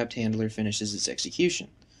fast interrupt handler finishes its execution.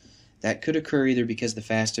 That could occur either because the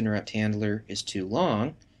fast interrupt handler is too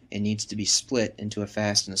long and needs to be split into a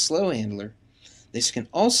fast and a slow handler. This can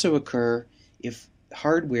also occur if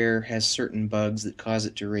hardware has certain bugs that cause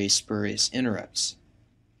it to raise spurious interrupts.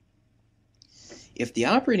 If the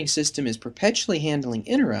operating system is perpetually handling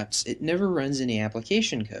interrupts, it never runs any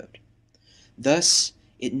application code. Thus,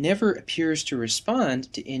 it never appears to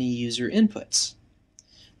respond to any user inputs.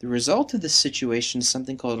 The result of this situation is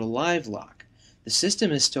something called a live lock. The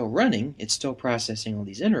system is still running, it's still processing all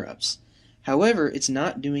these interrupts. However, it's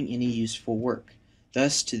not doing any useful work.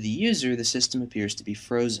 Thus, to the user, the system appears to be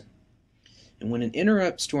frozen. And when an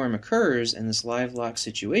interrupt storm occurs and this live lock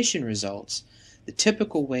situation results, the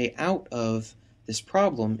typical way out of this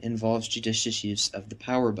problem involves judicious use of the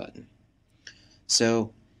power button.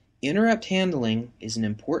 So, interrupt handling is an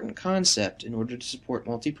important concept in order to support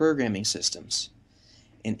multi-programming systems.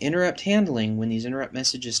 And interrupt handling, when these interrupt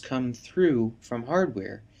messages come through from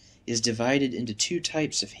hardware, is divided into two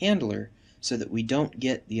types of handler so that we don't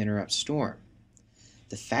get the interrupt storm.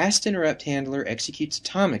 The fast interrupt handler executes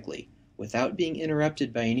atomically without being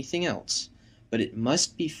interrupted by anything else, but it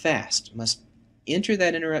must be fast, must enter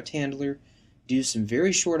that interrupt handler, do some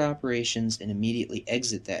very short operations, and immediately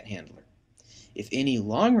exit that handler. If any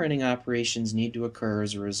long-running operations need to occur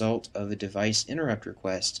as a result of a device interrupt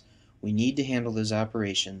request, we need to handle those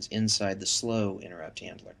operations inside the slow interrupt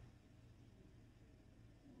handler.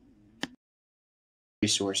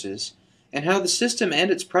 Resources, and how the system and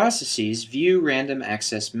its processes view random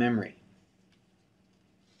access memory.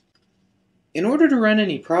 In order to run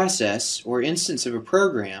any process or instance of a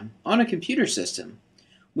program on a computer system,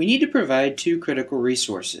 we need to provide two critical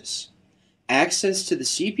resources: access to the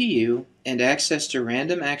CPU and access to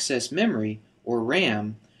random access memory, or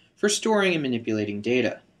RAM, for storing and manipulating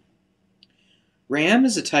data. RAM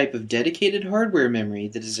is a type of dedicated hardware memory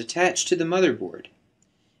that is attached to the motherboard.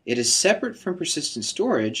 It is separate from persistent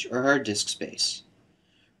storage or hard disk space.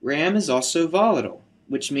 RAM is also volatile,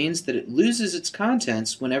 which means that it loses its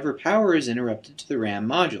contents whenever power is interrupted to the RAM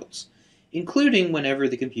modules, including whenever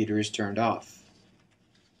the computer is turned off.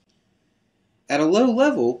 At a low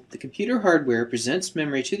level, the computer hardware presents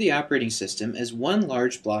memory to the operating system as one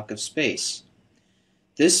large block of space.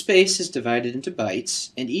 This space is divided into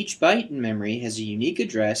bytes, and each byte in memory has a unique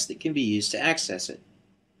address that can be used to access it.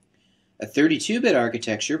 A 32-bit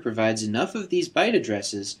architecture provides enough of these byte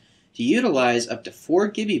addresses to utilize up to 4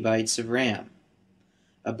 GB of RAM.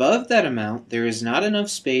 Above that amount, there is not enough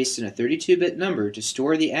space in a 32-bit number to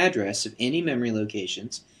store the address of any memory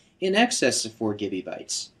locations in excess of 4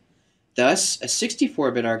 GB. Thus, a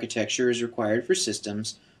 64-bit architecture is required for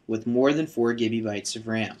systems with more than 4 GB of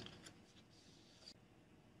RAM.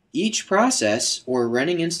 Each process, or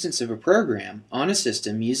running instance of a program, on a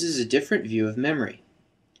system uses a different view of memory.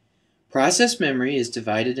 Process memory is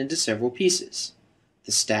divided into several pieces: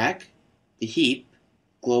 the stack, the heap,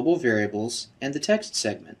 global variables, and the text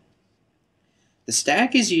segment. The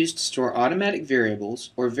stack is used to store automatic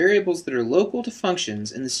variables, or variables that are local to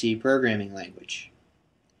functions in the C programming language.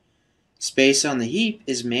 Space on the heap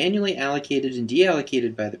is manually allocated and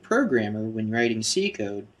deallocated by the programmer when writing C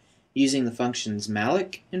code using the functions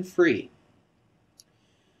malloc and free.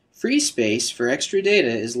 Free space for extra data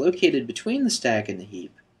is located between the stack and the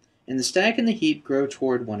heap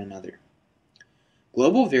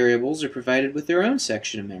Global variables are provided with their own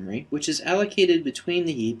section of memory, which is allocated between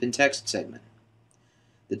the heap and text segment.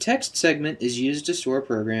 The text segment is used to store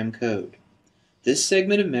program code. This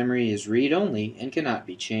segment of memory is read-only and cannot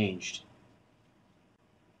be changed.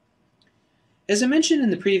 As I mentioned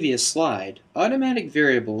in the previous slide, automatic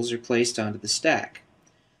variables are placed onto the stack.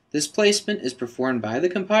 This placement is performed by the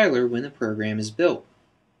compiler when the program is built.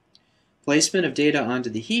 Placement of data onto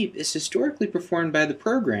the heap is historically performed by the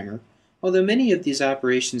programmer, although many of these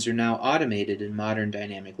operations are now automated in modern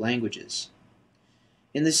dynamic languages.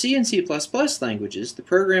 In the C and C++ languages, the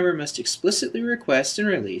programmer must explicitly request and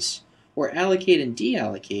release, or allocate and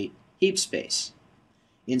deallocate, heap space.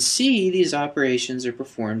 In C, these operations are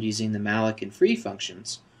performed using the malloc and free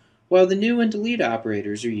functions, while the new and delete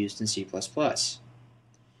operators are used in C++.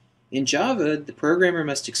 In Java, the programmer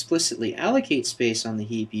must explicitly allocate space on the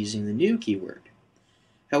heap using the new keyword.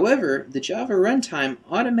 However, the Java runtime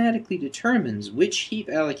automatically determines which heap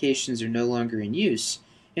allocations are no longer in use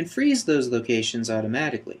and frees those locations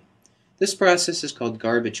automatically. This process is called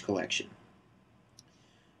garbage collection.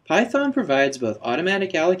 Python provides both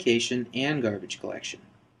automatic allocation and garbage collection.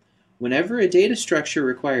 Whenever a data structure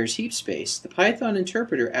requires heap space, the Python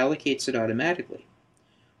interpreter allocates it automatically.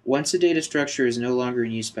 Once a data structure is no longer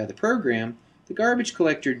in use by the program, the garbage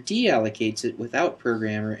collector deallocates it without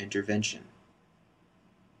programmer intervention.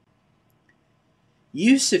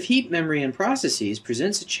 Use of heap memory in processes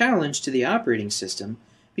presents a challenge to the operating system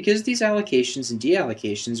because these allocations and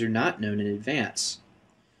deallocations are not known in advance.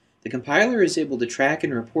 The compiler is able to track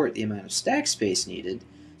and report the amount of stack space needed,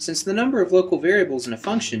 since the number of local variables in a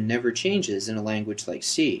function never changes in a language like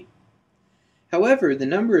C. However, the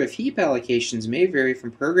number of heap allocations may vary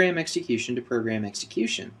from program execution to program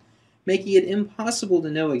execution, making it impossible to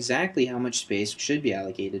know exactly how much space should be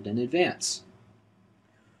allocated in advance.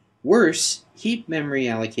 Worse, heap memory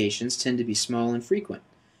allocations tend to be small and frequent,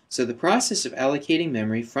 so the process of allocating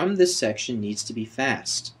memory from this section needs to be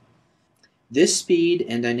fast. This speed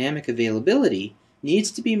and dynamic availability needs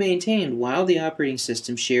to be maintained while the operating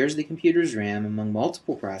system shares the computer's RAM among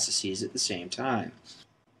multiple processes at the same time.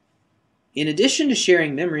 In addition to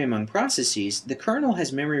sharing memory among processes, the kernel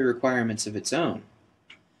has memory requirements of its own.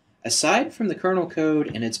 Aside from the kernel code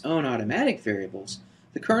and its own automatic variables,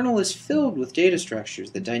 the kernel is filled with data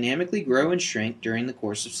structures that dynamically grow and shrink during the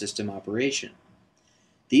course of system operation.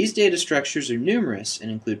 These data structures are numerous and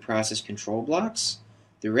include process control blocks,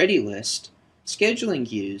 the ready list, scheduling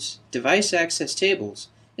queues, device access tables,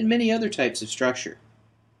 and many other types of structure.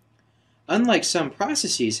 Unlike some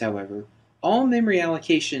processes, however, all memory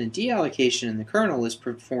allocation and deallocation in the kernel is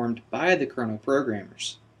performed by the kernel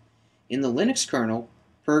programmers. In the Linux kernel,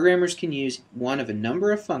 programmers can use one of a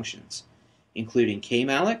number of functions, including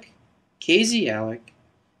kmalloc, kzalloc,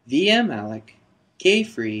 vmalloc,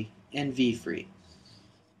 kfree, and vfree.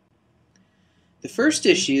 The first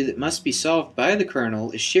issue that must be solved by the kernel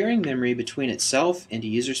is sharing memory between itself and a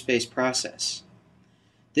user space process.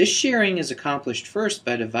 This sharing is accomplished first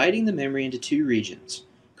by dividing the memory into two regions,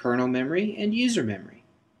 kernel memory and user memory.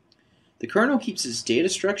 The kernel keeps its data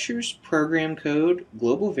structures, program code,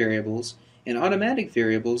 global variables, and automatic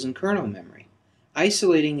variables in kernel memory,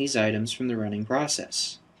 isolating these items from the running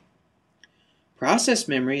process. Process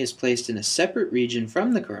memory is placed in a separate region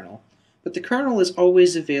from the kernel, but the kernel is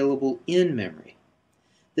always available in memory.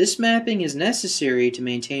 This mapping is necessary to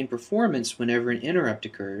maintain performance whenever an interrupt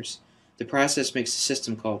occurs, the process makes a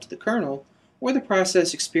system call to the kernel, or the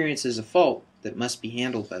process experiences a fault that must be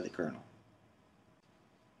handled by the kernel.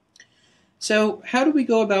 So, how do we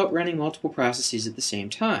go about running multiple processes at the same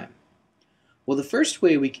time? Well, the first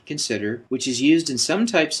way we can consider, which is used in some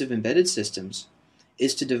types of embedded systems,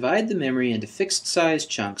 is to divide the memory into fixed-size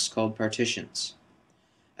chunks called partitions.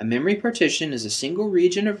 A memory partition is a single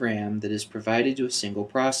region of RAM that is provided to a single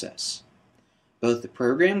process. Both the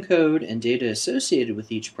program code and data associated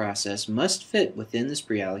with each process must fit within this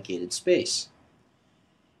pre-allocated space.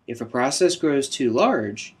 If a process grows too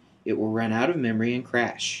large, it will run out of memory and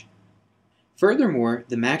crash. Furthermore,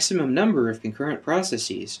 the maximum number of concurrent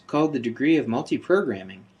processes, called the degree of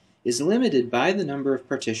multiprogramming, is limited by the number of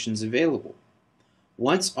partitions available.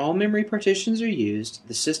 Once all memory partitions are used,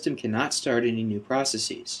 the system cannot start any new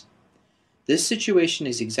processes. This situation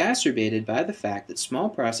is exacerbated by the fact that small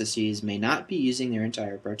processes may not be using their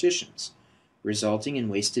entire partitions, resulting in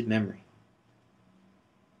wasted memory.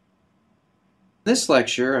 In this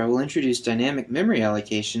lecture, I will introduce dynamic memory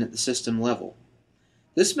allocation at the system level.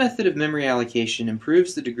 This method of memory allocation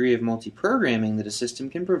improves the degree of multiprogramming that a system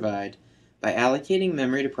can provide by allocating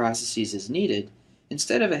memory to processes as needed,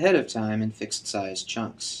 instead of ahead of time in fixed-size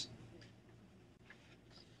chunks.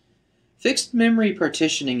 Fixed memory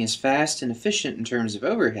partitioning is fast and efficient in terms of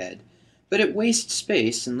overhead, but it wastes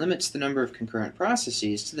space and limits the number of concurrent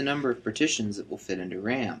processes to the number of partitions that will fit into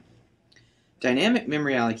RAM. Dynamic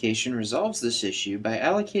memory allocation resolves this issue by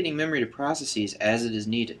allocating memory to processes as it is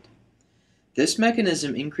needed. This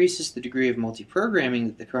mechanism increases the degree of multiprogramming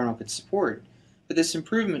that the kernel can support, but this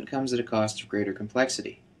improvement comes at a cost of greater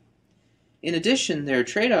complexity. In addition, there are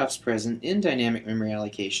trade-offs present in dynamic memory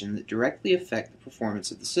allocation that directly affect the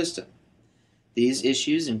performance of the system. These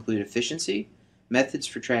issues include efficiency, methods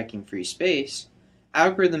for tracking free space,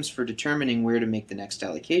 algorithms for determining where to make the next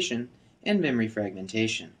allocation, and memory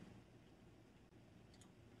fragmentation.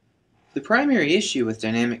 The primary issue with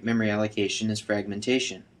dynamic memory allocation is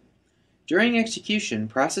fragmentation. During execution,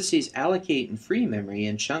 processes allocate and free memory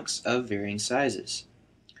in chunks of varying sizes.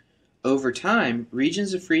 Over time,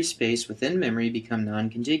 regions of free space within memory become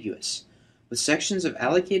non-contiguous, with sections of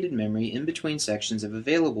allocated memory in between sections of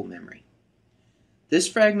available memory. This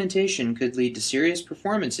fragmentation could lead to serious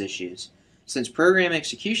performance issues, since program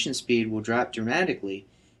execution speed will drop dramatically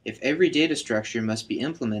if every data structure must be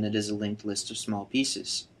implemented as a linked list of small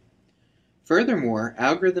pieces. Furthermore,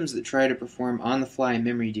 algorithms that try to perform on-the-fly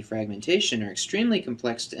memory defragmentation are extremely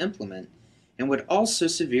complex to implement and would also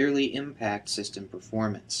severely impact system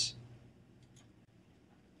performance.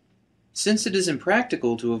 Since it is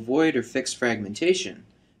impractical to avoid or fix fragmentation,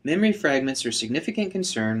 memory fragments are a significant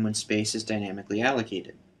concern when space is dynamically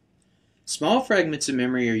allocated. Small fragments of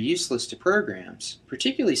memory are useless to programs,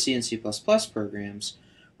 particularly C and C++ programs,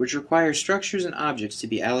 which require structures and objects to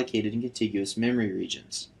be allocated in contiguous memory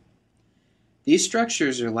regions. These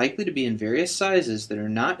structures are likely to be in various sizes that are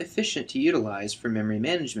not efficient to utilize for memory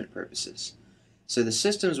management purposes, so the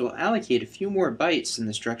systems will allocate a few more bytes than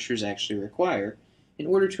the structures actually require in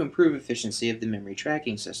order to improve efficiency of the memory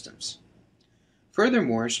tracking systems.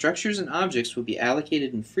 Furthermore, structures and objects will be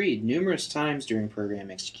allocated and freed numerous times during program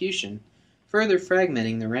execution, further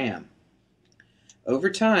fragmenting the RAM.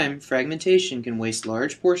 Over time, fragmentation can waste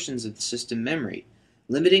large portions of the system memory,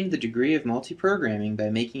 limiting the degree of multiprogramming by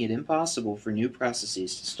making it impossible for new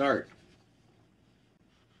processes to start.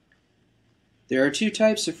 There are two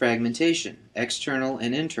types of fragmentation, external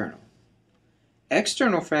and internal.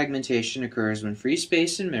 External fragmentation occurs when free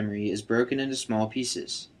space in memory is broken into small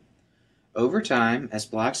pieces. Over time, as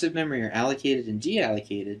blocks of memory are allocated and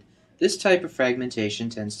deallocated, this type of fragmentation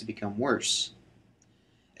tends to become worse.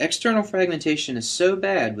 External fragmentation is so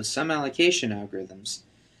bad with some allocation algorithms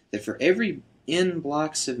that for every n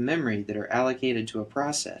blocks of memory that are allocated to a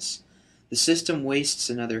process, the system wastes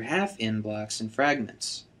another half n blocks in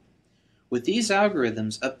fragments. With these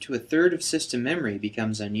algorithms, up to a third of system memory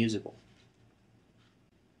becomes unusable.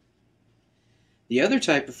 The other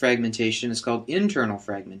type of fragmentation is called internal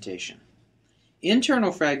fragmentation.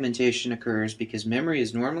 Internal fragmentation occurs because memory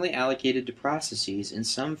is normally allocated to processes in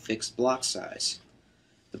some fixed block size.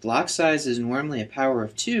 The block size is normally a power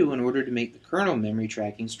of 2 in order to make the kernel memory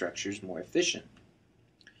tracking structures more efficient.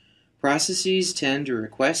 Processes tend to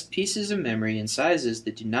request pieces of memory in sizes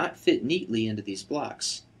that do not fit neatly into these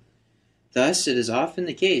blocks. Thus, it is often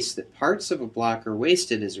the case that parts of a block are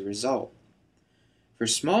wasted as a result. For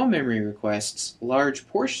small memory requests, large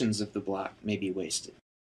portions of the block may be wasted.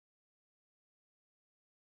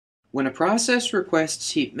 When a process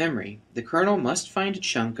requests heap memory, the kernel must find a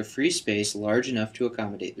chunk of free space large enough to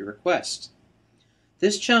accommodate the request.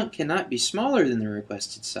 This chunk cannot be smaller than the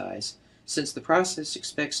requested size, since the process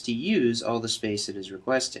expects to use all the space it is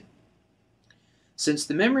requesting. Since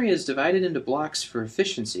the memory is divided into blocks for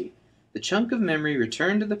efficiency, the chunk of memory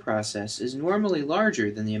returned to the process is normally larger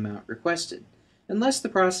than the amount requested, unless the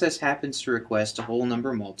process happens to request a whole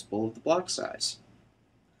number multiple of the block size.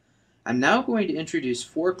 I'm now going to introduce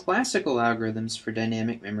 4 classical algorithms for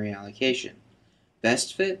dynamic memory allocation: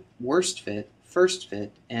 best fit, worst fit, first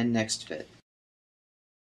fit, and next fit.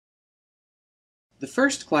 The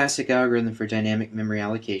first classic algorithm for dynamic memory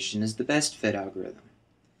allocation is the best fit algorithm.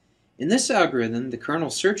 In this algorithm, the kernel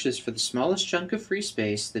searches for the smallest chunk of free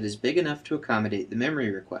space that is big enough to accommodate the memory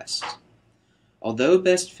request. Although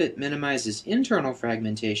best fit minimizes internal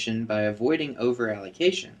fragmentation by avoiding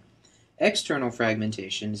overallocation, external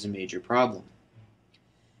fragmentation is a major problem.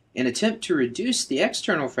 An attempt to reduce the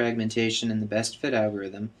external fragmentation in the best fit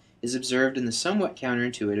algorithm is observed in the somewhat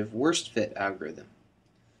counterintuitive worst fit algorithm.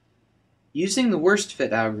 Using the worst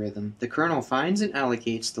fit algorithm, the kernel finds and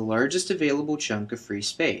allocates the largest available chunk of free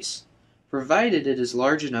space, provided it is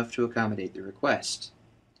large enough to accommodate the request.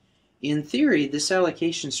 In theory, this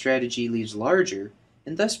allocation strategy leaves larger,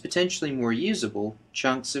 and thus potentially more usable,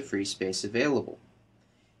 chunks of free space available.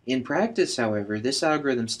 In practice, however, this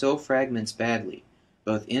algorithm still fragments badly,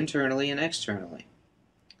 both internally and externally.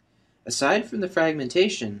 Aside from the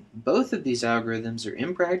fragmentation, both of these algorithms are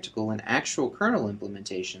impractical in actual kernel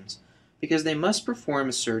implementations because they must perform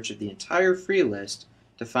a search of the entire free list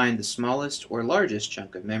to find the smallest or largest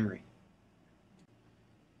chunk of memory.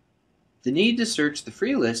 The need to search the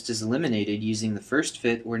free list is eliminated using the first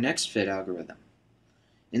fit or next fit algorithm.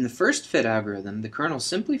 In the first fit algorithm, the kernel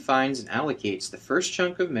simply finds and allocates the first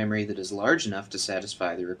chunk of memory that is large enough to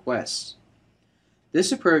satisfy the request.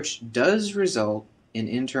 This approach does result in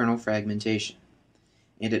internal fragmentation,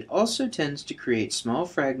 and it also tends to create small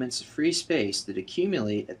fragments of free space that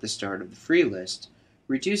accumulate at the start of the free list,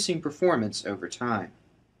 reducing performance over time.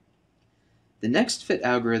 The next fit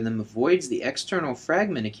algorithm avoids the external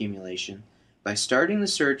fragment accumulation by starting the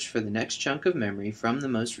search for the next chunk of memory from the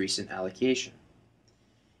most recent allocation.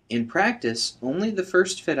 In practice, only the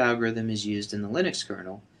first fit algorithm is used in the Linux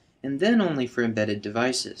kernel, and then only for embedded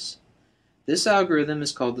devices. This algorithm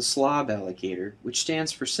is called the SLOB allocator, which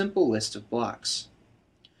stands for Simple List of Blocks.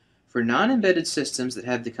 For non-embedded systems that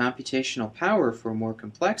have the computational power for a more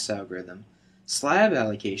complex algorithm, SLAB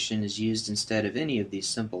allocation is used instead of any of these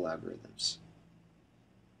simple algorithms.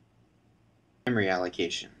 Memory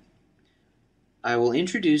allocation. I will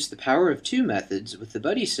introduce the power of two methods with the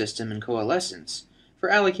buddy system and coalescence for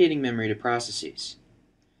allocating memory to processes.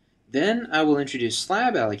 Then I will introduce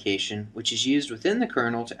slab allocation, which is used within the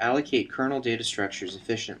kernel to allocate kernel data structures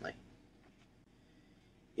efficiently.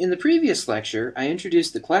 In the previous lecture, I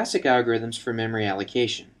introduced the classic algorithms for memory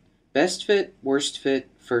allocation: best fit, worst fit,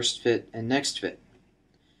 first fit, and next fit.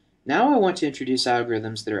 Now I want to introduce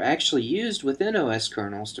algorithms that are actually used within OS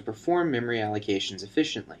kernels to perform memory allocations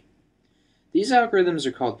efficiently. These algorithms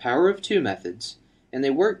are called power of two methods, and they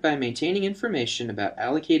work by maintaining information about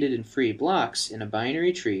allocated and free blocks in a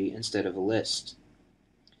binary tree instead of a list.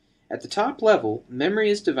 At the top level, memory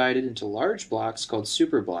is divided into large blocks called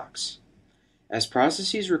superblocks. As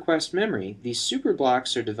processes request memory, these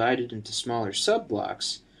superblocks are divided into smaller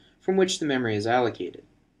subblocks from which the memory is allocated.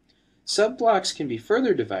 Subblocks can be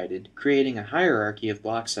further divided, creating a hierarchy of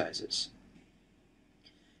block sizes.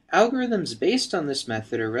 Algorithms based on this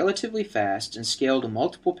method are relatively fast and scale to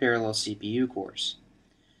multiple parallel CPU cores.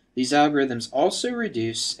 These algorithms also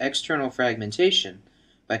reduce external fragmentation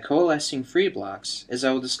by coalescing free blocks, as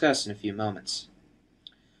I will discuss in a few moments.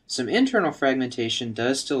 Some internal fragmentation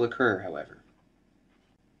does still occur, however.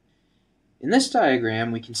 In this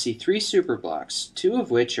diagram, we can see three superblocks, two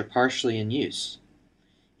of which are partially in use.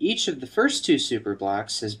 Each of the first two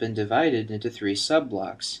superblocks has been divided into three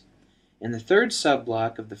subblocks, and the third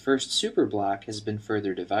subblock of the first superblock has been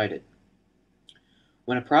further divided.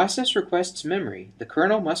 When a process requests memory, the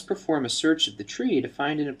kernel must perform a search of the tree to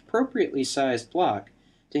find an appropriately sized block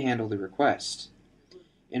to handle the request.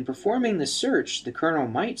 In performing this search, the kernel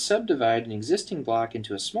might subdivide an existing block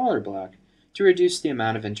into a smaller block to reduce the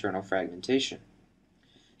amount of internal fragmentation.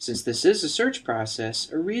 Since this is a search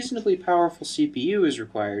process, a reasonably powerful CPU is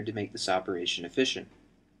required to make this operation efficient.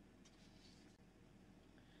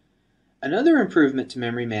 Another improvement to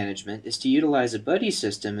memory management is to utilize a buddy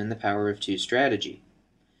system in the power of two strategy.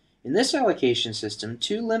 In this allocation system,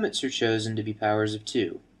 two limits are chosen to be powers of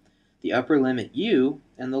two: the upper limit U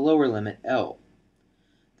and the lower limit L.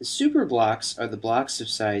 The superblocks are the blocks of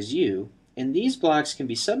size U, and these blocks can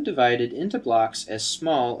be subdivided into blocks as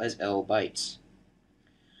small as L bytes.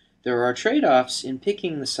 There are trade-offs in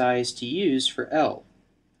picking the size to use for L.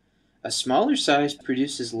 A smaller size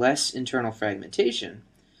produces less internal fragmentation,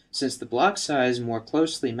 since the block size more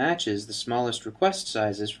closely matches the smallest request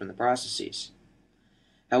sizes from the processes.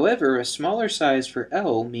 However, a smaller size for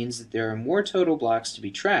L means that there are more total blocks to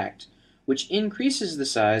be tracked, which increases the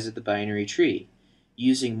size of the binary tree,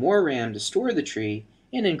 using more RAM to store the tree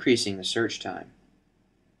and increasing the search time.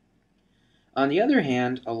 On the other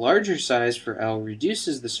hand, a larger size for L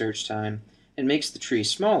reduces the search time and makes the tree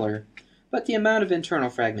smaller, but the amount of internal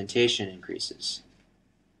fragmentation increases.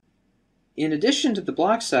 In addition to the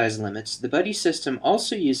block size limits, the buddy system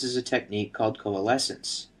also uses a technique called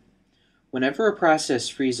coalescence. Whenever a process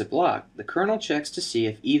frees a block, the kernel checks to see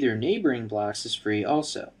if either neighboring blocks is free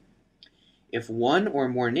also. If one or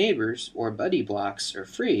more neighbors, or buddy blocks, are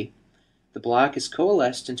free, the block is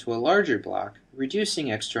coalesced into a larger block, reducing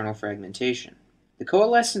external fragmentation. The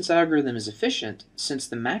coalescence algorithm is efficient since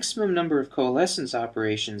the maximum number of coalescence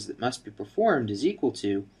operations that must be performed is equal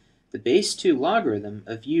to the base 2 logarithm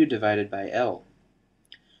of U divided by L.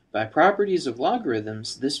 By properties of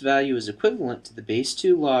logarithms, this value is equivalent to the base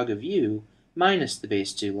 2 log of U minus the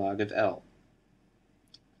base 2 log of L.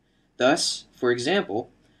 Thus, for example,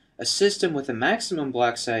 a system with a maximum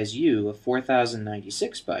block size U of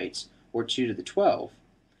 4096 bytes, or 2 to the 12,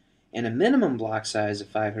 and a minimum block size of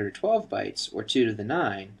 512 bytes, or 2 to the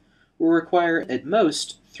 9, will require at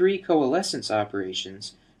most 3 coalescence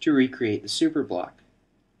operations to recreate the superblock.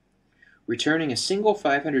 Returning a single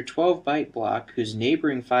 512-byte block whose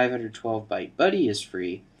neighboring 512-byte buddy is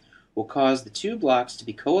free will cause the two blocks to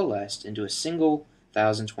be coalesced into a single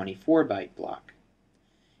 1024-byte block.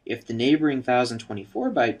 If the neighboring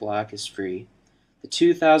 1024-byte block is free, the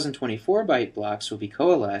two 1024-byte blocks will be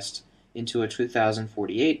coalesced into a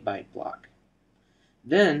 2048-byte block.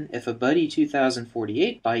 Then, if a buddy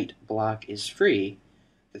 2048-byte block is free,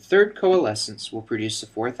 the third coalescence will produce a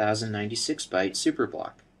 4096-byte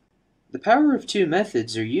superblock. The power of two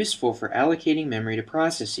methods are useful for allocating memory to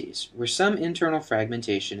processes, where some internal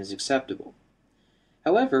fragmentation is acceptable.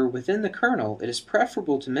 However, within the kernel, it is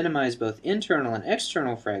preferable to minimize both internal and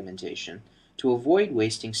external fragmentation to avoid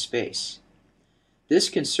wasting space. This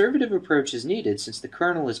conservative approach is needed since the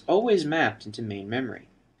kernel is always mapped into main memory.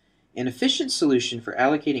 An efficient solution for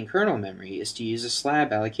allocating kernel memory is to use a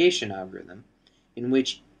slab allocation algorithm, in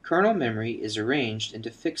which kernel memory is arranged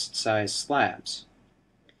into fixed-size slabs.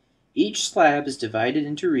 Each slab is divided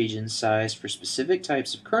into regions sized for specific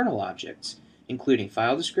types of kernel objects, including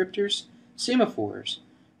file descriptors, semaphores,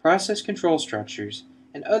 process control structures,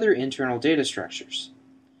 and other internal data structures.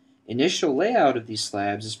 Initial layout of these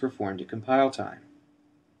slabs is performed at compile time.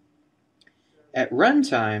 At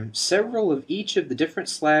runtime, several of each of the different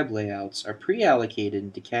slab layouts are pre-allocated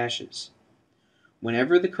into caches.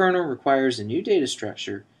 Whenever the kernel requires a new data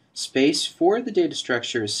structure, space for the data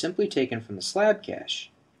structure is simply taken from the slab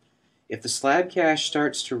cache. If the slab cache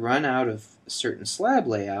starts to run out of a certain slab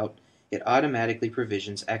layout, it automatically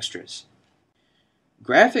provisions extras.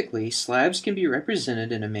 Graphically, slabs can be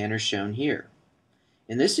represented in a manner shown here.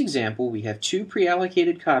 In this example, we have two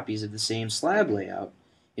pre-allocated copies of the same slab layout,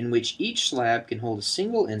 in which each slab can hold a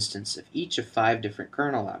single instance of each of 5 different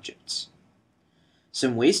kernel objects.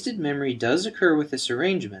 Some wasted memory does occur with this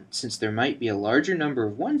arrangement, since there might be a larger number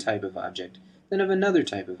of one type of object than of another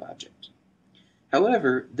type of object.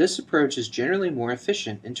 However, this approach is generally more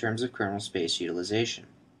efficient in terms of kernel space utilization.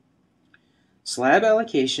 Slab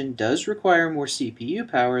allocation does require more CPU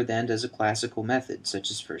power than does a classical method,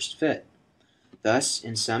 such as first fit. Thus,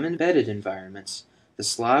 in some embedded environments, the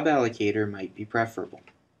slab allocator might be preferable.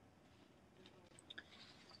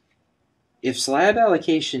 If slab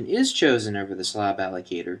allocation is chosen over the slab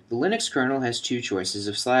allocator, the Linux kernel has two choices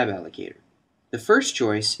of slab allocator. The first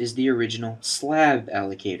choice is the original slab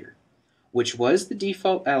allocator, which was the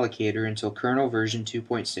default allocator until kernel version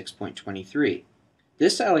 2.6.23.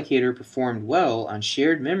 This allocator performed well on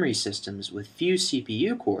shared memory systems with few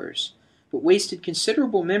CPU cores, but wasted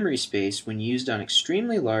considerable memory space when used on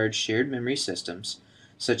extremely large shared memory systems,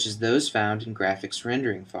 such as those found in graphics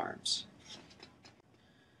rendering farms.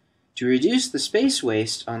 To reduce the space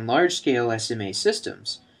waste on large-scale SMA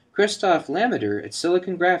systems, Christoph Lameder at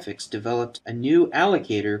Silicon Graphics developed a new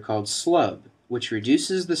allocator called SLUB, which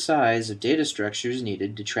reduces the size of data structures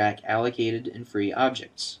needed to track allocated and free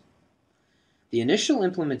objects. The initial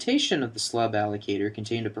implementation of the SLUB allocator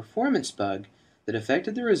contained a performance bug that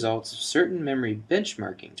affected the results of certain memory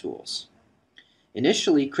benchmarking tools.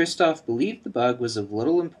 Initially, Christoph believed the bug was of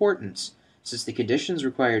little importance, since the conditions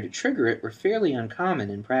required to trigger it were fairly uncommon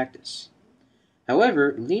in practice.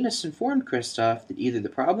 However, Linus informed Christoph that either the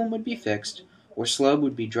problem would be fixed or SLUB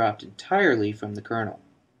would be dropped entirely from the kernel.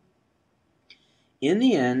 In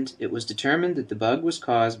the end, it was determined that the bug was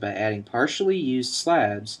caused by adding partially used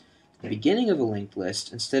slabs to the beginning of a linked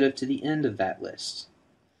list instead of to the end of that list.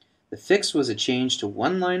 The fix was a change to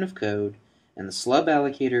one line of code, and the SLUB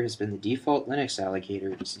allocator has been the default Linux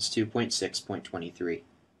allocator since 2.6.23.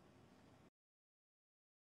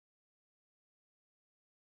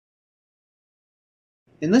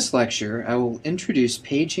 In this lecture, I will introduce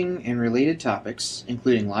paging and related topics,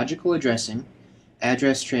 including logical addressing,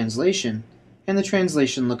 address translation, and the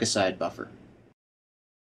translation look-aside buffer.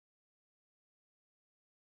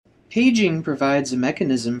 Paging provides a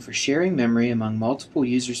mechanism for sharing memory among multiple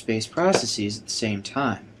user space processes at the same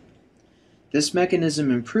time. This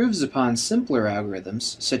mechanism improves upon simpler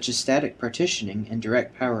algorithms, such as static partitioning and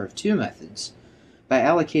direct power of 2 methods, by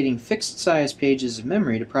allocating fixed-size pages of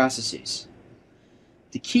memory to processes.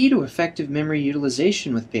 The key to effective memory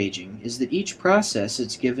utilization with paging is that each process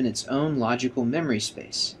is given its own logical memory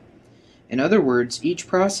space. In other words, each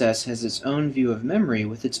process has its own view of memory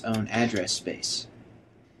with its own address space.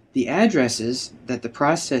 The addresses that the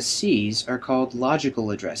process sees are called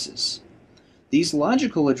logical addresses. These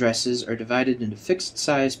logical addresses are divided into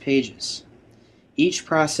fixed-size pages. Each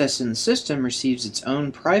process in the system receives its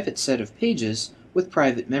own private set of pages with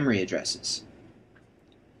private memory addresses.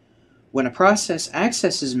 When a process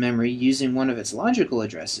accesses memory using one of its logical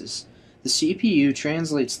addresses, the CPU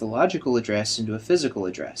translates the logical address into a physical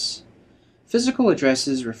address. Physical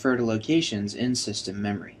addresses refer to locations in system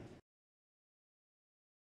memory.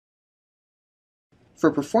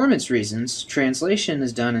 For performance reasons, translation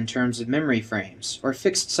is done in terms of memory frames, or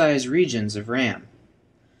fixed-size regions of RAM.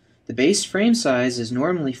 The base frame size is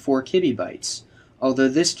normally 4 kibibytes, although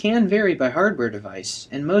this can vary by hardware device,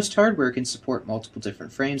 and most hardware can support multiple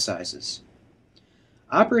different frame sizes.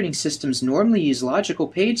 Operating systems normally use logical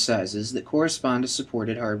page sizes that correspond to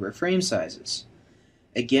supported hardware frame sizes.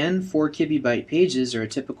 Again, 4 kibibyte pages are a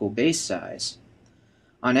typical base size.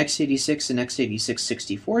 On x86 and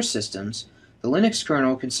x86-64 systems, the Linux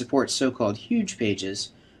kernel can support so-called huge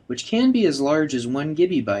pages, which can be as large as 1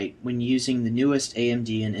 gigabyte when using the newest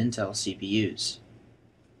AMD and Intel CPUs.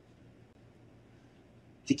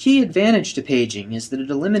 The key advantage to paging is that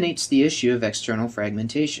it eliminates the issue of external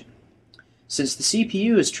fragmentation. Since the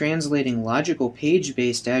CPU is translating logical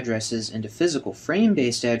page-based addresses into physical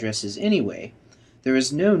frame-based addresses anyway, there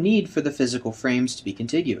is no need for the physical frames to be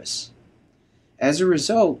contiguous. As a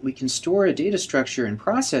result, we can store a data structure in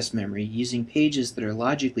process memory using pages that are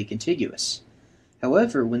logically contiguous.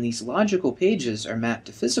 However, when these logical pages are mapped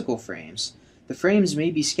to physical frames, the frames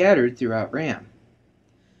may be scattered throughout RAM.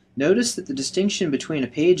 Notice that the distinction between a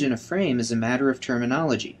page and a frame is a matter of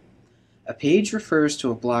terminology. A page refers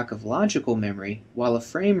to a block of logical memory, while a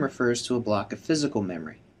frame refers to a block of physical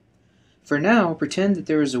memory. For now, pretend that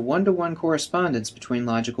there is a one-to-one correspondence between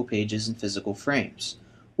logical pages and physical frames.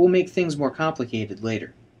 We'll make things more complicated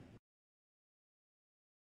later.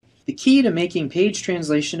 The key to making page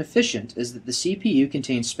translation efficient is that the CPU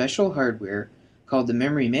contains special hardware called the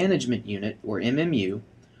Memory Management Unit, or MMU,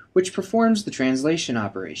 which performs the translation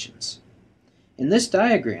operations. In this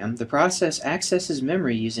diagram, the process accesses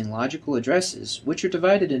memory using logical addresses, which are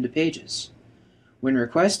divided into pages. When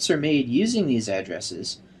requests are made using these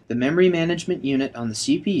addresses, the Memory Management Unit on the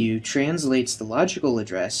CPU translates the logical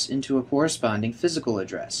address into a corresponding physical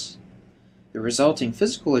address. The resulting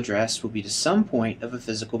physical address will be to some point of a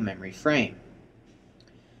physical memory frame.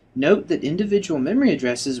 Note that individual memory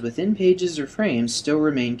addresses within pages or frames still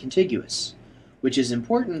remain contiguous, which is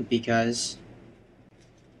important because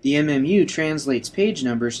the MMU translates page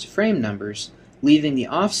numbers to frame numbers, leaving the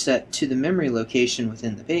offset to the memory location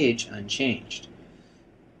within the page unchanged.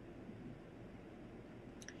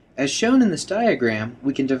 As shown in this diagram,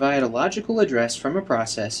 we can divide a logical address from a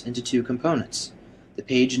process into two components, the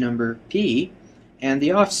page number P and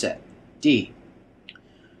the offset D.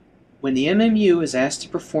 When the MMU is asked to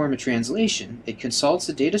perform a translation, it consults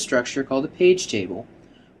a data structure called a page table,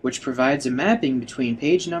 which provides a mapping between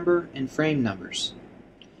page number and frame numbers.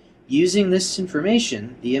 Using this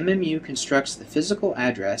information, the MMU constructs the physical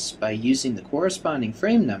address by using the corresponding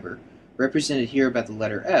frame number, represented here by the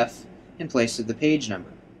letter F, in place of the page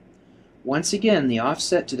number. Once again, the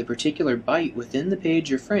offset to the particular byte within the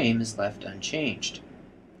page or frame is left unchanged.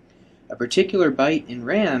 A particular byte in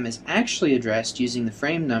RAM is actually addressed using the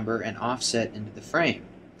frame number and offset into the frame.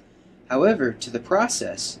 However, to the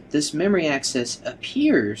process, this memory access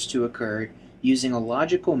appears to occur using a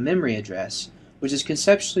logical memory address, which is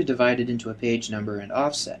conceptually divided into a page number and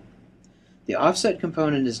offset. The offset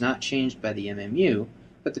component is not changed by the MMU,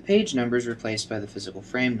 but the page number is replaced by the physical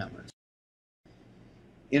frame number.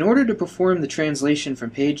 In order to perform the translation from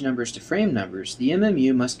page numbers to frame numbers, the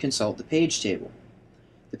MMU must consult the page table.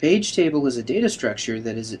 The page table is a data structure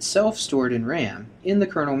that is itself stored in RAM in the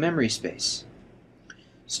kernel memory space.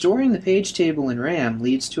 Storing the page table in RAM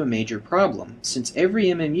leads to a major problem, since every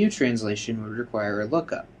MMU translation would require a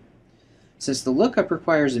lookup. Since the lookup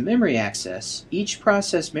requires a memory access, each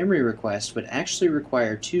process memory request would actually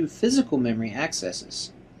require two physical memory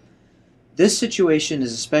accesses. This situation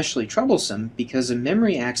is especially troublesome because a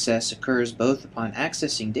memory access occurs both upon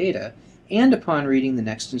accessing data and upon reading the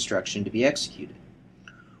next instruction to be executed.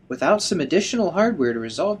 Without some additional hardware to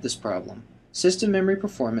resolve this problem, system memory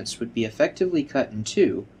performance would be effectively cut in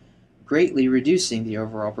two, greatly reducing the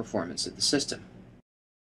overall performance of the system.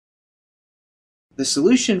 The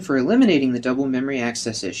solution for eliminating the double memory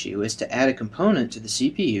access issue is to add a component to the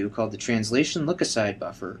CPU called the Translation Look-Aside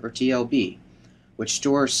Buffer, or TLB, which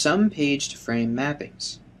stores some page-to-frame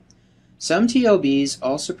mappings. Some TLBs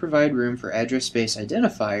also provide room for address space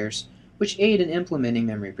identifiers, which aid in implementing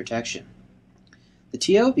memory protection. The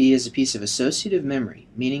TLB is a piece of associative memory,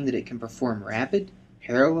 meaning that it can perform rapid,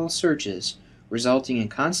 parallel searches, resulting in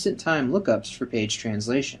constant-time lookups for page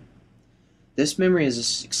translation. This memory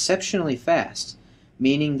is exceptionally fast,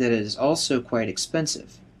 meaning that it is also quite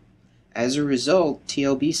expensive. As a result,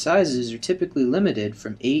 TLB sizes are typically limited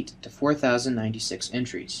from 8 to 4096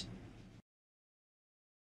 entries.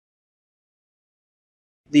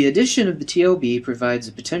 The addition of the TLB provides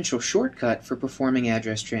a potential shortcut for performing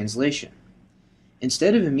address translation.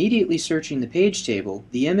 Instead of immediately searching the page table,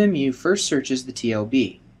 the MMU first searches the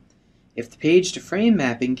TLB. If the page-to-frame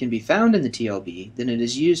mapping can be found in the TLB, then it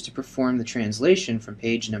is used to perform the translation from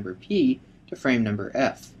page number P to frame number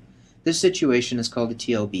F. This situation is called a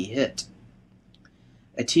TLB hit.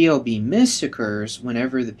 A TLB miss occurs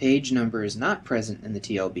whenever the page number is not present in the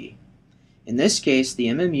TLB. In this case, the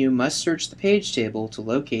MMU must search the page table to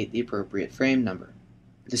locate the appropriate frame number.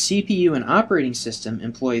 The CPU and operating system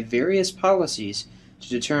employ various policies to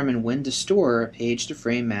determine when to store a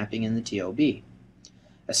page-to-frame mapping in the TLB.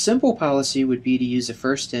 A simple policy would be to use a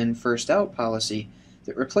first-in, first-out policy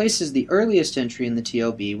that replaces the earliest entry in the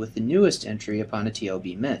TLB with the newest entry upon a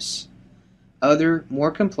TLB miss. Other,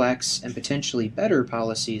 more complex, and potentially better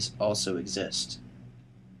policies also exist.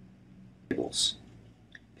 Tables.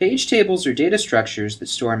 Page tables are data structures that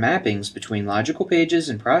store mappings between logical pages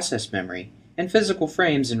in process memory and physical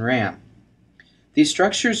frames in RAM. These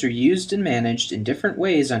structures are used and managed in different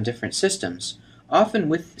ways on different systems, often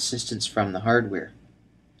with assistance from the hardware.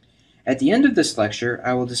 At the end of this lecture,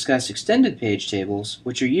 I will discuss extended page tables,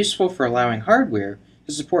 which are useful for allowing hardware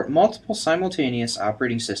to support multiple simultaneous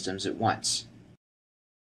operating systems at once.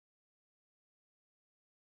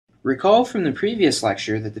 Recall from the previous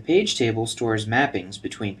lecture that the page table stores mappings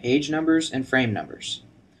between page numbers and frame numbers.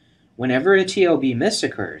 Whenever a TLB miss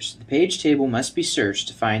occurs, the page table must be searched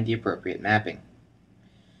to find the appropriate mapping.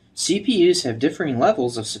 CPUs have differing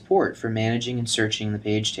levels of support for managing and searching the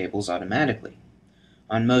page tables automatically.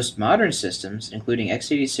 On most modern systems, including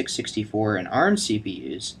x86-64 and ARM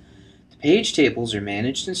CPUs, the page tables are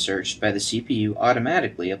managed and searched by the CPU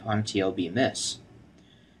automatically upon a TLB miss.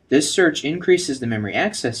 This search increases the memory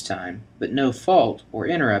access time, but no fault or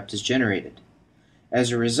interrupt is generated.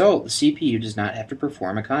 As a result, the CPU does not have to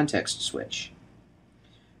perform a context switch.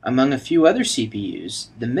 Among a few other CPUs,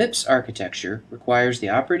 the MIPS architecture requires the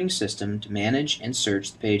operating system to manage and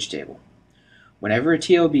search the page table. Whenever a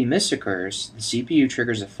TLB miss occurs, the CPU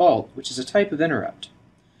triggers a fault, which is a type of interrupt.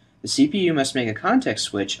 The CPU must make a context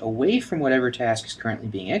switch away from whatever task is currently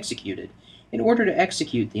being executed in order to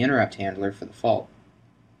execute the interrupt handler for the fault.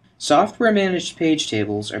 Software-managed page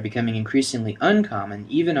tables are becoming increasingly uncommon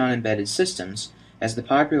even on embedded systems, as the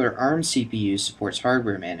popular ARM CPU supports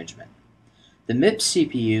hardware management. The MIPS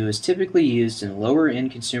CPU is typically used in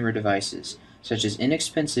lower-end consumer devices, such as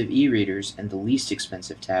inexpensive e-readers and the least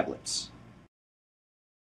expensive tablets.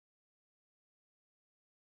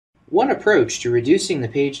 One approach to reducing the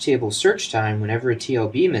page table search time whenever a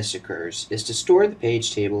TLB miss occurs is to store the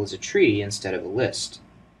page table as a tree instead of a list.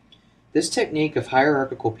 This technique of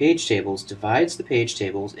hierarchical page tables divides the page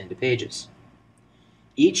tables into pages.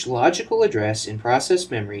 Each logical address in process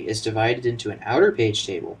memory is divided into an outer page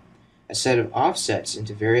table, a set of offsets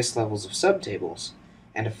into various levels of subtables,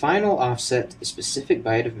 and a final offset to the specific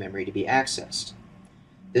byte of memory to be accessed.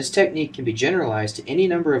 This technique can be generalized to any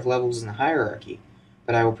number of levels in the hierarchy,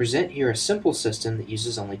 but I will present here a simple system that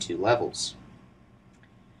uses only 2 levels.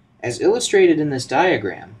 As illustrated in this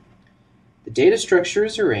diagram, the data structure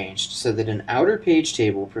is arranged so that an outer page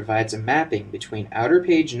table provides a mapping between outer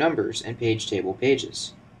page numbers and page table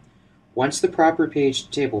pages. Once the proper page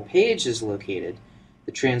table page is located,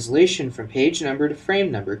 the translation from page number to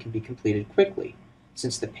frame number can be completed quickly,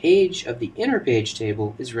 since the page of the inner page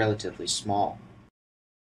table is relatively small.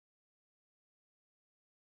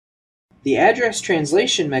 The address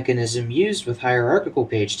translation mechanism used with hierarchical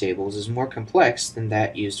page tables is more complex than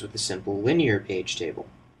that used with a simple linear page table.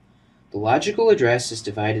 The logical address is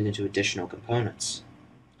divided into additional components.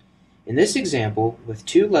 In this example, with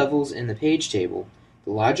 2 levels in the page table,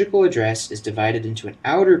 the logical address is divided into an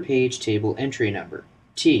outer page table entry number,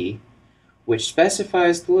 T, which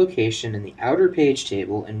specifies the location in the outer page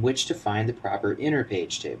table in which to find the proper inner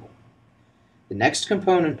page table. The next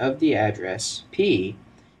component of the address, P,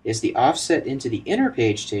 is the offset into the inner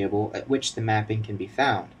page table at which the mapping can be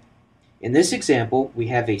found. In this example, we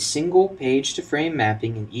have a single page-to-frame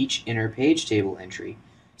mapping in each inner page table entry,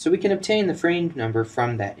 so we can obtain the frame number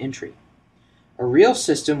from that entry. A real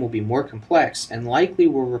system will be more complex and likely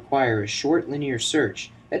will require a short linear search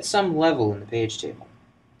at some level in the page table.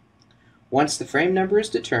 Once the frame number is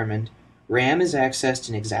determined, RAM is accessed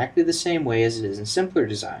in exactly the same way as it is in simpler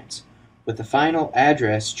designs, with the final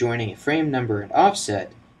address joining a frame number and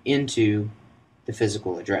offset into the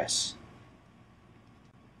physical address.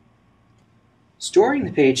 Storing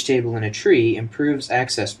the page table in a tree improves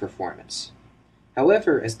access performance.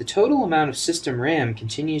 However, as the total amount of system RAM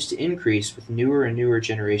continues to increase with newer and newer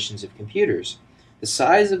generations of computers, the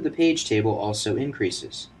size of the page table also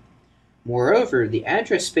increases. Moreover, the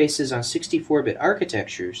address spaces on 64-bit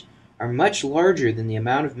architectures are much larger than the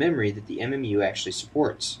amount of memory that the MMU actually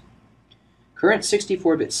supports. Current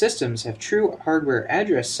 64-bit systems have true hardware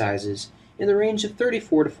address sizes in the range of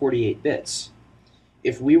 34 to 48 bits.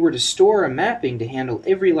 If we were to store a mapping to handle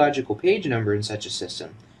every logical page number in such a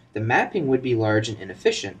system, the mapping would be large and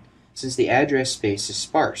inefficient, since the address space is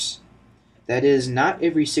sparse. That is, not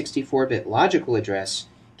every 64-bit logical address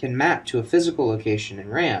can map to a physical location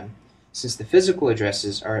in RAM, since the physical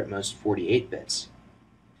addresses are at most 48 bits.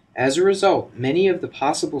 As a result, many of the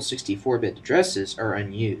possible 64-bit addresses are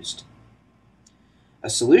unused. A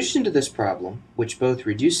solution to this problem, which both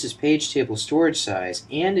reduces page table storage size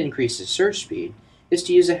and increases search speed, is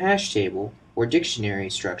to use a hash table, or dictionary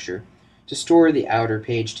structure, to store the outer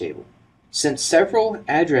page table. Since several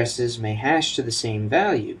addresses may hash to the same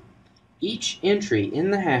value, each entry in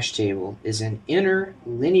the hash table is an inner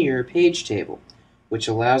linear page table, which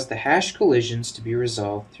allows the hash collisions to be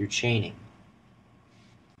resolved through chaining.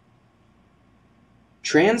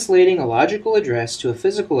 Translating a logical address to a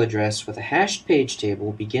physical address with a hashed page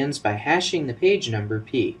table begins by hashing the page number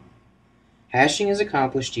P. Hashing is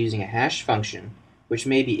accomplished using a hash function, which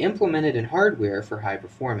may be implemented in hardware for high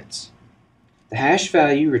performance. The hash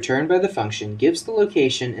value returned by the function gives the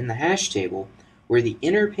location in the hash table where the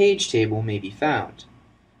inner page table may be found.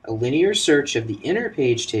 A linear search of the inner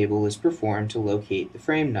page table is performed to locate the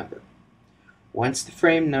frame number. Once the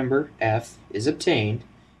frame number, F, is obtained,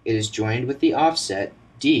 it is joined with the offset,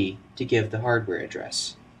 D, to give the hardware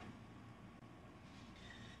address.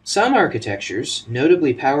 Some architectures,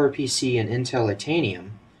 notably PowerPC and Intel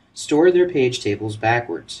Titanium, store their page tables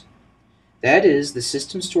backwards. That is, the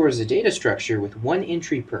system stores a data structure with one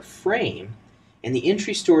entry per frame, and the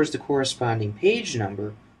entry stores the corresponding page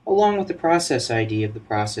number along with the process ID of the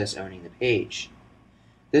process owning the page.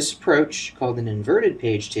 This approach, called an inverted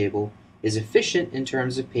page table, is efficient in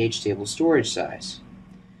terms of page table storage size.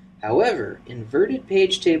 However, inverted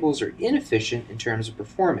page tables are inefficient in terms of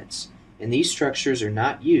performance, and these structures are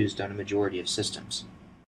not used on a majority of systems.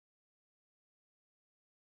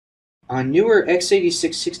 On newer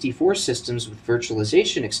x86-64 systems with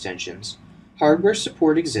virtualization extensions, hardware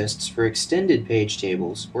support exists for extended page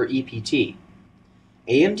tables, or EPT.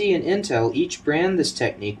 AMD and Intel each brand this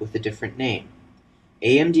technique with a different name.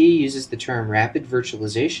 AMD uses the term Rapid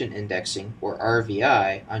Virtualization Indexing, or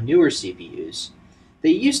RVI, on newer CPUs. They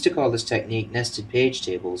used to call this technique Nested Page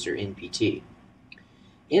Tables, or NPT.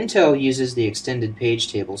 Intel uses the Extended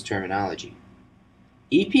Page Tables terminology.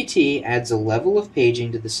 EPT adds a level of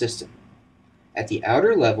paging to the system. At the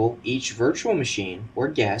outer level, each virtual machine, or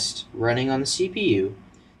guest, running on the CPU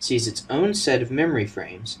sees its own set of memory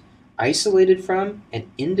frames, isolated from and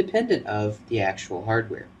independent of the actual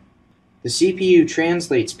hardware. The CPU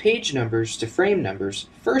translates page numbers to frame numbers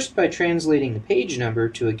first by translating the page number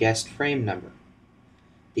to a guest frame number.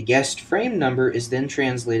 The guest frame number is then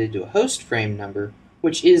translated to a host frame number,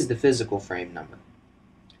 which is the physical frame number.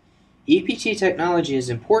 EPT technology is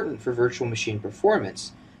important for virtual machine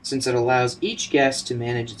performance since it allows each guest to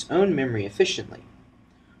manage its own memory efficiently.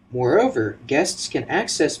 Moreover, guests can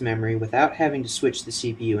access memory without having to switch the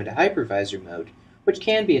CPU into hypervisor mode, which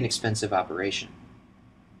can be an expensive operation.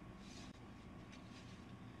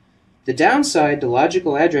 The downside to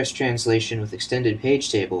logical address translation with extended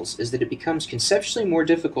page tables is that it becomes conceptually more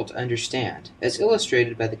difficult to understand, as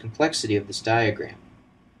illustrated by the complexity of this diagram.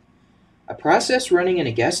 A process running in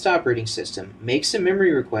a guest operating system makes a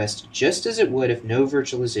memory request just as it would if no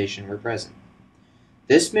virtualization were present.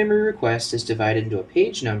 This memory request is divided into a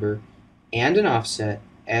page number and an offset,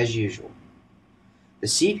 as usual. The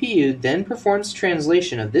CPU then performs the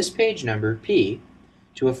translation of this page number, P,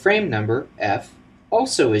 to a frame number, F,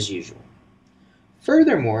 also as usual.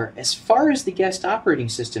 Furthermore, as far as the guest operating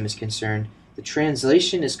system is concerned, the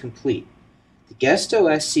translation is complete. The guest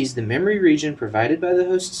OS sees the memory region provided by the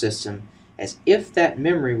host system as if that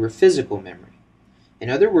memory were physical memory. In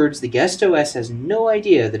other words, the guest OS has no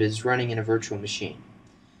idea that it is running in a virtual machine.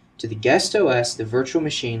 To the guest OS, the virtual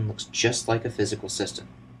machine looks just like a physical system.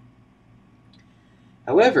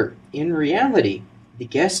 However, in reality, the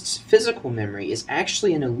guest's physical memory is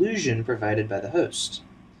actually an illusion provided by the host.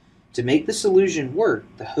 To make this illusion work,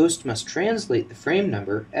 the host must translate the frame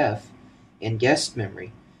number, F, in guest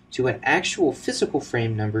memory to an actual physical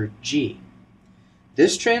frame number, G.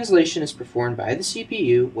 This translation is performed by the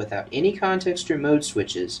CPU without any context or mode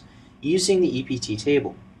switches using the EPT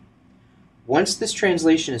table. Once this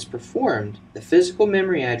translation is performed, the physical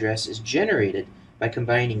memory address is generated by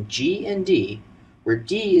combining G and D, where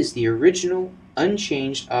D is the original,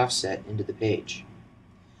 unchanged offset into the page.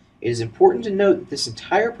 It is important to note that this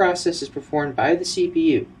entire process is performed by the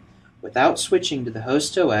CPU, without switching to the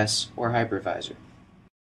host OS or hypervisor.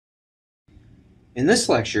 In this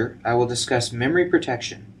lecture, I will discuss memory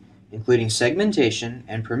protection, including segmentation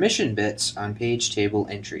and permission bits on page table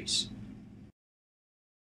entries.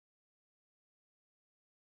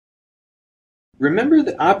 Remember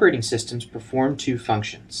that operating systems perform two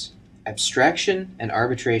functions, abstraction and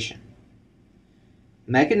arbitration.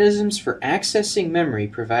 Mechanisms for accessing memory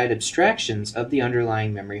provide abstractions of the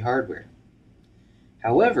underlying memory hardware.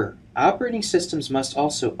 However, operating systems must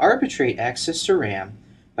also arbitrate access to RAM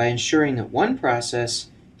by ensuring that one process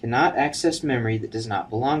cannot access memory that does not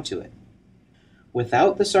belong to it.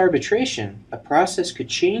 Without this arbitration, a process could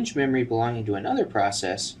change memory belonging to another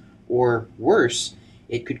process, or worse,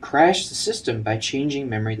 it could crash the system by changing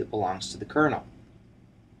memory that belongs to the kernel.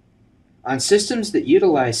 On systems that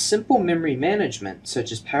utilize simple memory management,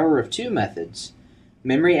 such as power of two methods,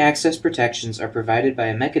 memory access protections are provided by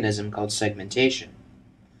a mechanism called segmentation.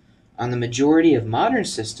 On the majority of modern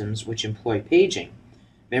systems which employ paging,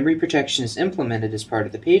 memory protection is implemented as part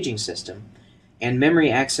of the paging system, and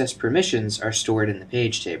memory access permissions are stored in the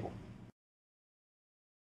page table.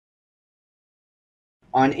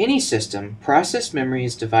 On any system, process memory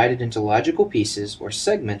is divided into logical pieces or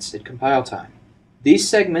segments at compile time. These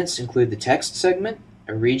segments include the text segment,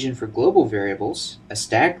 a region for global variables, a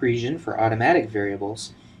stack region for automatic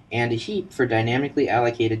variables, and a heap for dynamically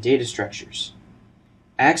allocated data structures.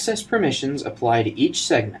 Access permissions apply to each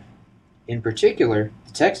segment. In particular,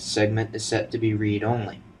 the text segment is set to be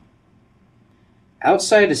read-only.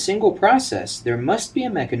 Outside a single process, there must be a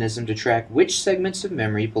mechanism to track which segments of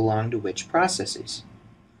memory belong to which processes.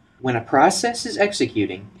 When a process is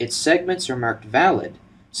executing, its segments are marked valid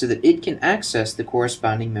so that it can access the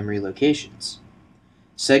corresponding memory locations.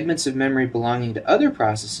 Segments of memory belonging to other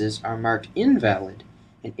processes are marked invalid,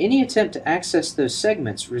 and any attempt to access those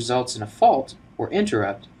segments results in a fault or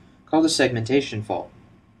interrupt called a segmentation fault.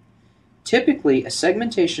 Typically, a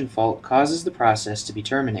segmentation fault causes the process to be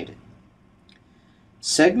terminated.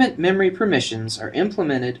 Segment memory permissions are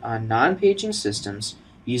implemented on non-paging systems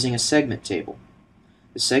using a segment table.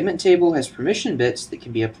 The segment table has permission bits that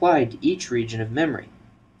can be applied to each region of memory.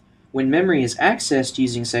 When memory is accessed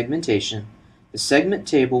using segmentation, the segment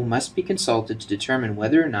table must be consulted to determine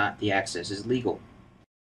whether or not the access is legal.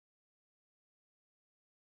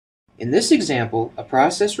 In this example, a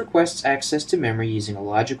process requests access to memory using a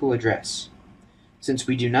logical address. Since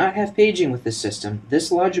we do not have paging with this system,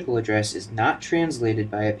 this logical address is not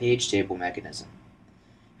translated by a page table mechanism.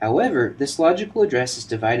 However, this logical address is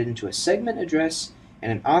divided into a segment address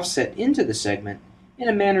and an offset into the segment in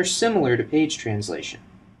a manner similar to page translation.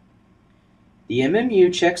 The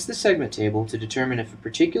MMU checks the segment table to determine if a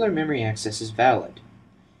particular memory access is valid.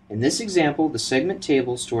 In this example, the segment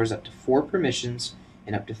table stores up to 4 permissions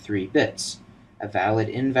and up to 3 bits, a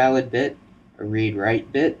valid-invalid bit, a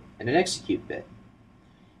read-write bit, and an execute bit.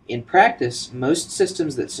 In practice, most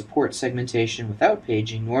systems that support segmentation without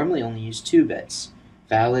paging normally only use 2 bits,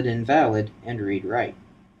 valid-invalid, and read-write.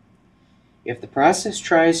 If the process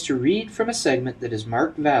tries to read from a segment that is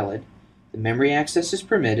marked valid, the memory access is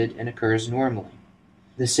permitted and occurs normally.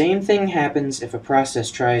 The same thing happens if a process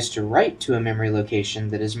tries to write to a memory location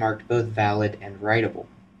that is marked both valid and writable.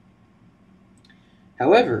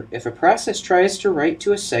 However, if a process tries to write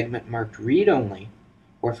to a segment marked read-only,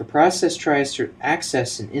 or if a process tries to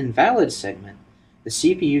access an invalid segment, the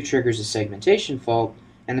CPU triggers a segmentation fault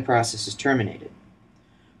and the process is terminated.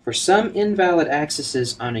 For some invalid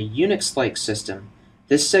accesses on a Unix-like system,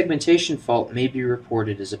 this segmentation fault may be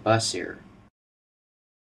reported as a bus error.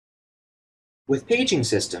 With paging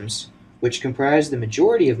systems, which comprise the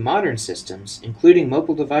majority of modern systems, including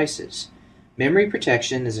mobile devices, memory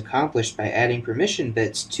protection is accomplished by adding permission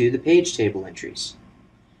bits to the page table entries.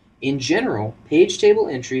 In general, page table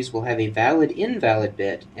entries will have a valid-invalid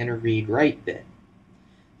bit and a read-write bit.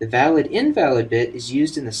 The valid-invalid bit is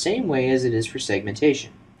used in the same way as it is for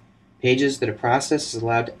segmentation. Pages that a process is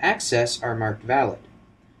allowed to access are marked valid.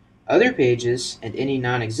 Other pages, and any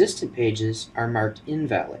non-existent pages, are marked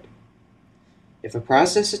invalid. If a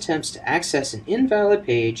process attempts to access an invalid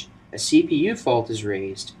page, a CPU fault is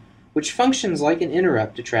raised, which functions like an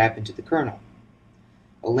interrupt to trap into the kernel.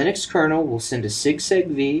 A Linux kernel will send a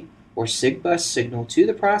SIG-SEG-V or SIG-bus signal to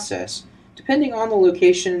the process, depending on the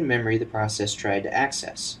location in memory the process tried to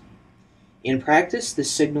access. In practice, this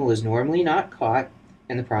signal is normally not caught,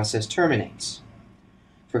 and the process terminates.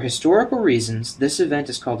 For historical reasons, this event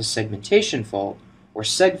is called a segmentation fault, or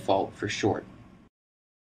SEG fault for short.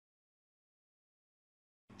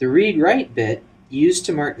 The read-write bit, used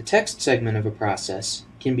to mark the text segment of a process,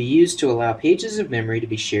 can be used to allow pages of memory to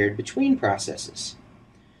be shared between processes.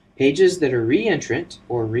 Pages that are reentrant,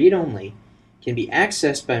 or read-only, can be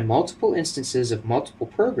accessed by multiple instances of multiple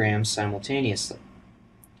programs simultaneously.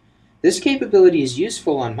 This capability is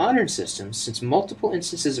useful on modern systems since multiple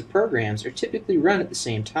instances of programs are typically run at the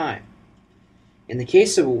same time. In the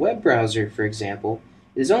case of a web browser, for example,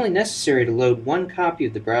 it is only necessary to load one copy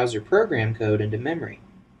of the browser program code into memory.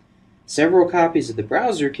 Several copies of the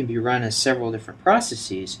browser can be run as several different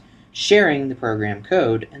processes, sharing the program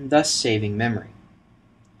code and thus saving memory.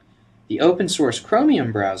 The open-source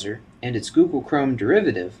Chromium browser and its Google Chrome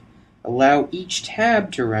derivative allow each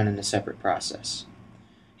tab to run in a separate process.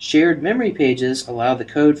 Shared memory pages allow the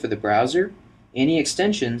code for the browser, any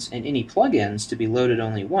extensions, and any plugins to be loaded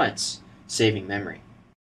only once, saving memory.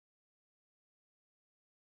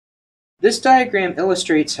 This diagram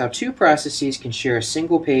illustrates how 2 processes can share a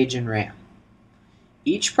single page in RAM.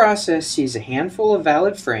 Each process sees a handful of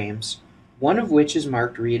valid frames, one of which is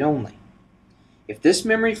marked read-only. If this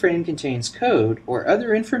memory frame contains code or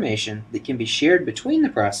other information that can be shared between the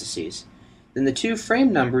processes, then the 2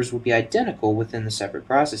 frame numbers will be identical within the separate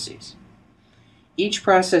processes. Each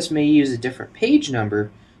process may use a different page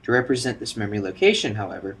number to represent this memory location,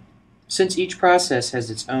 however, since each process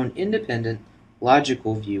has its own independent,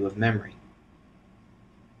 logical view of memory.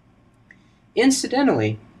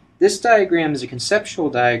 Incidentally, this diagram is a conceptual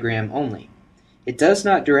diagram only. It does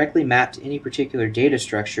not directly map to any particular data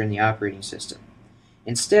structure in the operating system.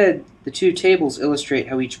 Instead, the two tables illustrate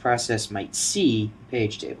how each process might see the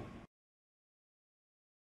page table.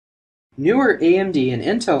 Newer AMD and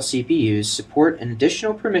Intel CPUs support an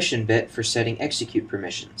additional permission bit for setting execute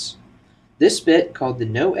permissions. This bit, called the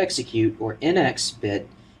no execute or NX bit,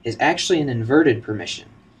 is actually an inverted permission.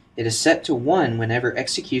 It is set to 1 whenever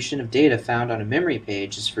execution of data found on a memory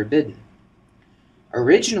page is forbidden.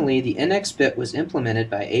 Originally, the NX bit was implemented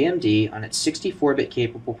by AMD on its 64-bit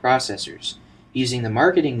capable processors, using the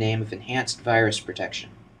marketing name of Enhanced Virus Protection.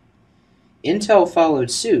 Intel followed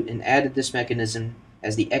suit and added this mechanism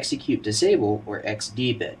as the execute disable or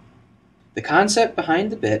XD bit. The concept behind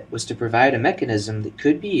the bit was to provide a mechanism that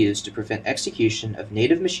could be used to prevent execution of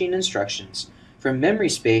native machine instructions from memory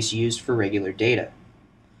space used for regular data.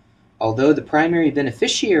 Although the primary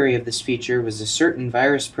beneficiary of this feature was a certain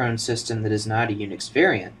virus-prone system that is not a Unix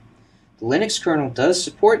variant, the Linux kernel does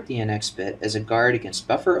support the NX bit as a guard against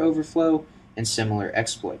buffer overflow and similar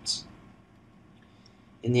exploits.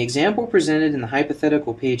 In the example presented in the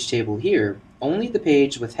hypothetical page table here, only the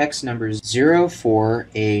page with hex numbers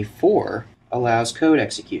 04A4 allows code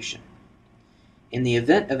execution. In the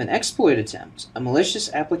event of an exploit attempt, a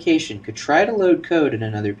malicious application could try to load code in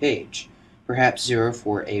another page, perhaps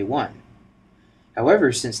 04A1.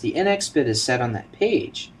 However, since the NX bit is set on that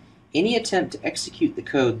page, any attempt to execute the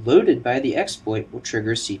code loaded by the exploit will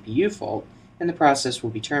trigger a CPU fault and the process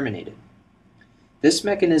will be terminated. This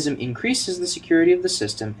mechanism increases the security of the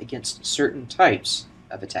system against certain types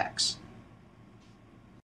of attacks.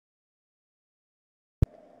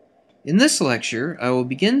 In this lecture, I will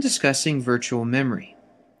begin discussing virtual memory.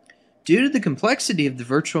 Due to the complexity of the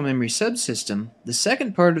virtual memory subsystem, the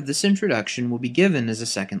second part of this introduction will be given as a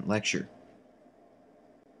second lecture.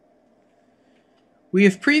 We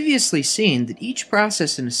have previously seen that each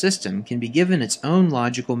process in a system can be given its own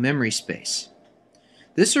logical memory space.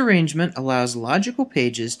 This arrangement allows logical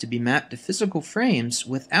pages to be mapped to physical frames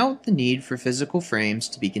without the need for physical frames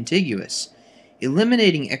to be contiguous,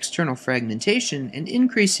 eliminating external fragmentation and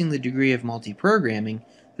increasing the degree of multiprogramming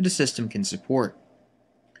that a system can support.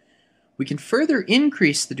 We can further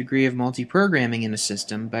increase the degree of multiprogramming in a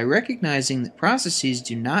system by recognizing that processes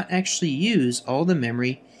do not actually use all the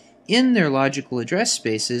memory in their logical address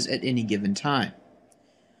spaces at any given time.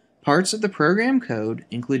 Parts of the program code,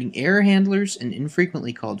 including error handlers and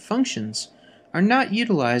infrequently called functions, are not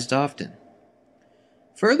utilized often.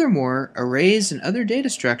 Furthermore, arrays and other data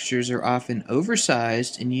structures are often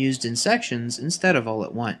oversized and used in sections instead of all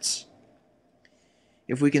at once.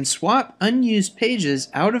 If we can swap unused pages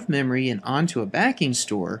out of memory and onto a backing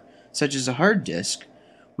store, such as a hard disk,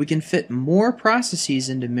 we can fit more processes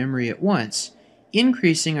into memory at once,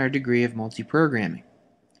 increasing our degree of multiprogramming.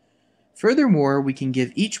 Furthermore, we can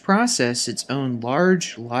give each process its own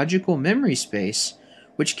large logical memory space,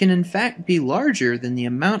 which can in fact be larger than the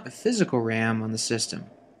amount of physical RAM on the system.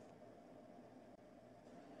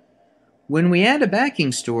 When we add a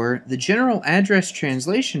backing store, the general address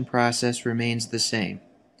translation process remains the same.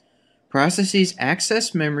 Processes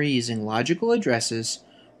access memory using logical addresses,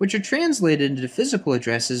 which are translated into physical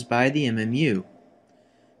addresses by the MMU.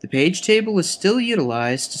 The page table is still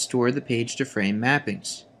utilized to store the page-to-frame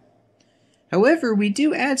mappings. However, we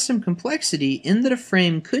do add some complexity in that a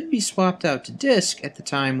frame could be swapped out to disk at the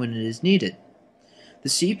time when it is needed. The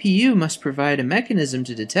CPU must provide a mechanism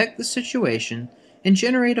to detect the situation and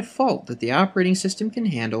generate a fault that the operating system can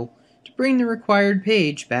handle to bring the required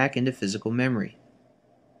page back into physical memory.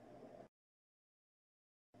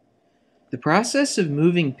 The process of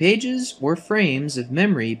moving pages or frames of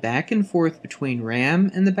memory back and forth between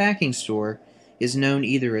RAM and the backing store is known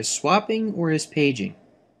either as swapping or as paging.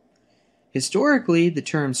 Historically, the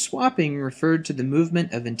term swapping referred to the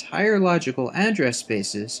movement of entire logical address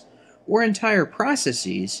spaces, or entire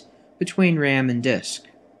processes, between RAM and disk.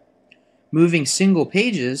 Moving single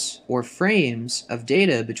pages, or frames, of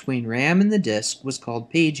data between RAM and the disk was called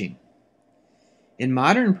paging. In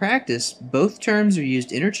modern practice, both terms are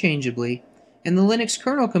used interchangeably, and the Linux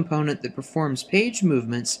kernel component that performs page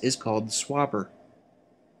movements is called the swapper.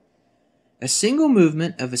 A single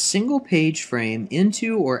movement of a single page frame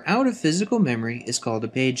into or out of physical memory is called a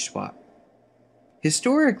page swap.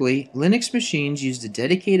 Historically, Linux machines used a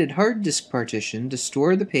dedicated hard disk partition to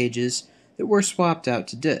store the pages that were swapped out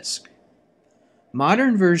to disk.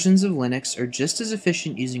 Modern versions of Linux are just as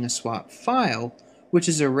efficient using a swap file, which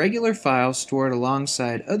is a regular file stored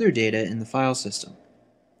alongside other data in the file system.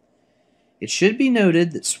 It should be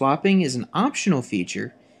noted that swapping is an optional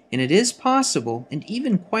feature, and it is possible, and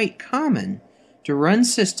even quite common, to run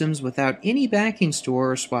systems without any backing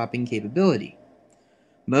store or swapping capability.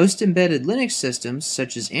 Most embedded Linux systems,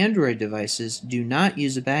 such as Android devices, do not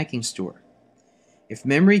use a backing store. If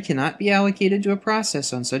memory cannot be allocated to a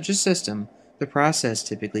process on such a system, the process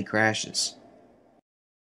typically crashes.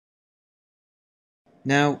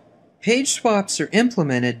 Now, page swaps are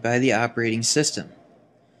implemented by the operating system.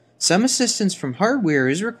 Some assistance from hardware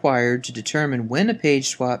is required to determine when a page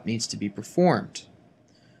swap needs to be performed.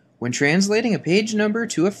 When translating a page number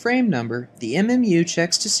to a frame number, the MMU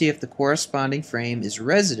checks to see if the corresponding frame is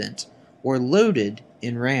resident or loaded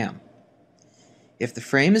in RAM. If the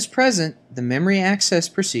frame is present, the memory access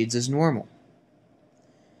proceeds as normal.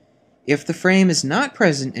 If the frame is not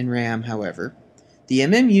present in RAM, however, the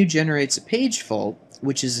MMU generates a page fault,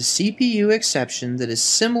 which is a CPU exception that is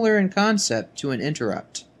similar in concept to an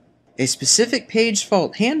interrupt. A specific page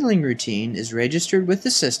fault handling routine is registered with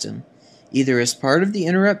the system, either as part of the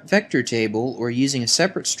interrupt vector table or using a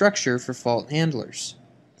separate structure for fault handlers.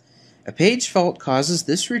 A page fault causes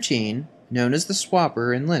this routine, known as the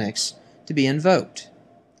swapper in Linux, to be invoked.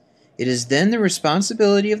 It is then the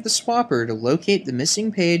responsibility of the swapper to locate the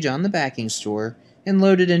missing page on the backing store and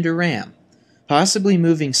load it into RAM, possibly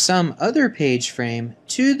moving some other page frame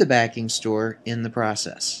to the backing store in the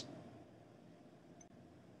process.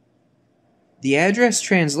 The address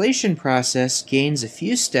translation process gains a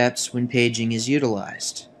few steps when paging is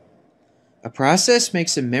utilized. A process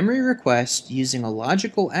makes a memory request using a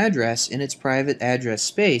logical address in its private address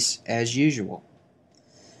space as usual.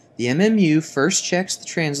 The MMU first checks the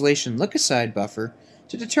translation look-aside buffer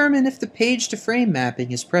to determine if the page-to-frame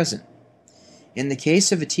mapping is present. In the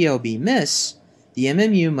case of a TLB miss, the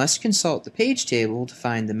MMU must consult the page table to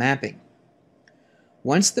find the mapping.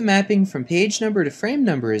 Once the mapping from page number to frame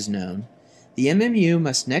number is known, the MMU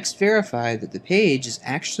must next verify that the page is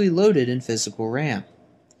actually loaded in physical RAM.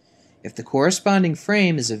 If the corresponding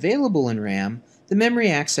frame is available in RAM, the memory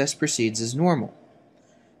access proceeds as normal.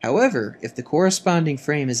 However, if the corresponding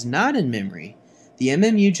frame is not in memory, the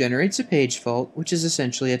MMU generates a page fault, which is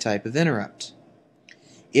essentially a type of interrupt.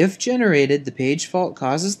 If generated, the page fault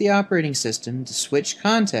causes the operating system to switch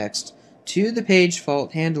context to the page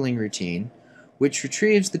fault handling routine, which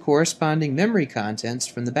retrieves the corresponding memory contents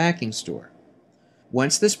from the backing store.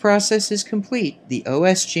 Once this process is complete, the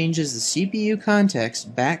OS changes the CPU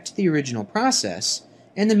context back to the original process,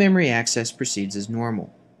 and the memory access proceeds as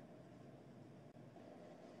normal.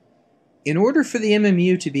 In order for the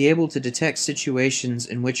MMU to be able to detect situations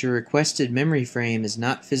in which a requested memory frame is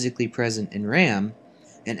not physically present in RAM,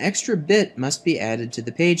 an extra bit must be added to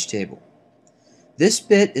the page table. This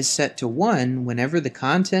bit is set to 1 whenever the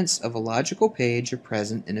contents of a logical page are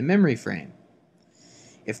present in a memory frame.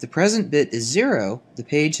 If the present bit is 0, the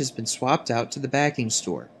page has been swapped out to the backing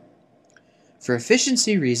store. For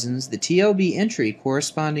efficiency reasons, the TLB entry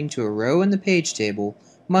corresponding to a row in the page table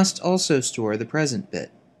must also store the present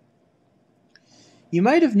bit. You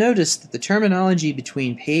might have noticed that the terminology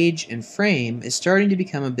between page and frame is starting to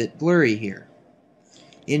become a bit blurry here.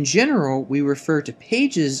 In general, we refer to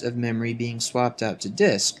pages of memory being swapped out to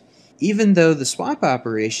disk, even though the swap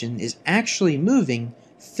operation is actually moving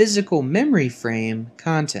physical memory frame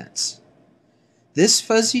contents. This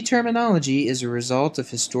fuzzy terminology is a result of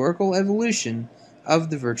historical evolution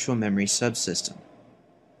of the virtual memory subsystem.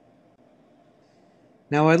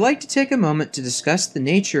 Now I'd like to take a moment to discuss the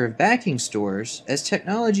nature of backing stores as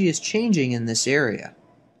technology is changing in this area.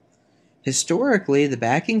 Historically, the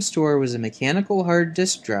backing store was a mechanical hard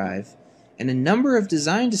disk drive, and a number of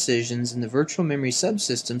design decisions in the virtual memory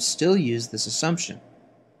subsystem still use this assumption.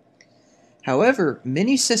 However,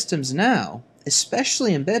 many systems now,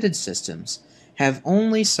 especially embedded systems, have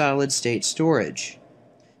only solid-state storage.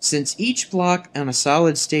 Since each block on a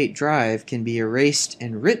solid-state drive can be erased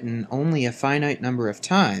and written only a finite number of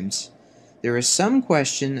times, there is some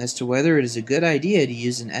question as to whether it is a good idea to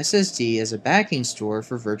use an SSD as a backing store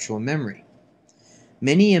for virtual memory.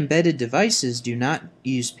 Many embedded devices do not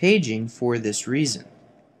use paging for this reason.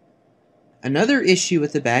 Another issue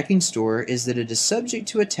with the backing store is that it is subject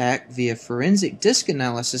to attack via forensic disk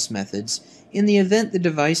analysis methods in the event the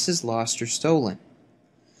device is lost or stolen.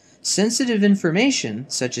 Sensitive information,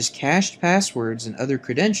 such as cached passwords and other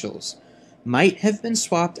credentials, might have been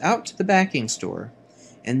swapped out to the backing store,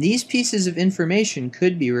 and these pieces of information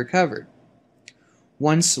could be recovered.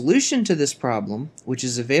 One solution to this problem, which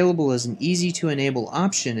is available as an easy-to-enable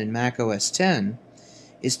option in Mac OS X,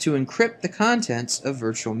 is to encrypt the contents of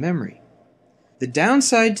virtual memory. The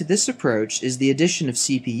downside to this approach is the addition of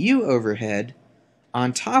CPU overhead,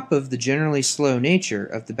 on top of the generally slow nature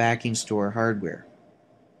of the backing store hardware.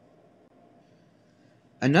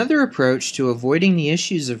 Another approach to avoiding the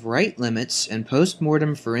issues of write limits and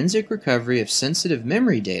post-mortem forensic recovery of sensitive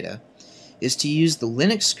memory data is to use the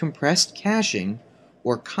Linux compressed caching,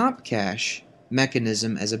 or comp cache,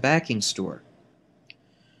 mechanism as a backing store.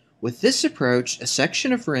 With this approach, a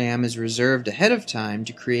section of RAM is reserved ahead of time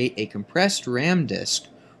to create a compressed RAM disk,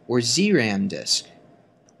 or ZRAM disk.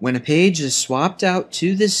 When a page is swapped out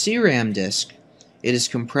to this ZRAM disk, it is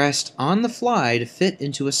compressed on the fly to fit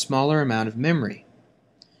into a smaller amount of memory.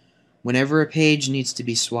 Whenever a page needs to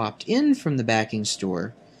be swapped in from the backing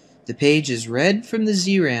store, the page is read from the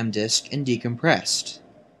ZRAM disk and decompressed.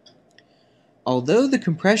 Although the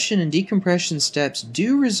compression and decompression steps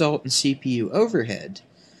do result in CPU overhead,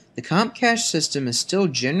 the comp cache system is still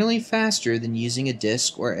generally faster than using a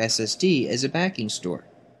disk or SSD as a backing store.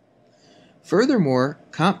 Furthermore,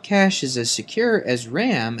 comp cache is as secure as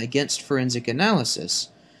RAM against forensic analysis,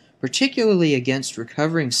 particularly against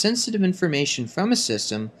recovering sensitive information from a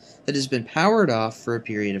system that has been powered off for a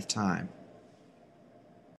period of time.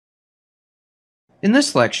 In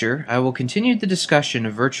this lecture, I will continue the discussion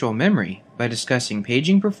of virtual memory by discussing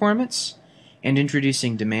paging performance and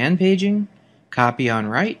introducing demand paging, copy on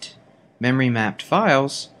write, memory mapped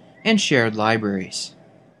files, and shared libraries.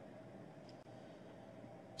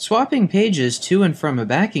 Swapping pages to and from a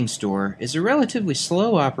backing store is a relatively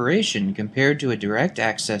slow operation compared to a direct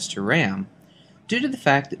access to RAM, due to the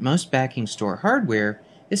fact that most backing store hardware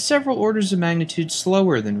is several orders of magnitude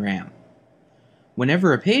slower than RAM.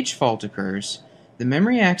 Whenever a page fault occurs, the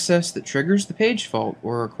memory access that triggers the page fault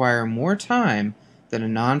will require more time than a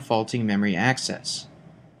non-faulting memory access.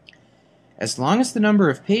 As long as the number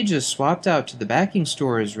of pages swapped out to the backing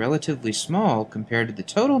store is relatively small compared to the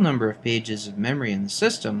total number of pages of memory in the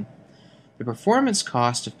system, the performance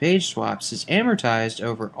cost of page swaps is amortized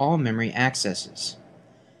over all memory accesses.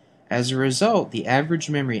 As a result, the average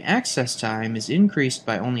memory access time is increased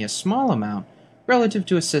by only a small amount relative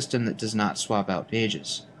to a system that does not swap out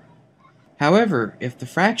pages. However, if the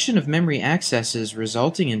fraction of memory accesses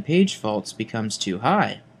resulting in page faults becomes too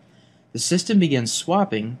high, the system begins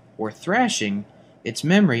swapping, or thrashing, its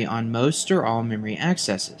memory on most or all memory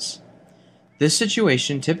accesses. This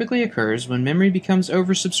situation typically occurs when memory becomes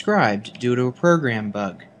oversubscribed due to a program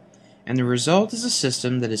bug, and the result is a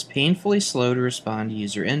system that is painfully slow to respond to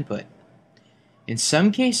user input. In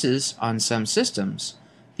some cases, on some systems,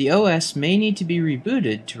 the OS may need to be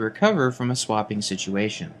rebooted to recover from a swapping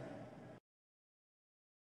situation.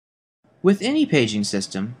 With any paging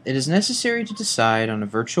system, it is necessary to decide on a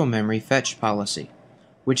virtual memory fetch policy,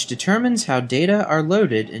 which determines how data are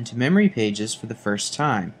loaded into memory pages for the first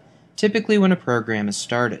time, typically when a program is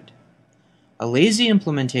started. A lazy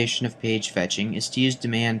implementation of page fetching is to use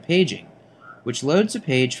demand paging, which loads a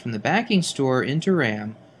page from the backing store into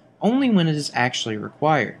RAM only when it is actually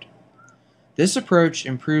required. This approach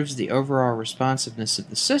improves the overall responsiveness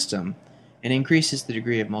of the system and increases the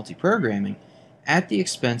degree of multiprogramming at the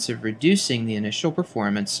expense of reducing the initial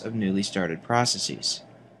performance of newly started processes.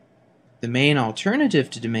 The main alternative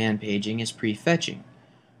to demand paging is prefetching,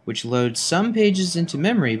 which loads some pages into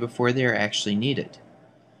memory before they are actually needed.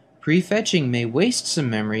 Prefetching may waste some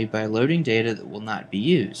memory by loading data that will not be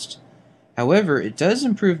used. However, it does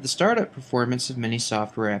improve the startup performance of many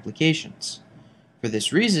software applications. For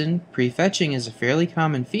this reason, prefetching is a fairly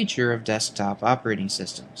common feature of desktop operating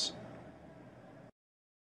systems.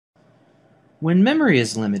 When memory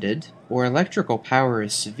is limited, or electrical power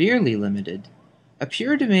is severely limited, a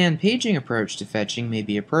pure demand paging approach to fetching may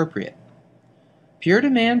be appropriate. Pure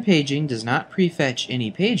demand paging does not prefetch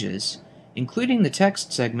any pages, including the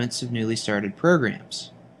text segments of newly started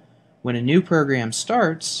programs. When a new program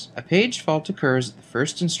starts, a page fault occurs at the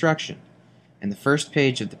first instruction, and the first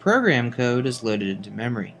page of the program code is loaded into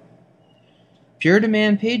memory. Pure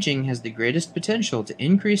demand paging has the greatest potential to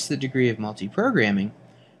increase the degree of multiprogramming,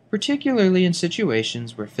 particularly in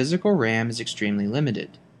situations where physical RAM is extremely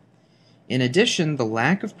limited. In addition, the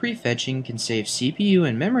lack of prefetching can save CPU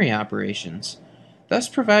and memory operations, thus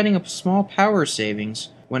providing a small power savings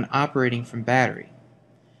when operating from battery.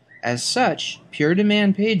 As such, pure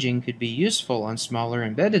demand paging could be useful on smaller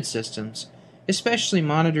embedded systems, especially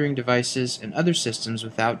monitoring devices and other systems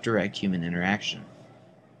without direct human interaction.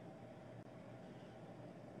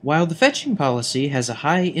 While the fetching policy has a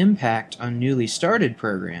high impact on newly started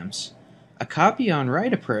programs, a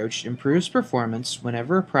copy-on-write approach improves performance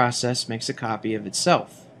whenever a process makes a copy of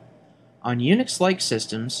itself. On Unix-like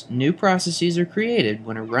systems, new processes are created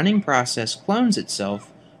when a running process clones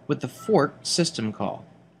itself with the fork system call.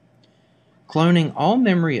 Cloning all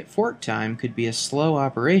memory at fork time could be a slow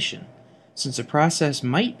operation, since a process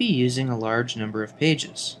might be using a large number of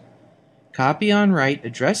pages. Copy on write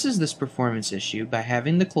addresses this performance issue by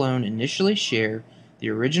having the clone initially share the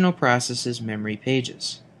original process's memory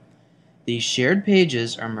pages. These shared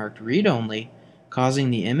pages are marked read-only,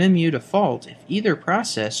 causing the MMU to fault if either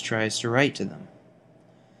process tries to write to them.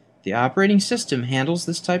 The operating system handles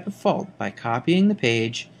this type of fault by copying the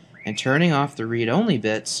page and turning off the read-only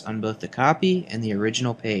bits on both the copy and the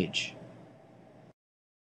original page.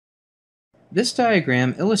 This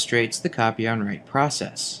diagram illustrates the copy on write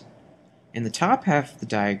process. In the top half of the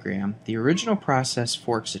diagram, the original process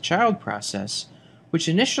forks a child process, which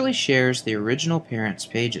initially shares the original parent's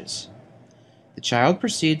pages. The child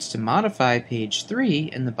proceeds to modify page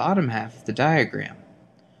 3 in the bottom half of the diagram.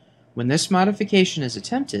 When this modification is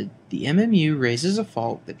attempted, the MMU raises a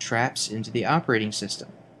fault that traps into the operating system.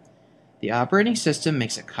 The operating system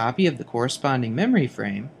makes a copy of the corresponding memory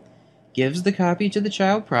frame, gives the copy to the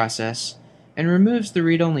child process, and removes the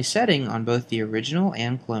read-only setting on both the original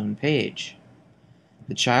and clone page.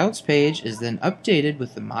 The child's page is then updated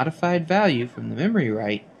with the modified value from the memory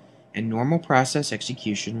write, and normal process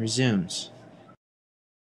execution resumes.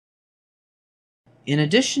 In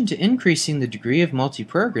addition to increasing the degree of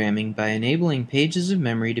multiprogramming by enabling pages of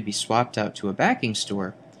memory to be swapped out to a backing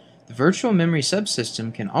store, the virtual memory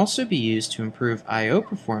subsystem can also be used to improve I/O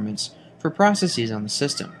performance for processes on the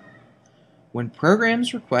system. When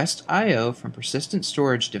programs request I/O from persistent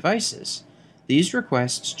storage devices, these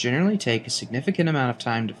requests generally take a significant amount of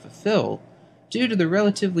time to fulfill due to the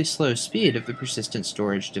relatively slow speed of the persistent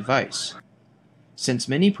storage device. Since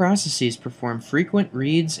many processes perform frequent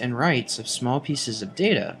reads and writes of small pieces of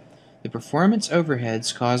data, the performance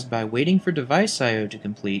overheads caused by waiting for device I/O to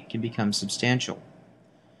complete can become substantial.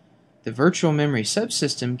 The virtual memory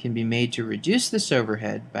subsystem can be made to reduce this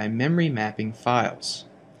overhead by memory mapping files.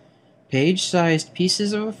 Page-sized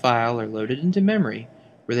pieces of a file are loaded into memory,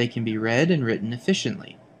 where they can be read and written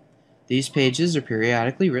efficiently. These pages are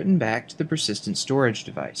periodically written back to the persistent storage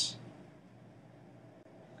device.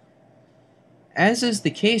 As is the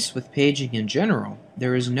case with paging in general,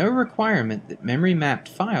 there is no requirement that memory-mapped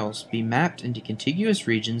files be mapped into contiguous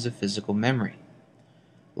regions of physical memory.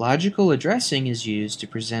 Logical addressing is used to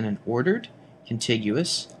present an ordered,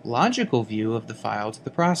 contiguous, logical view of the file to the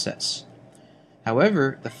process.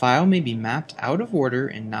 However, the file may be mapped out of order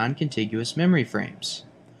in non-contiguous memory frames.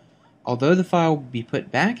 Although the file will be put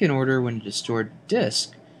back in order when it is stored to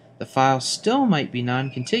disk, the file still might be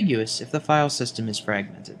non-contiguous if the file system is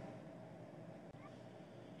fragmented.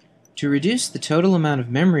 To reduce the total amount of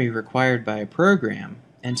memory required by a program,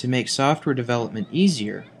 and to make software development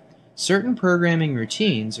easier, certain programming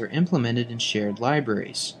routines are implemented in shared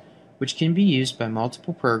libraries, which can be used by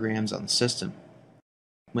multiple programs on the system.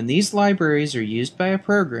 When these libraries are used by a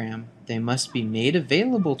program, they must be made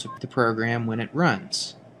available to the program when it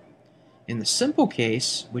runs. In the simple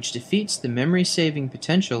case, which defeats the memory-saving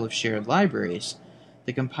potential of shared libraries,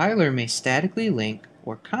 the compiler may statically link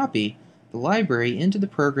or copy the library into the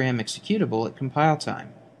program executable at compile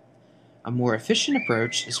time. A more efficient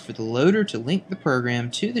approach is for the loader to link the program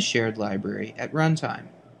to the shared library at runtime.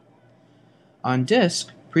 On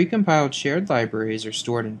disk, precompiled shared libraries are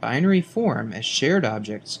stored in binary form as shared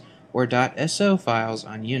objects or .so files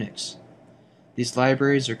on Unix. These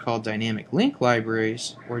libraries are called dynamic link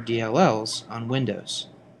libraries or DLLs on Windows.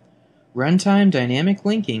 Runtime dynamic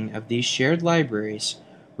linking of these shared libraries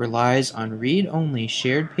relies on read-only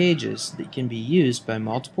shared pages that can be used by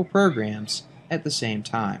multiple programs at the same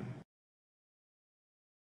time.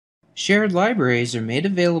 Shared libraries are made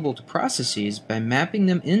available to processes by mapping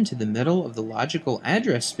them into the middle of the logical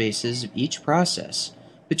address spaces of each process,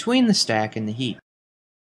 between the stack and the heap.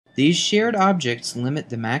 These shared objects limit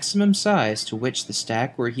the maximum size to which the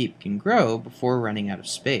stack or heap can grow before running out of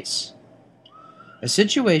space. A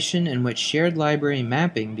situation in which shared library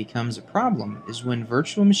mapping becomes a problem is when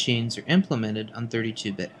virtual machines are implemented on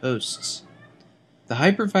 32-bit hosts. The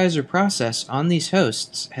hypervisor process on these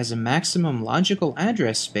hosts has a maximum logical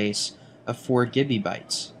address space of 4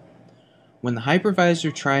 GB. When the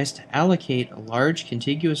hypervisor tries to allocate a large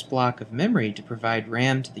contiguous block of memory to provide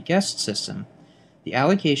RAM to the guest system, the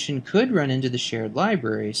allocation could run into the shared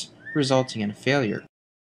libraries, resulting in a failure.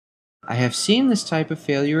 I have seen this type of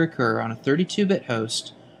failure occur on a 32-bit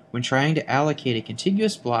host when trying to allocate a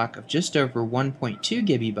contiguous block of just over 1.2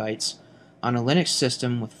 GB on a Linux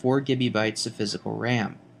system with 4 GB of physical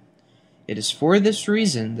RAM. It is for this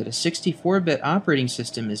reason that a 64-bit operating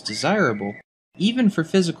system is desirable, even for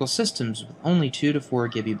physical systems with only 2 to 4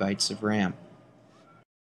 GB of RAM. In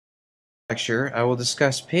this lecture, I will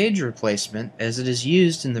discuss page replacement as it is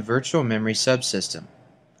used in the virtual memory subsystem.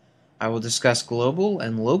 I will discuss global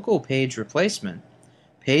and local page replacement,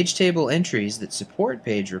 page table entries that support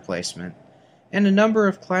page replacement, and a number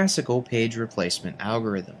of classical page replacement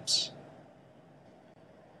algorithms.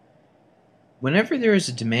 Whenever there is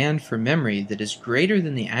a demand for memory that is greater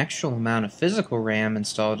than the actual amount of physical RAM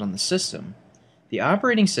installed on the system, the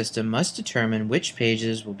operating system must determine which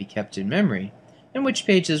pages will be kept in memory and which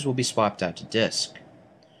pages will be swapped out to disk.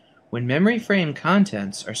 When memory frame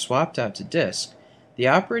contents are swapped out to disk, the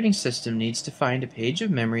operating system needs to find a page of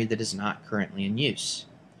memory that is not currently in use.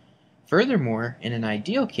 Furthermore, in an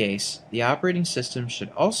ideal case, the operating system should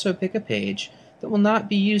also pick a page that will not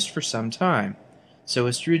be used for some time, so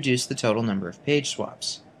as to reduce the total number of page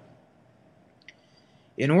swaps.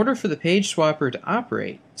 In order for the page swapper to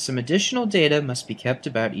operate, some additional data must be kept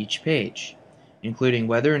about each page, including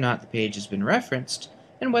whether or not the page has been referenced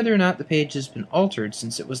and whether or not the page has been altered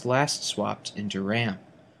since it was last swapped into RAM.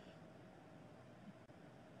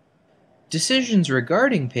 Decisions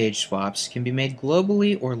regarding page swaps can be made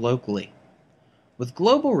globally or locally. With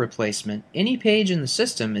global replacement, any page in the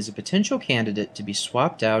system is a potential candidate to be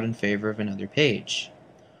swapped out in favor of another page.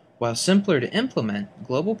 While simpler to implement,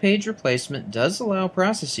 global page replacement does allow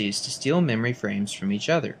processes to steal memory frames from each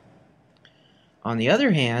other. On the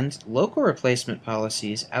other hand, local replacement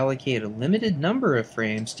policies allocate a limited number of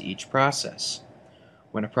frames to each process.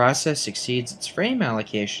 When a process exceeds its frame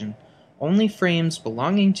allocation, only frames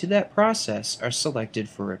belonging to that process are selected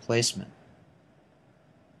for replacement.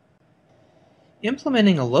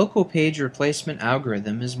 Implementing a local page replacement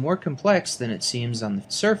algorithm is more complex than it seems on the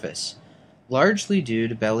surface, largely due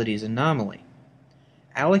to Bellidy's anomaly.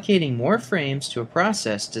 Allocating more frames to a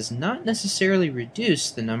process does not necessarily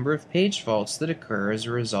reduce the number of page faults that occur as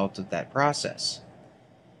a result of that process.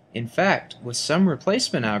 In fact, with some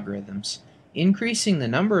replacement algorithms, increasing the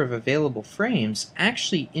number of available frames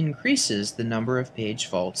actually increases the number of page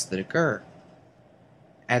faults that occur.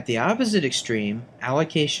 At the opposite extreme,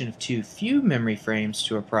 allocation of too few memory frames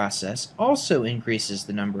to a process also increases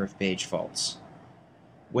the number of page faults.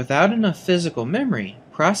 Without enough physical memory,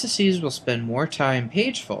 processes will spend more time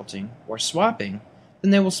page faulting, or swapping,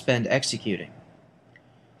 than they will spend executing.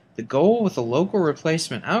 The goal with a local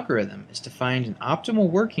replacement algorithm is to find an optimal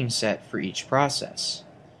working set for each process.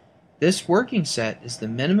 This working set is the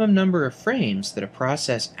minimum number of frames that a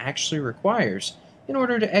process actually requires in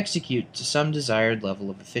order to execute to some desired level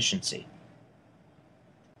of efficiency.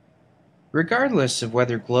 Regardless of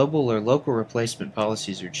whether global or local replacement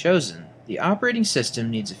policies are chosen, the operating system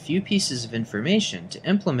needs a few pieces of information to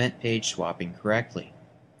implement page swapping correctly.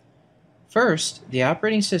 First, the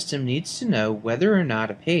operating system needs to know whether or not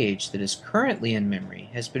a page that is currently in memory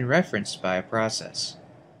has been referenced by a process.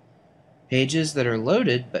 Pages that are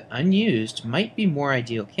loaded but unused might be more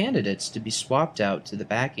ideal candidates to be swapped out to the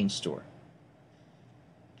backing store.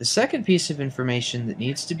 The second piece of information that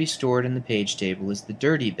needs to be stored in the page table is the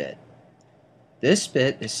dirty bit. This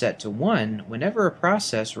bit is set to 1 whenever a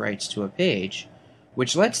process writes to a page,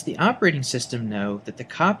 which lets the operating system know that the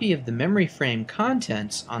copy of the memory frame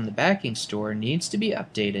contents on the backing store needs to be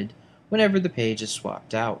updated whenever the page is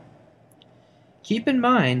swapped out. Keep in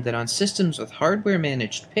mind that on systems with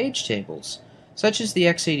hardware-managed page tables, such as the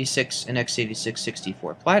x86 and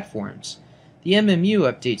x86-64 platforms, the MMU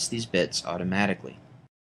updates these bits automatically.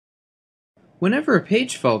 Whenever a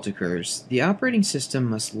page fault occurs, the operating system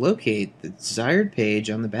must locate the desired page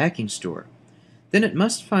on the backing store. Then it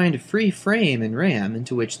must find a free frame in RAM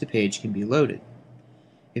into which the page can be loaded.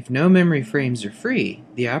 If no memory frames are free,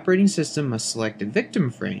 the operating system must select a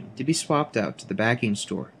victim frame to be swapped out to the backing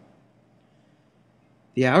store.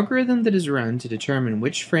 The algorithm that is run to determine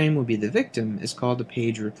which frame will be the victim is called a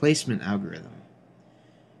page replacement algorithm.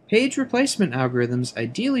 Page replacement algorithms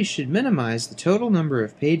ideally should minimize the total number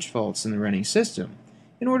of page faults in the running system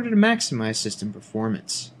in order to maximize system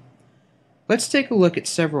performance. Let's take a look at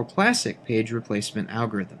several classic page replacement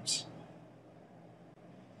algorithms.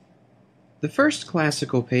 The first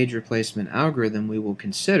classical page replacement algorithm we will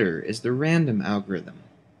consider is the random algorithm.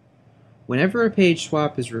 Whenever a page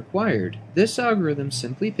swap is required, this algorithm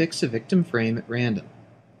simply picks a victim frame at random.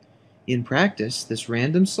 In practice, this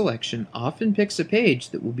random selection often picks a page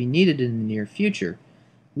that will be needed in the near future,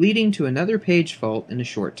 leading to another page fault in a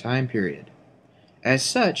short time period. As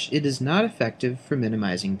such, it is not effective for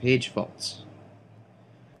minimizing page faults.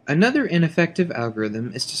 Another ineffective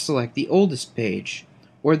algorithm is to select the oldest page,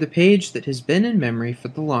 or the page that has been in memory for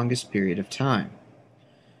the longest period of time.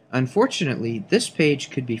 Unfortunately, this page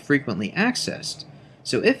could be frequently accessed,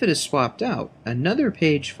 so if it is swapped out, another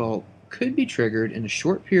page fault could be triggered in a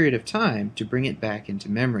short period of time to bring it back into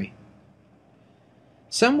memory.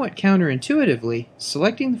 Somewhat counterintuitively,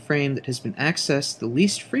 selecting the frame that has been accessed the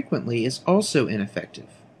least frequently is also ineffective.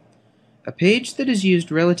 A page that is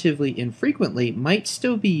used relatively infrequently might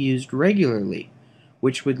still be used regularly,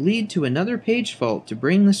 which would lead to another page fault to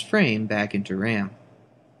bring this frame back into RAM.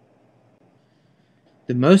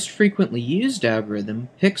 The most frequently used algorithm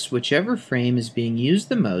picks whichever frame is being used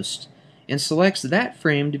the most and selects that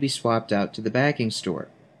frame to be swapped out to the backing store.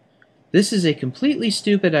 This is a completely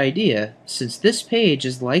stupid idea, since this page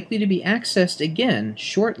is likely to be accessed again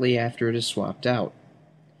shortly after it is swapped out.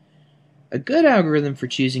 A good algorithm for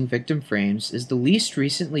choosing victim frames is the least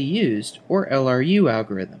recently used, or LRU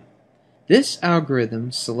algorithm. This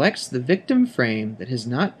algorithm selects the victim frame that has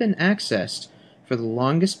not been accessed for the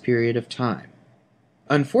longest period of time.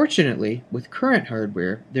 Unfortunately, with current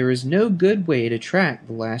hardware, there is no good way to track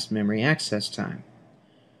the last memory access time.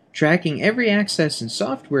 Tracking every access in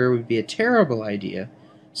software would be a terrible idea,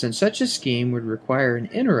 since such a scheme would require an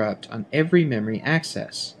interrupt on every memory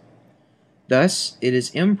access. Thus, it is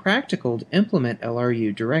impractical to implement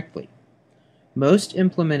LRU directly. Most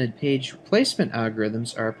implemented page replacement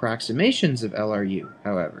algorithms are approximations of LRU,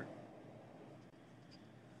 however.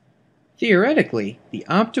 Theoretically, the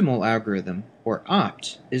optimal algorithm, or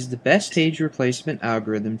opt, is the best page replacement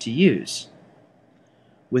algorithm to use.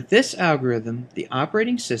 With this algorithm, the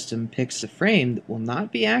operating system picks a frame that will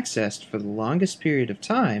not be accessed for the longest period of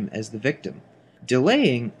time as the victim,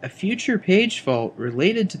 delaying a future page fault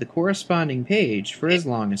related to the corresponding page for as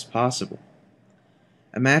long as possible.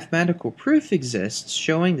 A mathematical proof exists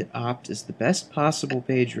showing that opt is the best possible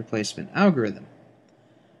page replacement algorithm.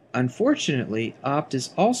 Unfortunately, opt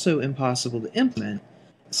is also impossible to implement,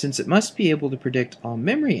 since it must be able to predict all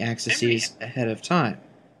memory accesses ahead of time.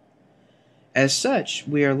 As such,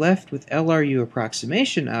 we are left with LRU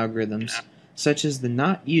approximation algorithms such as the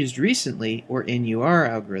Not Used Recently, or NUR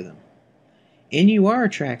algorithm. NUR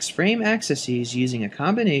tracks frame accesses using a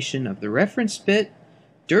combination of the reference bit,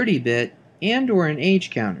 dirty bit, and/or an age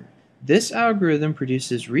counter. This algorithm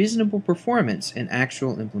produces reasonable performance in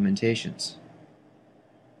actual implementations.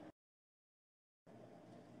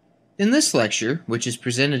 In this lecture, which is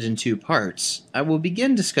presented in two parts, I will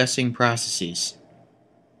begin discussing processes.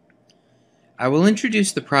 I will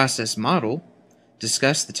introduce the process model,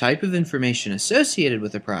 discuss the type of information associated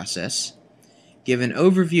with a process, give an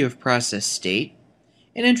overview of process state,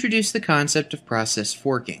 and introduce the concept of process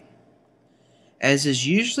forking. As is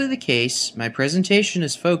usually the case, my presentation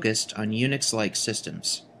is focused on Unix-like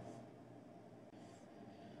systems.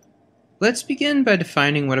 Let's begin by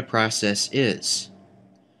defining what a process is.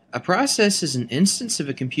 A process is an instance of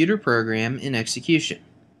a computer program in execution.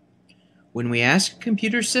 When we ask a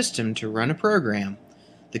computer system to run a program,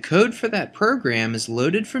 the code for that program is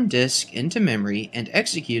loaded from disk into memory and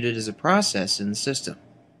executed as a process in the system.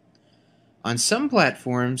 On some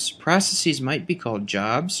platforms, processes might be called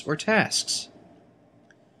jobs or tasks.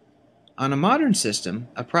 On a modern system,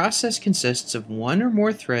 a process consists of one or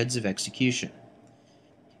more threads of execution.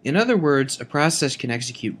 In other words, a process can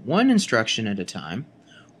execute one instruction at a time,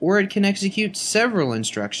 or it can execute several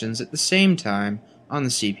instructions at the same time on the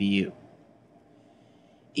CPU.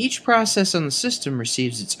 Each process on the system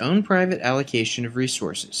receives its own private allocation of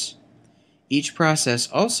resources. Each process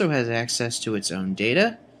also has access to its own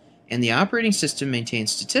data, and the operating system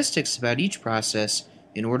maintains statistics about each process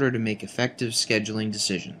in order to make effective scheduling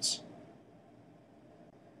decisions.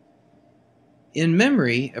 In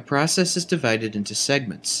memory, a process is divided into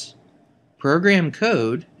segments. Program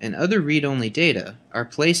code and other read-only data are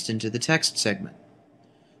placed into the text segment.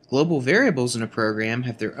 Global variables in a program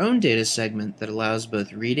have their own data segment that allows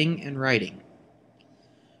both reading and writing.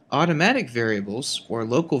 Automatic variables, or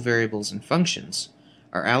local variables and functions,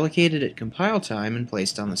 are allocated at compile time and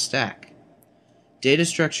placed on the stack. Data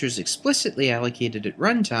structures explicitly allocated at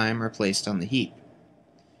runtime are placed on the heap.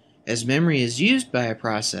 As memory is used by a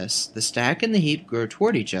process, the stack and the heap grow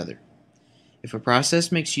toward each other. If a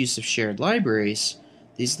process makes use of shared libraries,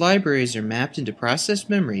 these libraries are mapped into process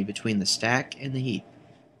memory between the stack and the heap.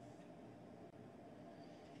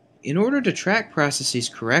 In order to track processes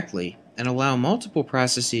correctly and allow multiple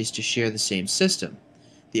processes to share the same system,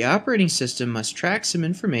 the operating system must track some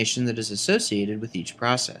information that is associated with each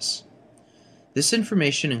process. This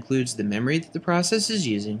information includes the memory that the process is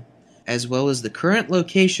using, as well as the current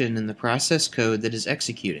location in the process code that is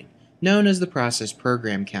executing, known as the process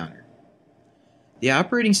program counter. The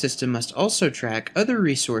operating system must also track other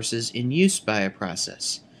resources in use by a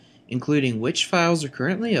process, including which files are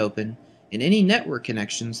currently open and any network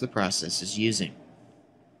connections the process is using.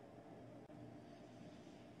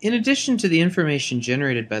 In addition to the information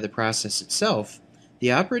generated by the process itself,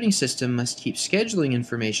 the operating system must keep scheduling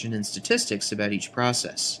information and statistics about each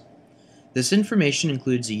process. This information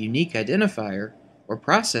includes a unique identifier, or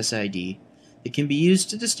process ID, that can be used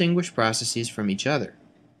to distinguish processes from each other.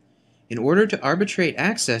 In order to arbitrate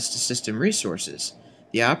access to system resources,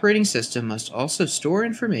 the operating system must also store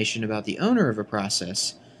information about the owner of a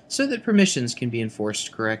process so that permissions can be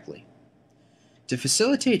enforced correctly. To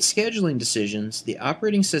facilitate scheduling decisions, the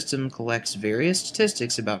operating system collects various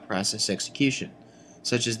statistics about process execution,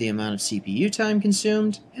 such as the amount of CPU time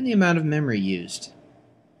consumed and the amount of memory used.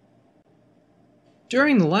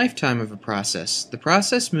 During the lifetime of a process, the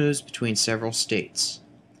process moves between several states.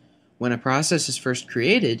 When a process is first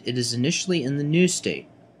created, it is initially in the new state.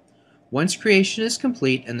 Once creation is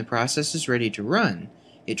complete and the process is ready to run,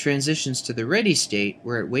 it transitions to the ready state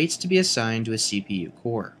where it waits to be assigned to a CPU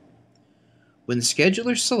core. When the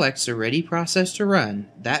scheduler selects a ready process to run,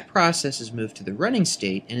 that process is moved to the running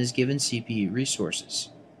state and is given CPU resources.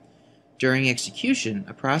 During execution,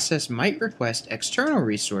 a process might request external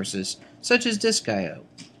resources, such as disk I/O.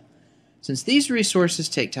 Since these resources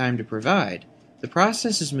take time to provide, the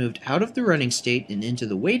process is moved out of the running state and into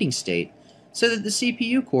the waiting state so that the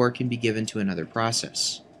CPU core can be given to another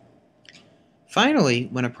process. Finally,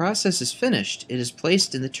 when a process is finished, it is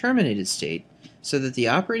placed in the terminated state so that the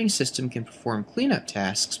operating system can perform cleanup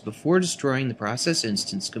tasks before destroying the process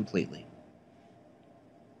instance completely.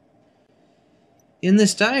 In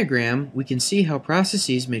this diagram, we can see how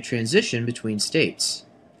processes may transition between states.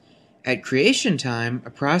 At creation time, a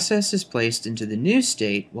process is placed into the new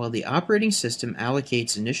state while the operating system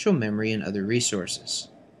allocates initial memory and other resources.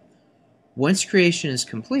 Once creation is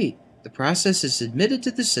complete, the process is admitted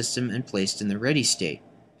to the system and placed in the ready state.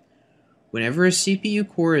 Whenever a CPU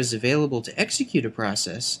core is available to execute a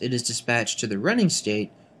process, it is dispatched to the running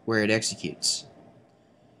state where it executes.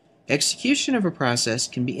 Execution of a process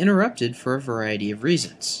can be interrupted for a variety of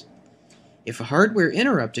reasons. If a hardware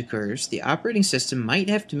interrupt occurs, the operating system might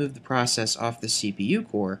have to move the process off the CPU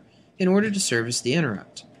core in order to service the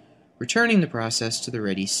interrupt, returning the process to the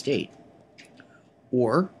ready state.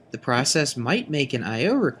 Or, the process might make an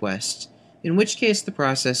I/O request, in which case the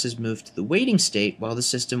process is moved to the waiting state while the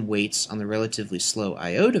system waits on the relatively slow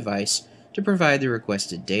I/O device to provide the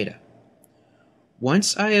requested data.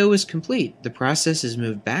 Once I/O is complete, the process is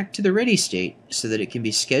moved back to the ready state so that it can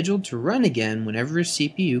be scheduled to run again whenever a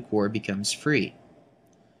CPU core becomes free.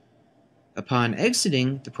 Upon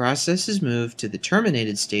exiting, the process is moved to the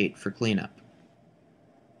terminated state for cleanup.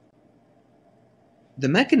 The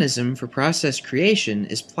mechanism for process creation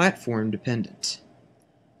is platform dependent.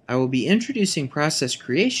 I will be introducing process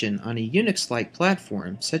creation on a Unix-like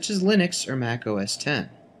platform such as Linux or Mac OS X.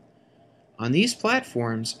 On these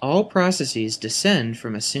platforms, all processes descend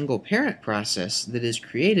from a single parent process that is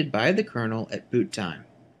created by the kernel at boot time.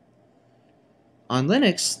 On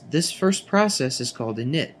Linux, this first process is called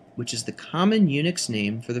init, which is the common Unix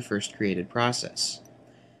name for the first created process.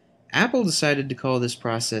 Apple decided to call this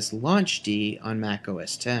process launchd on Mac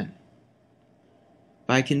OS X.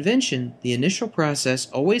 By convention, the initial process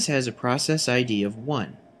always has a process ID of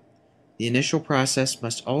 1. The initial process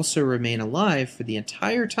must also remain alive for the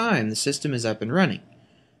entire time the system is up and running,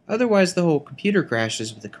 otherwise the whole computer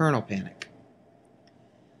crashes with a kernel panic.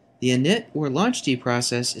 The init or launchd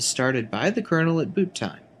process is started by the kernel at boot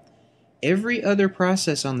time. Every other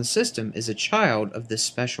process on the system is a child of this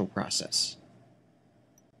special process.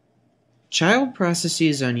 Child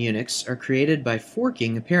processes on Unix are created by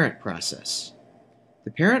forking a parent process.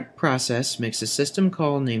 The parent process makes a system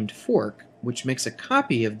call named fork, which makes a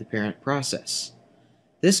copy of the parent process.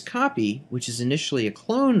 This copy, which is initially a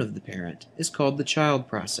clone of the parent, is called the child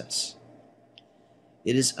process.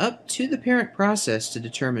 It is up to the parent process to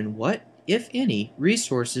determine what, if any,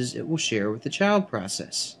 resources it will share with the child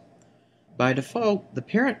process. By default, the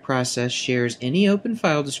parent process shares any open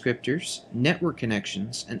file descriptors, network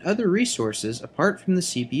connections, and other resources apart from the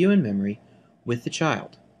CPU and memory with the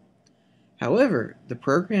child. However, the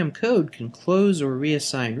program code can close or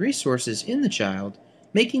reassign resources in the child,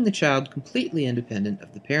 making the child completely independent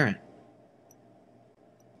of the parent.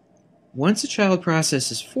 Once a child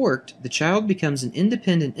process is forked, the child becomes an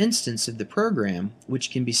independent instance of the program, which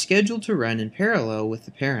can be scheduled to run in parallel with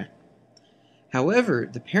the parent. However,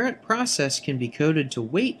 the parent process can be coded to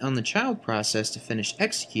wait on the child process to finish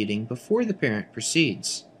executing before the parent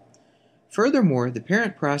proceeds. Furthermore, the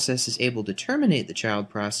parent process is able to terminate the child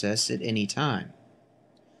process at any time.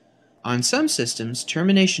 On some systems,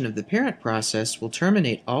 termination of the parent process will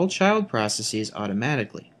terminate all child processes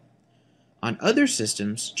automatically. On other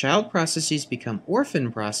systems, child processes become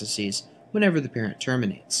orphan processes whenever the parent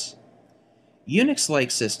terminates.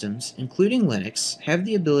 Unix-like systems, including Linux, have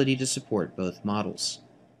the ability to support both models.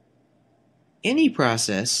 Any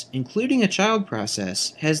process, including a child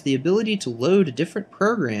process, has the ability to load a different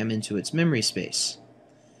program into its memory space.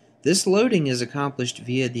 This loading is accomplished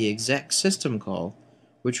via the exec system call,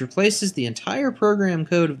 which replaces the entire program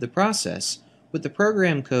code of the process with the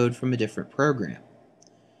program code from a different program.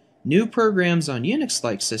 New programs on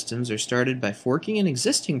Unix-like systems are started by forking an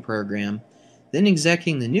existing program, then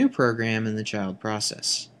execing the new program in the child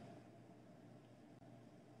process.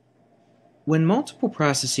 When multiple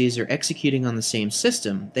processes are executing on the same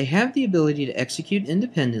system, they have the ability to execute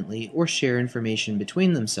independently or share information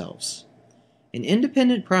between themselves. An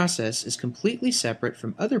independent process is completely separate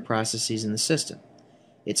from other processes in the system.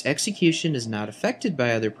 Its execution is not affected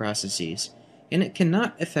by other processes, and it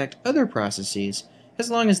cannot affect other processes as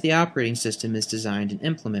long as the operating system is designed and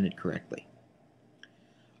implemented correctly.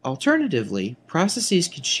 Alternatively, processes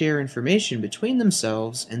could share information between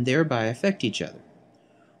themselves and thereby affect each other.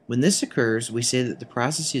 When this occurs, we say that the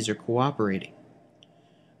processes are cooperating.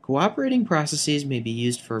 Cooperating processes may be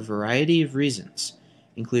used for a variety of reasons,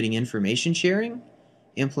 including information sharing,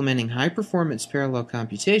 implementing high-performance parallel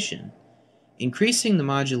computation, increasing the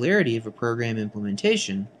modularity of a program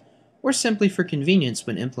implementation, or simply for convenience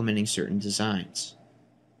when implementing certain designs.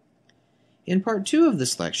 In Part 2 of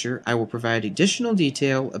this lecture, I will provide additional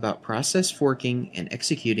detail about process forking and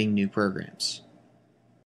executing new programs.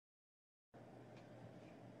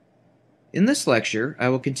 In this lecture, I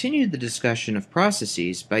will continue the discussion of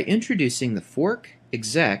processes by introducing the fork,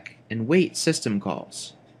 exec, and wait system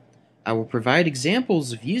calls. I will provide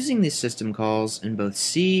examples of using these system calls in both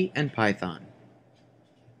C and Python.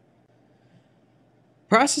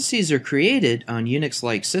 Processes are created on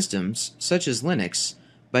Unix-like systems, such as Linux,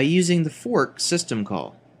 by using the fork system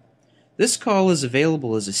call. This call is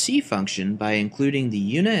available as a C function by including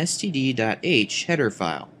the unistd.h header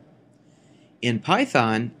file. In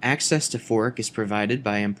Python, access to fork is provided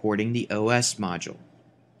by importing the OS module.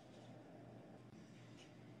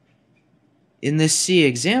 In this C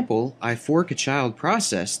example, I fork a child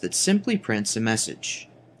process that simply prints a message.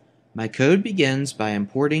 My code begins by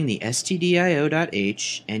importing the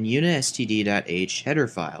stdio.h and unistd.h header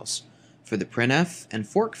files for the printf and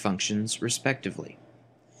fork functions respectively.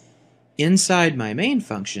 Inside my main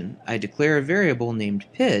function, I declare a variable named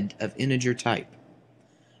PID of integer type.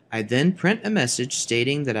 I then print a message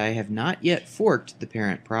stating that I have not yet forked the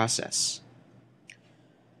parent process.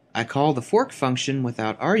 I call the fork function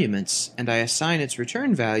without arguments, and I assign its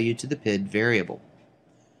return value to the PID variable.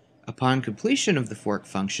 Upon completion of the fork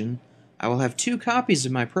function, I will have two copies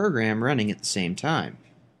of my program running at the same time.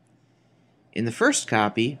 In the first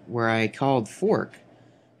copy, where I called fork,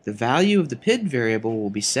 the value of the PID variable will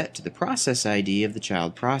be set to the process ID of the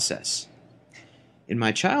child process. In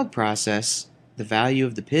my child process, the value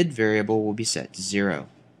of the PID variable will be set to 0.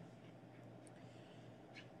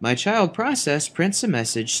 My child process prints a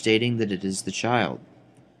message stating that it is the child.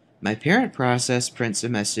 My parent process prints a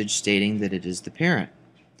message stating that it is the parent.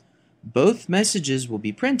 Both messages will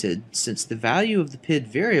be printed since the value of the PID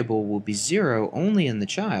variable will be 0 only in the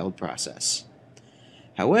child process.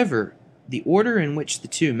 However, the order in which the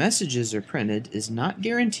two messages are printed is not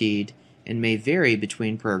guaranteed and may vary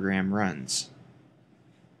between program runs.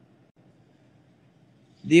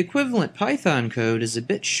 The equivalent Python code is a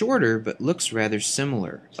bit shorter but looks rather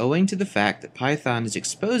similar, owing to the fact that Python is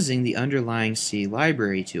exposing the underlying C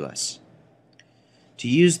library to us. To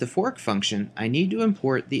use the fork function, I need to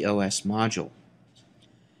import the OS module.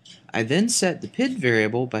 I then set the PID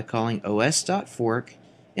variable by calling os.fork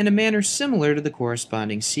in a manner similar to the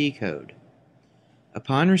corresponding C code.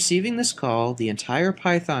 Upon receiving this call, the entire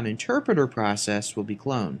Python interpreter process will be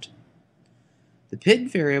cloned. The PID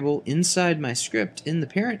variable inside my script in the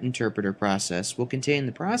parent interpreter process will contain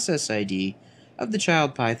the process ID of the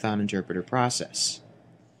child Python interpreter process.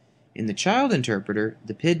 In the child interpreter,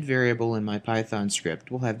 the PID variable in my Python script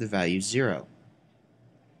will have the value 0.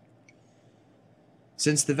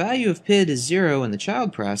 Since the value of PID is 0 in the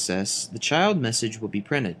child process, the child message will be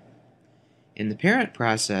printed. In the parent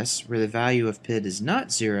process, where the value of PID is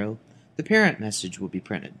not 0, the parent message will be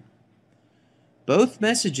printed. Both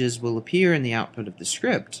messages will appear in the output of the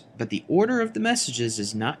script, but the order of the messages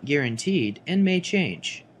is not guaranteed and may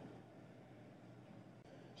change.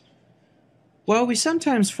 While we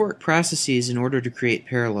sometimes fork processes in order to create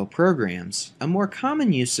parallel programs, a more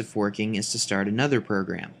common use of forking is to start another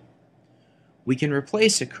program. We can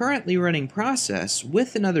replace a currently running process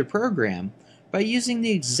with another program by using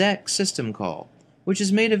the exec system call, which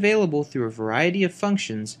is made available through a variety of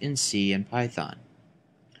functions in C and Python.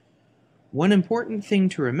 One important thing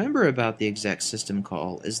to remember about the exec system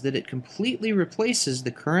call is that it completely replaces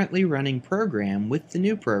the currently running program with the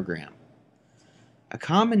new program. A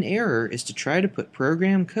common error is to try to put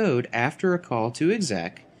program code after a call to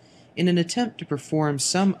exec in an attempt to perform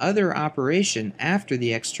some other operation after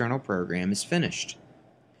the external program is finished.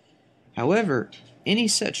 However, any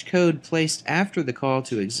such code placed after the call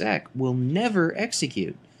to exec will never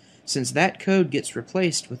execute, since that code gets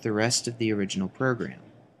replaced with the rest of the original program.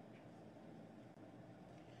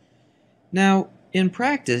 Now, in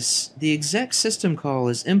practice, the exec system call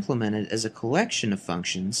is implemented as a collection of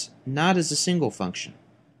functions, not as a single function.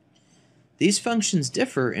 These functions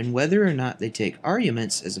differ in whether or not they take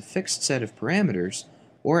arguments as a fixed set of parameters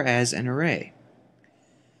or as an array.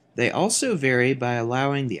 They also vary by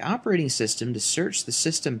allowing the operating system to search the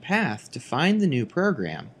system path to find the new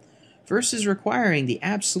program, versus requiring the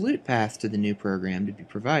absolute path to the new program to be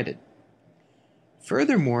provided.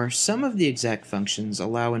 Furthermore, some of the exec functions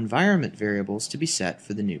allow environment variables to be set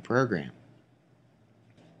for the new program.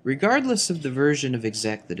 Regardless of the version of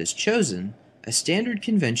exec that is chosen, a standard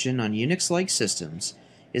convention on Unix-like systems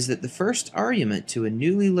is that the first argument to a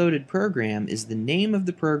newly loaded program is the name of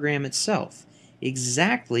the program itself,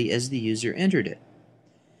 exactly as the user entered it.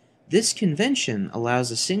 This convention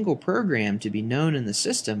allows a single program to be known in the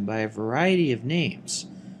system by a variety of names,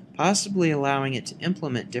 possibly allowing it to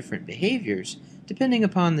implement different behaviors depending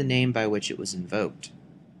upon the name by which it was invoked.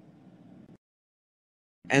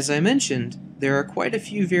 As I mentioned, there are quite a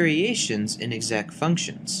few variations in exec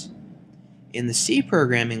functions. In the C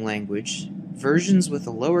programming language, versions with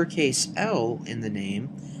a lowercase l in the name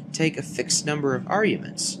take a fixed number of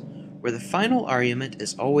arguments, where the final argument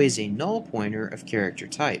is always a null pointer of character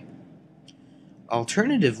type.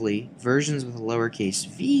 Alternatively, versions with a lowercase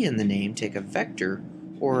v in the name take a vector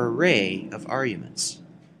or array of arguments.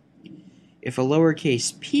 If a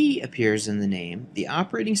lowercase p appears in the name, the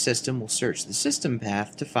operating system will search the system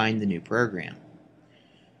path to find the new program.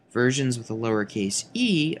 Versions with a lowercase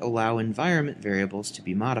e allow environment variables to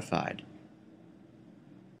be modified.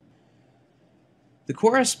 The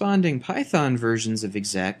corresponding Python versions of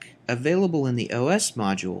exec, available in the OS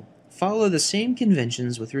module, follow the same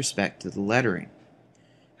conventions with respect to the lettering.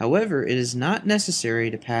 However, it is not necessary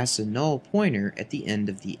to pass a null pointer at the end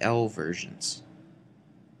of the L versions.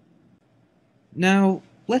 Now,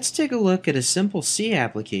 let's take a look at a simple C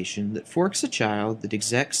application that forks a child that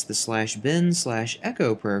execs the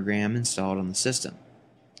 /bin/echo program installed on the system.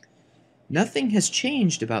 Nothing has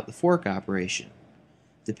changed about the fork operation.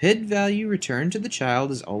 The PID value returned to the child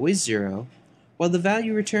is always 0, while the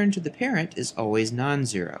value returned to the parent is always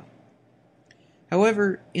non-zero.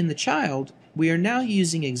 However, in the child, we are now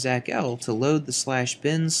using execl to load the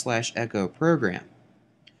 /bin/echo program.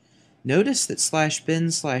 Notice that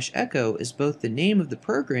 /bin/echo is both the name of the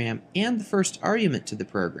program and the first argument to the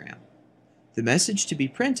program. The message to be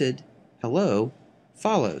printed, hello,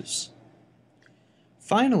 follows.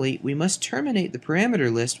 Finally, we must terminate the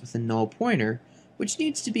parameter list with a null pointer, which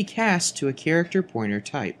needs to be cast to a character pointer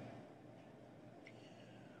type.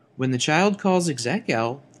 When the child calls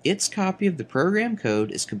execl, its copy of the program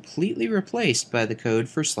code is completely replaced by the code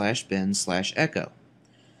for /bin/echo.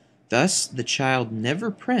 Thus, the child never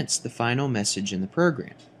prints the final message in the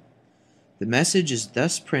program. The message is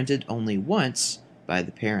thus printed only once by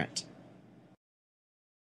the parent.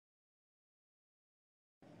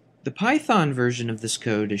 The Python version of this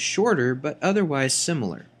code is shorter but otherwise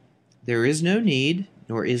similar. There is no need,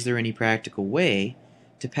 nor is there any practical way,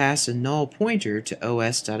 to pass a null pointer to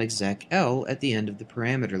os.execl at the end of the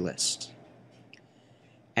parameter list.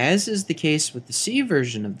 As is the case with the C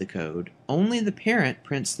version of the code, only the parent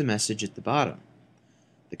prints the message at the bottom.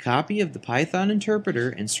 The copy of the Python interpreter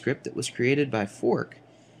and script that was created by fork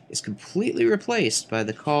is completely replaced by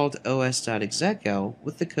the call to os.execl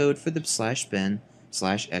with the code for the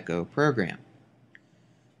 /bin/echo program.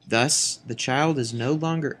 Thus, the child is no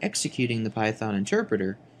longer executing the Python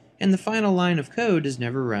interpreter, and the final line of code is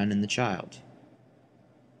never run in the child.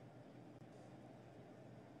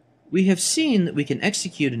 We have seen that we can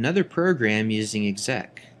execute another program using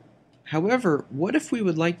exec. However, what if we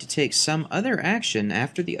would like to take some other action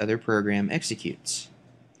after the other program executes?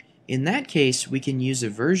 In that case, we can use a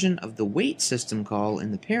version of the wait system call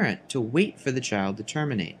in the parent to wait for the child to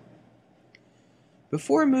terminate.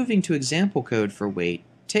 Before moving to example code for wait,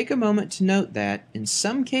 take a moment to note that, in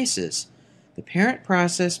some cases, the parent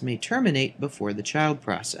process may terminate before the child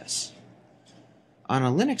process. On a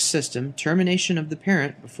Linux system, termination of the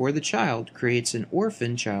parent before the child creates an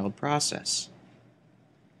orphan child process.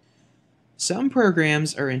 Some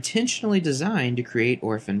programs are intentionally designed to create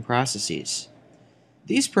orphan processes.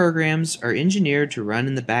 These programs are engineered to run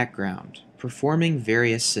in the background, performing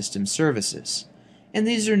various system services, and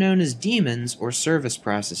these are known as daemons or service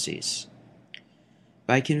processes.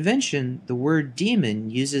 By convention, the word daemon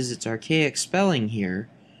uses its archaic spelling here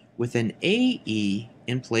with an AE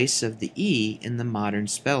in place of the E in the modern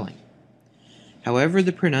spelling. However,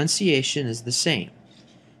 the pronunciation is the same.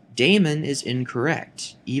 Daemon is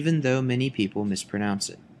incorrect, even though many people mispronounce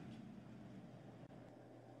it.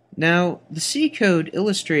 Now, the C code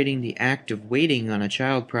illustrating the act of waiting on a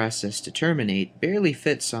child process to terminate barely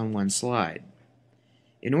fits on one slide.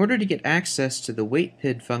 In order to get access to the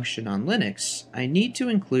waitpid function on Linux, I need to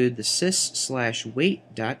include the sys/wait.h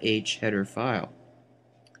header file.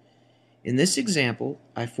 In this example,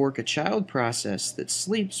 I fork a child process that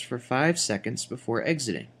sleeps for 5 seconds before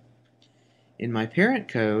exiting. In my parent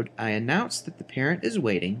code, I announce that the parent is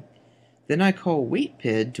waiting, then I call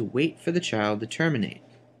waitpid to wait for the child to terminate.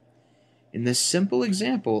 In this simple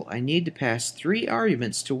example, I need to pass 3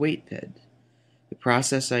 arguments to waitpid: the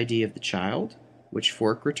process ID of the child, which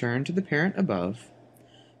fork returned to the parent above,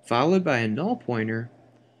 followed by a null pointer,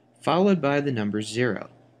 followed by the number 0.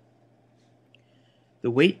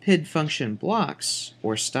 The waitpid function blocks,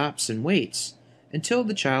 or stops and waits, until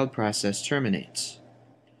the child process terminates.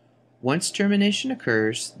 Once termination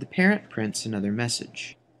occurs, the parent prints another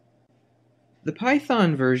message. The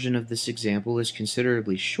Python version of this example is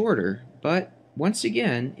considerably shorter, but once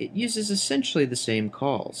again, it uses essentially the same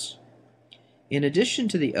calls. In addition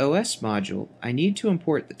to the OS module, I need to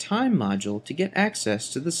import the time module to get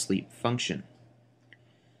access to the sleep function.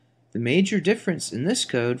 The major difference in this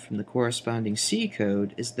code from the corresponding C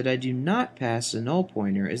code is that I do not pass a null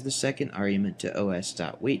pointer as the second argument to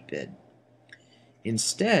os.waitpid.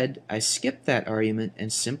 Instead, I skip that argument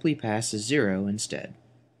and simply pass a 0 instead.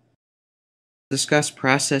 Discuss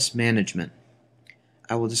process management.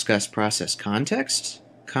 I will discuss process context,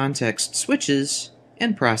 context switches,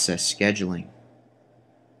 and process scheduling.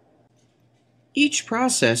 Each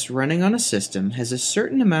process running on a system has a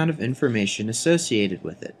certain amount of information associated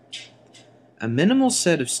with it. A minimal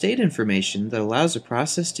set of state information that allows a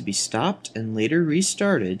process to be stopped and later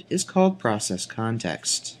restarted is called process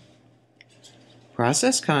context.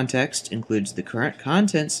 Process context includes the current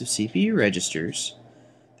contents of CPU registers,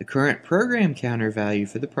 the current program counter value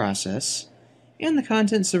for the process, and the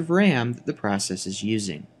contents of RAM that the process is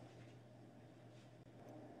using.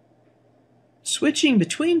 Switching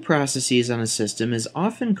between processes on a system is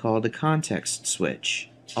often called a context switch,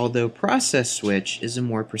 although process switch is a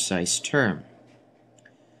more precise term.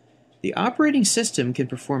 The operating system can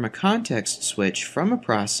perform a context switch from a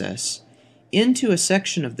process into a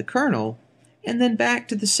section of the kernel and then back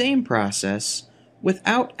to the same process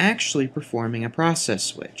without actually performing a process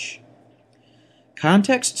switch.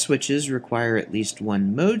 Context switches require at least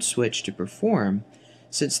one mode switch to perform,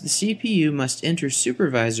 since the CPU must enter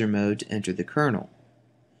supervisor mode to enter the kernel.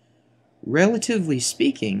 Relatively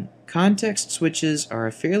speaking, context switches are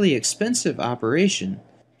a fairly expensive operation,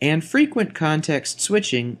 and frequent context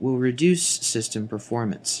switching will reduce system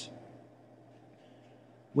performance.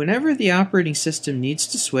 Whenever the operating system needs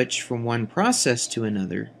to switch from one process to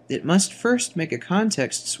another, it must first make a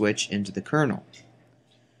context switch into the kernel.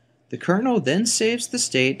 The kernel then saves the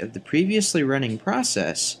state of the previously running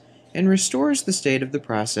process and restores the state of the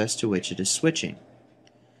process to which it is switching.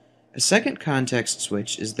 A second context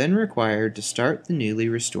switch is then required to start the newly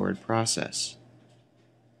restored process.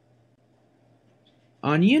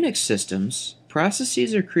 On Unix systems,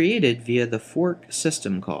 processes are created via the fork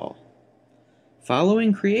system call.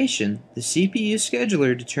 Following creation, the CPU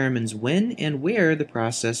scheduler determines when and where the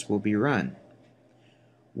process will be run.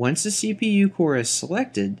 Once a CPU core is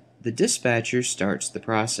selected, the dispatcher starts the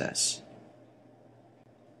process.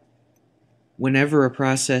 Whenever a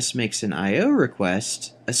process makes an I/O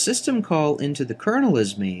request, a system call into the kernel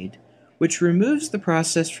is made, which removes the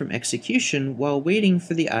process from execution while waiting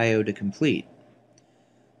for the I/O to complete.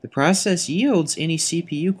 The process yields any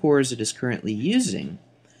CPU cores it is currently using,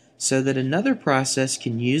 so that another process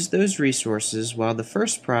can use those resources while the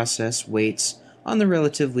first process waits on the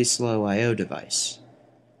relatively slow I/O device.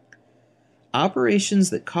 Operations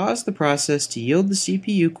that cause the process to yield the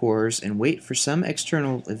CPU cores and wait for some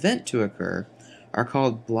external event to occur are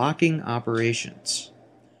called blocking operations.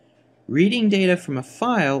 Reading data from a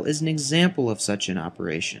file is an example of such an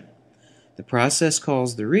operation. The process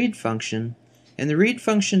calls the read function, and the read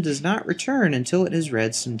function does not return until it has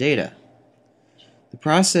read some data. The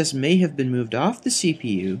process may have been moved off the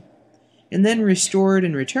CPU and then restored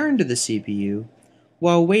and returned to the CPU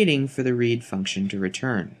while waiting for the read function to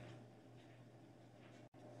return.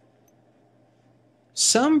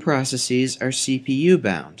 Some processes are CPU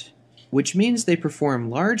bound. which means they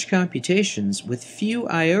perform large computations with few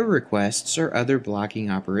I/O requests or other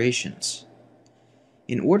blocking operations.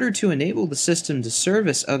 In order to enable the system to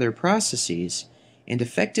service other processes and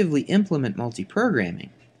effectively implement multiprogramming,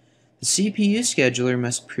 the CPU scheduler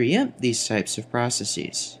must preempt these types of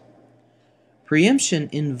processes. Preemption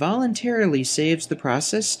involuntarily saves the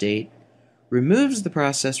process state, removes the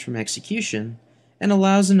process from execution, and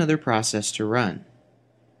allows another process to run.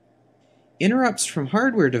 Interrupts from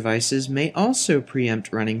hardware devices may also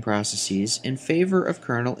preempt running processes in favor of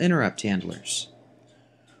kernel interrupt handlers.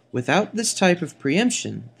 Without this type of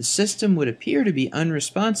preemption, the system would appear to be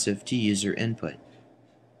unresponsive to user input.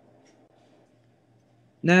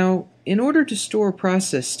 Now, in order to store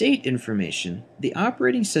process state information, the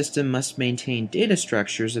operating system must maintain data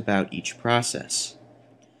structures about each process.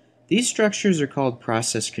 These structures are called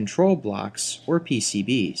process control blocks, or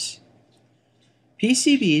PCBs.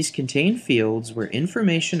 PCBs contain fields where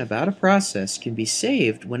information about a process can be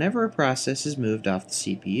saved whenever a process is moved off the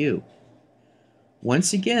CPU.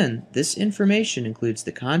 Once again, this information includes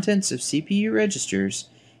the contents of CPU registers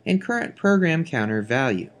and current program counter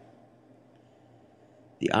value.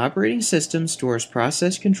 The operating system stores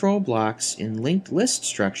process control blocks in linked list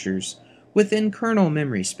structures within kernel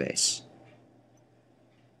memory space.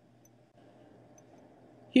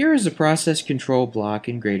 Here is a process control block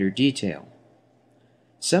in greater detail.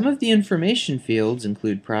 Some of the information fields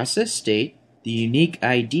include process state, the unique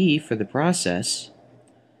ID for the process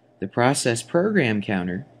program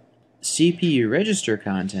counter, CPU register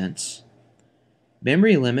contents,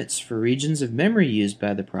 memory limits for regions of memory used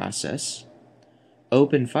by the process,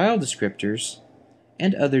 open file descriptors,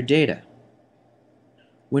 and other data.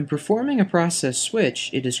 When performing a process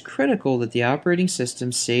switch, it is critical that the operating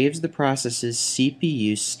system saves the process's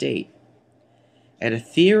CPU state. At a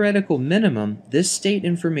theoretical minimum, this state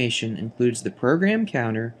information includes the program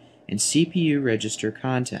counter and CPU register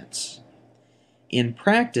contents. In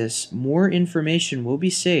practice, more information will be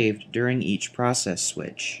saved during each process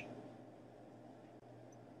switch.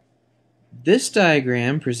 This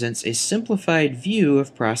diagram presents a simplified view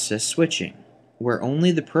of process switching, where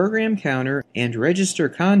only the program counter and register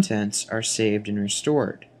contents are saved and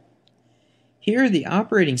restored. Here, the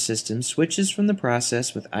operating system switches from the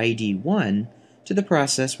process with ID 1 to the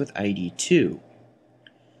process with ID 2.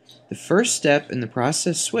 The first step in the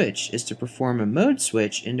process switch is to perform a mode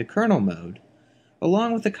switch into kernel mode,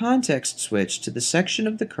 along with a context switch to the section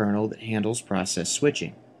of the kernel that handles process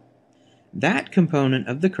switching. That component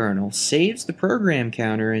of the kernel saves the program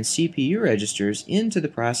counter and CPU registers into the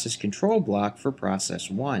process control block for process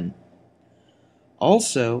 1.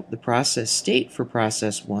 Also, the process state for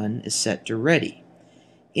process 1 is set to ready,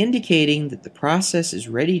 indicating that the process is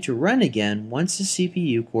ready to run again once the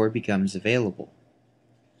CPU core becomes available.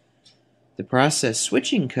 The process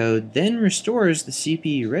switching code then restores the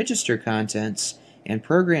CPU register contents and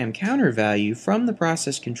program counter value from the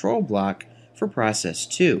process control block for process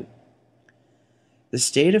 2. The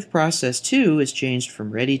state of process 2 is changed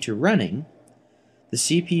from ready to running, the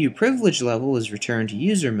CPU privilege level is returned to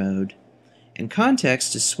user mode, and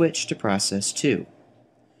context is switched to process 2.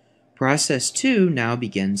 Process 2 now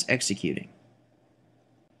begins executing.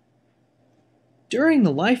 During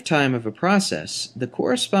the lifetime of a process, the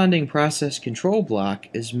corresponding process control block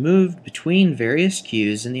is moved between various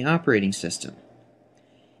queues in the operating system.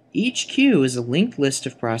 Each queue is a linked list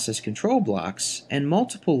of process control blocks, and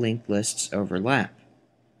multiple linked lists overlap.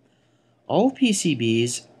 All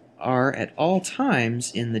PCBs are at all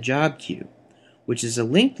times in the job queue, which is a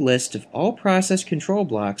linked list of all process control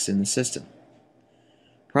blocks in the system.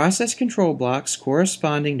 Process control blocks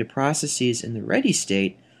corresponding to processes in the ready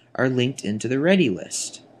state are linked into the ready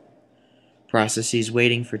list. Processes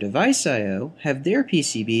waiting for device I/O have their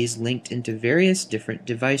PCBs linked into various different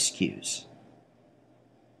device queues.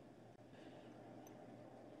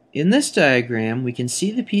 In this diagram, we can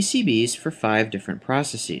see the PCBs for 5 different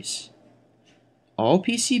processes. All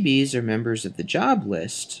PCBs are members of the job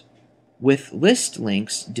list, with list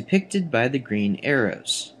links depicted by the green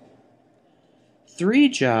arrows. 3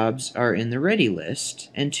 jobs are in the ready list,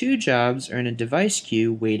 and 2 jobs are in a device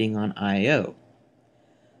queue waiting on I/O.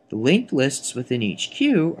 The linked lists within each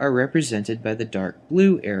queue are represented by the dark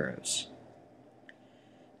blue arrows.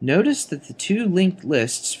 Notice that the 2 linked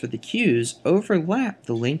lists for the queues overlap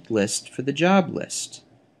the linked list for the job list.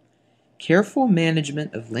 Careful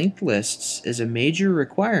management of linked lists is a major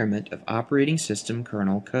requirement of operating system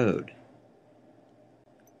kernel code.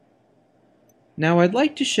 Now I'd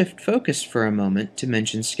like to shift focus for a moment to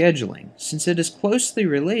mention scheduling, since it is closely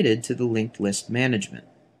related to the linked list management.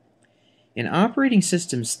 In operating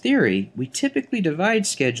systems theory, we typically divide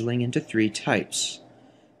scheduling into 3 types: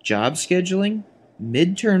 job scheduling,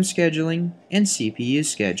 midterm scheduling, and CPU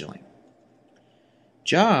scheduling.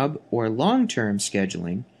 Job or long-term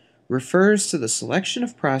scheduling refers to the selection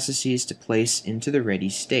of processes to place into the ready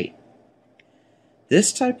state.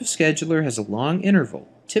 This type of scheduler has a long interval,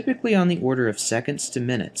 typically on the order of seconds to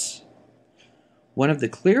minutes. One of the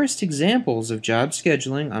clearest examples of job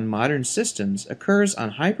scheduling on modern systems occurs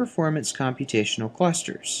on high-performance computational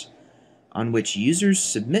clusters, on which users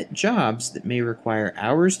submit jobs that may require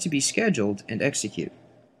hours to be scheduled and execute.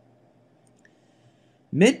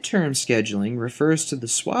 Midterm scheduling refers to the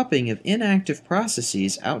swapping of inactive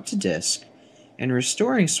processes out to disk and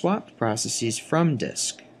restoring swapped processes from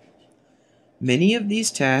disk. Many of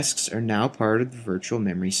these tasks are now part of the virtual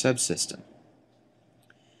memory subsystem.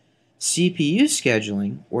 CPU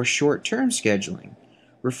scheduling, or short-term scheduling,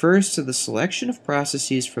 refers to the selection of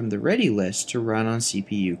processes from the ready list to run on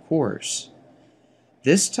CPU cores.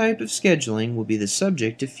 This type of scheduling will be the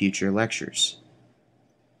subject of future lectures.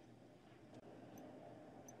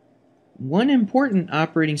 One important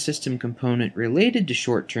operating system component related to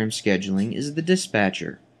short-term scheduling is the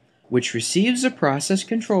dispatcher, which receives a process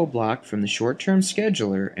control block from the short-term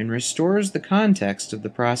scheduler and restores the context of the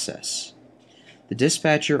process. The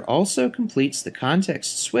dispatcher also completes the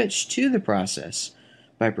context switch to the process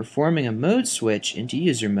by performing a mode switch into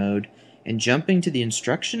user mode and jumping to the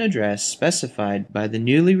instruction address specified by the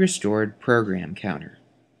newly restored program counter.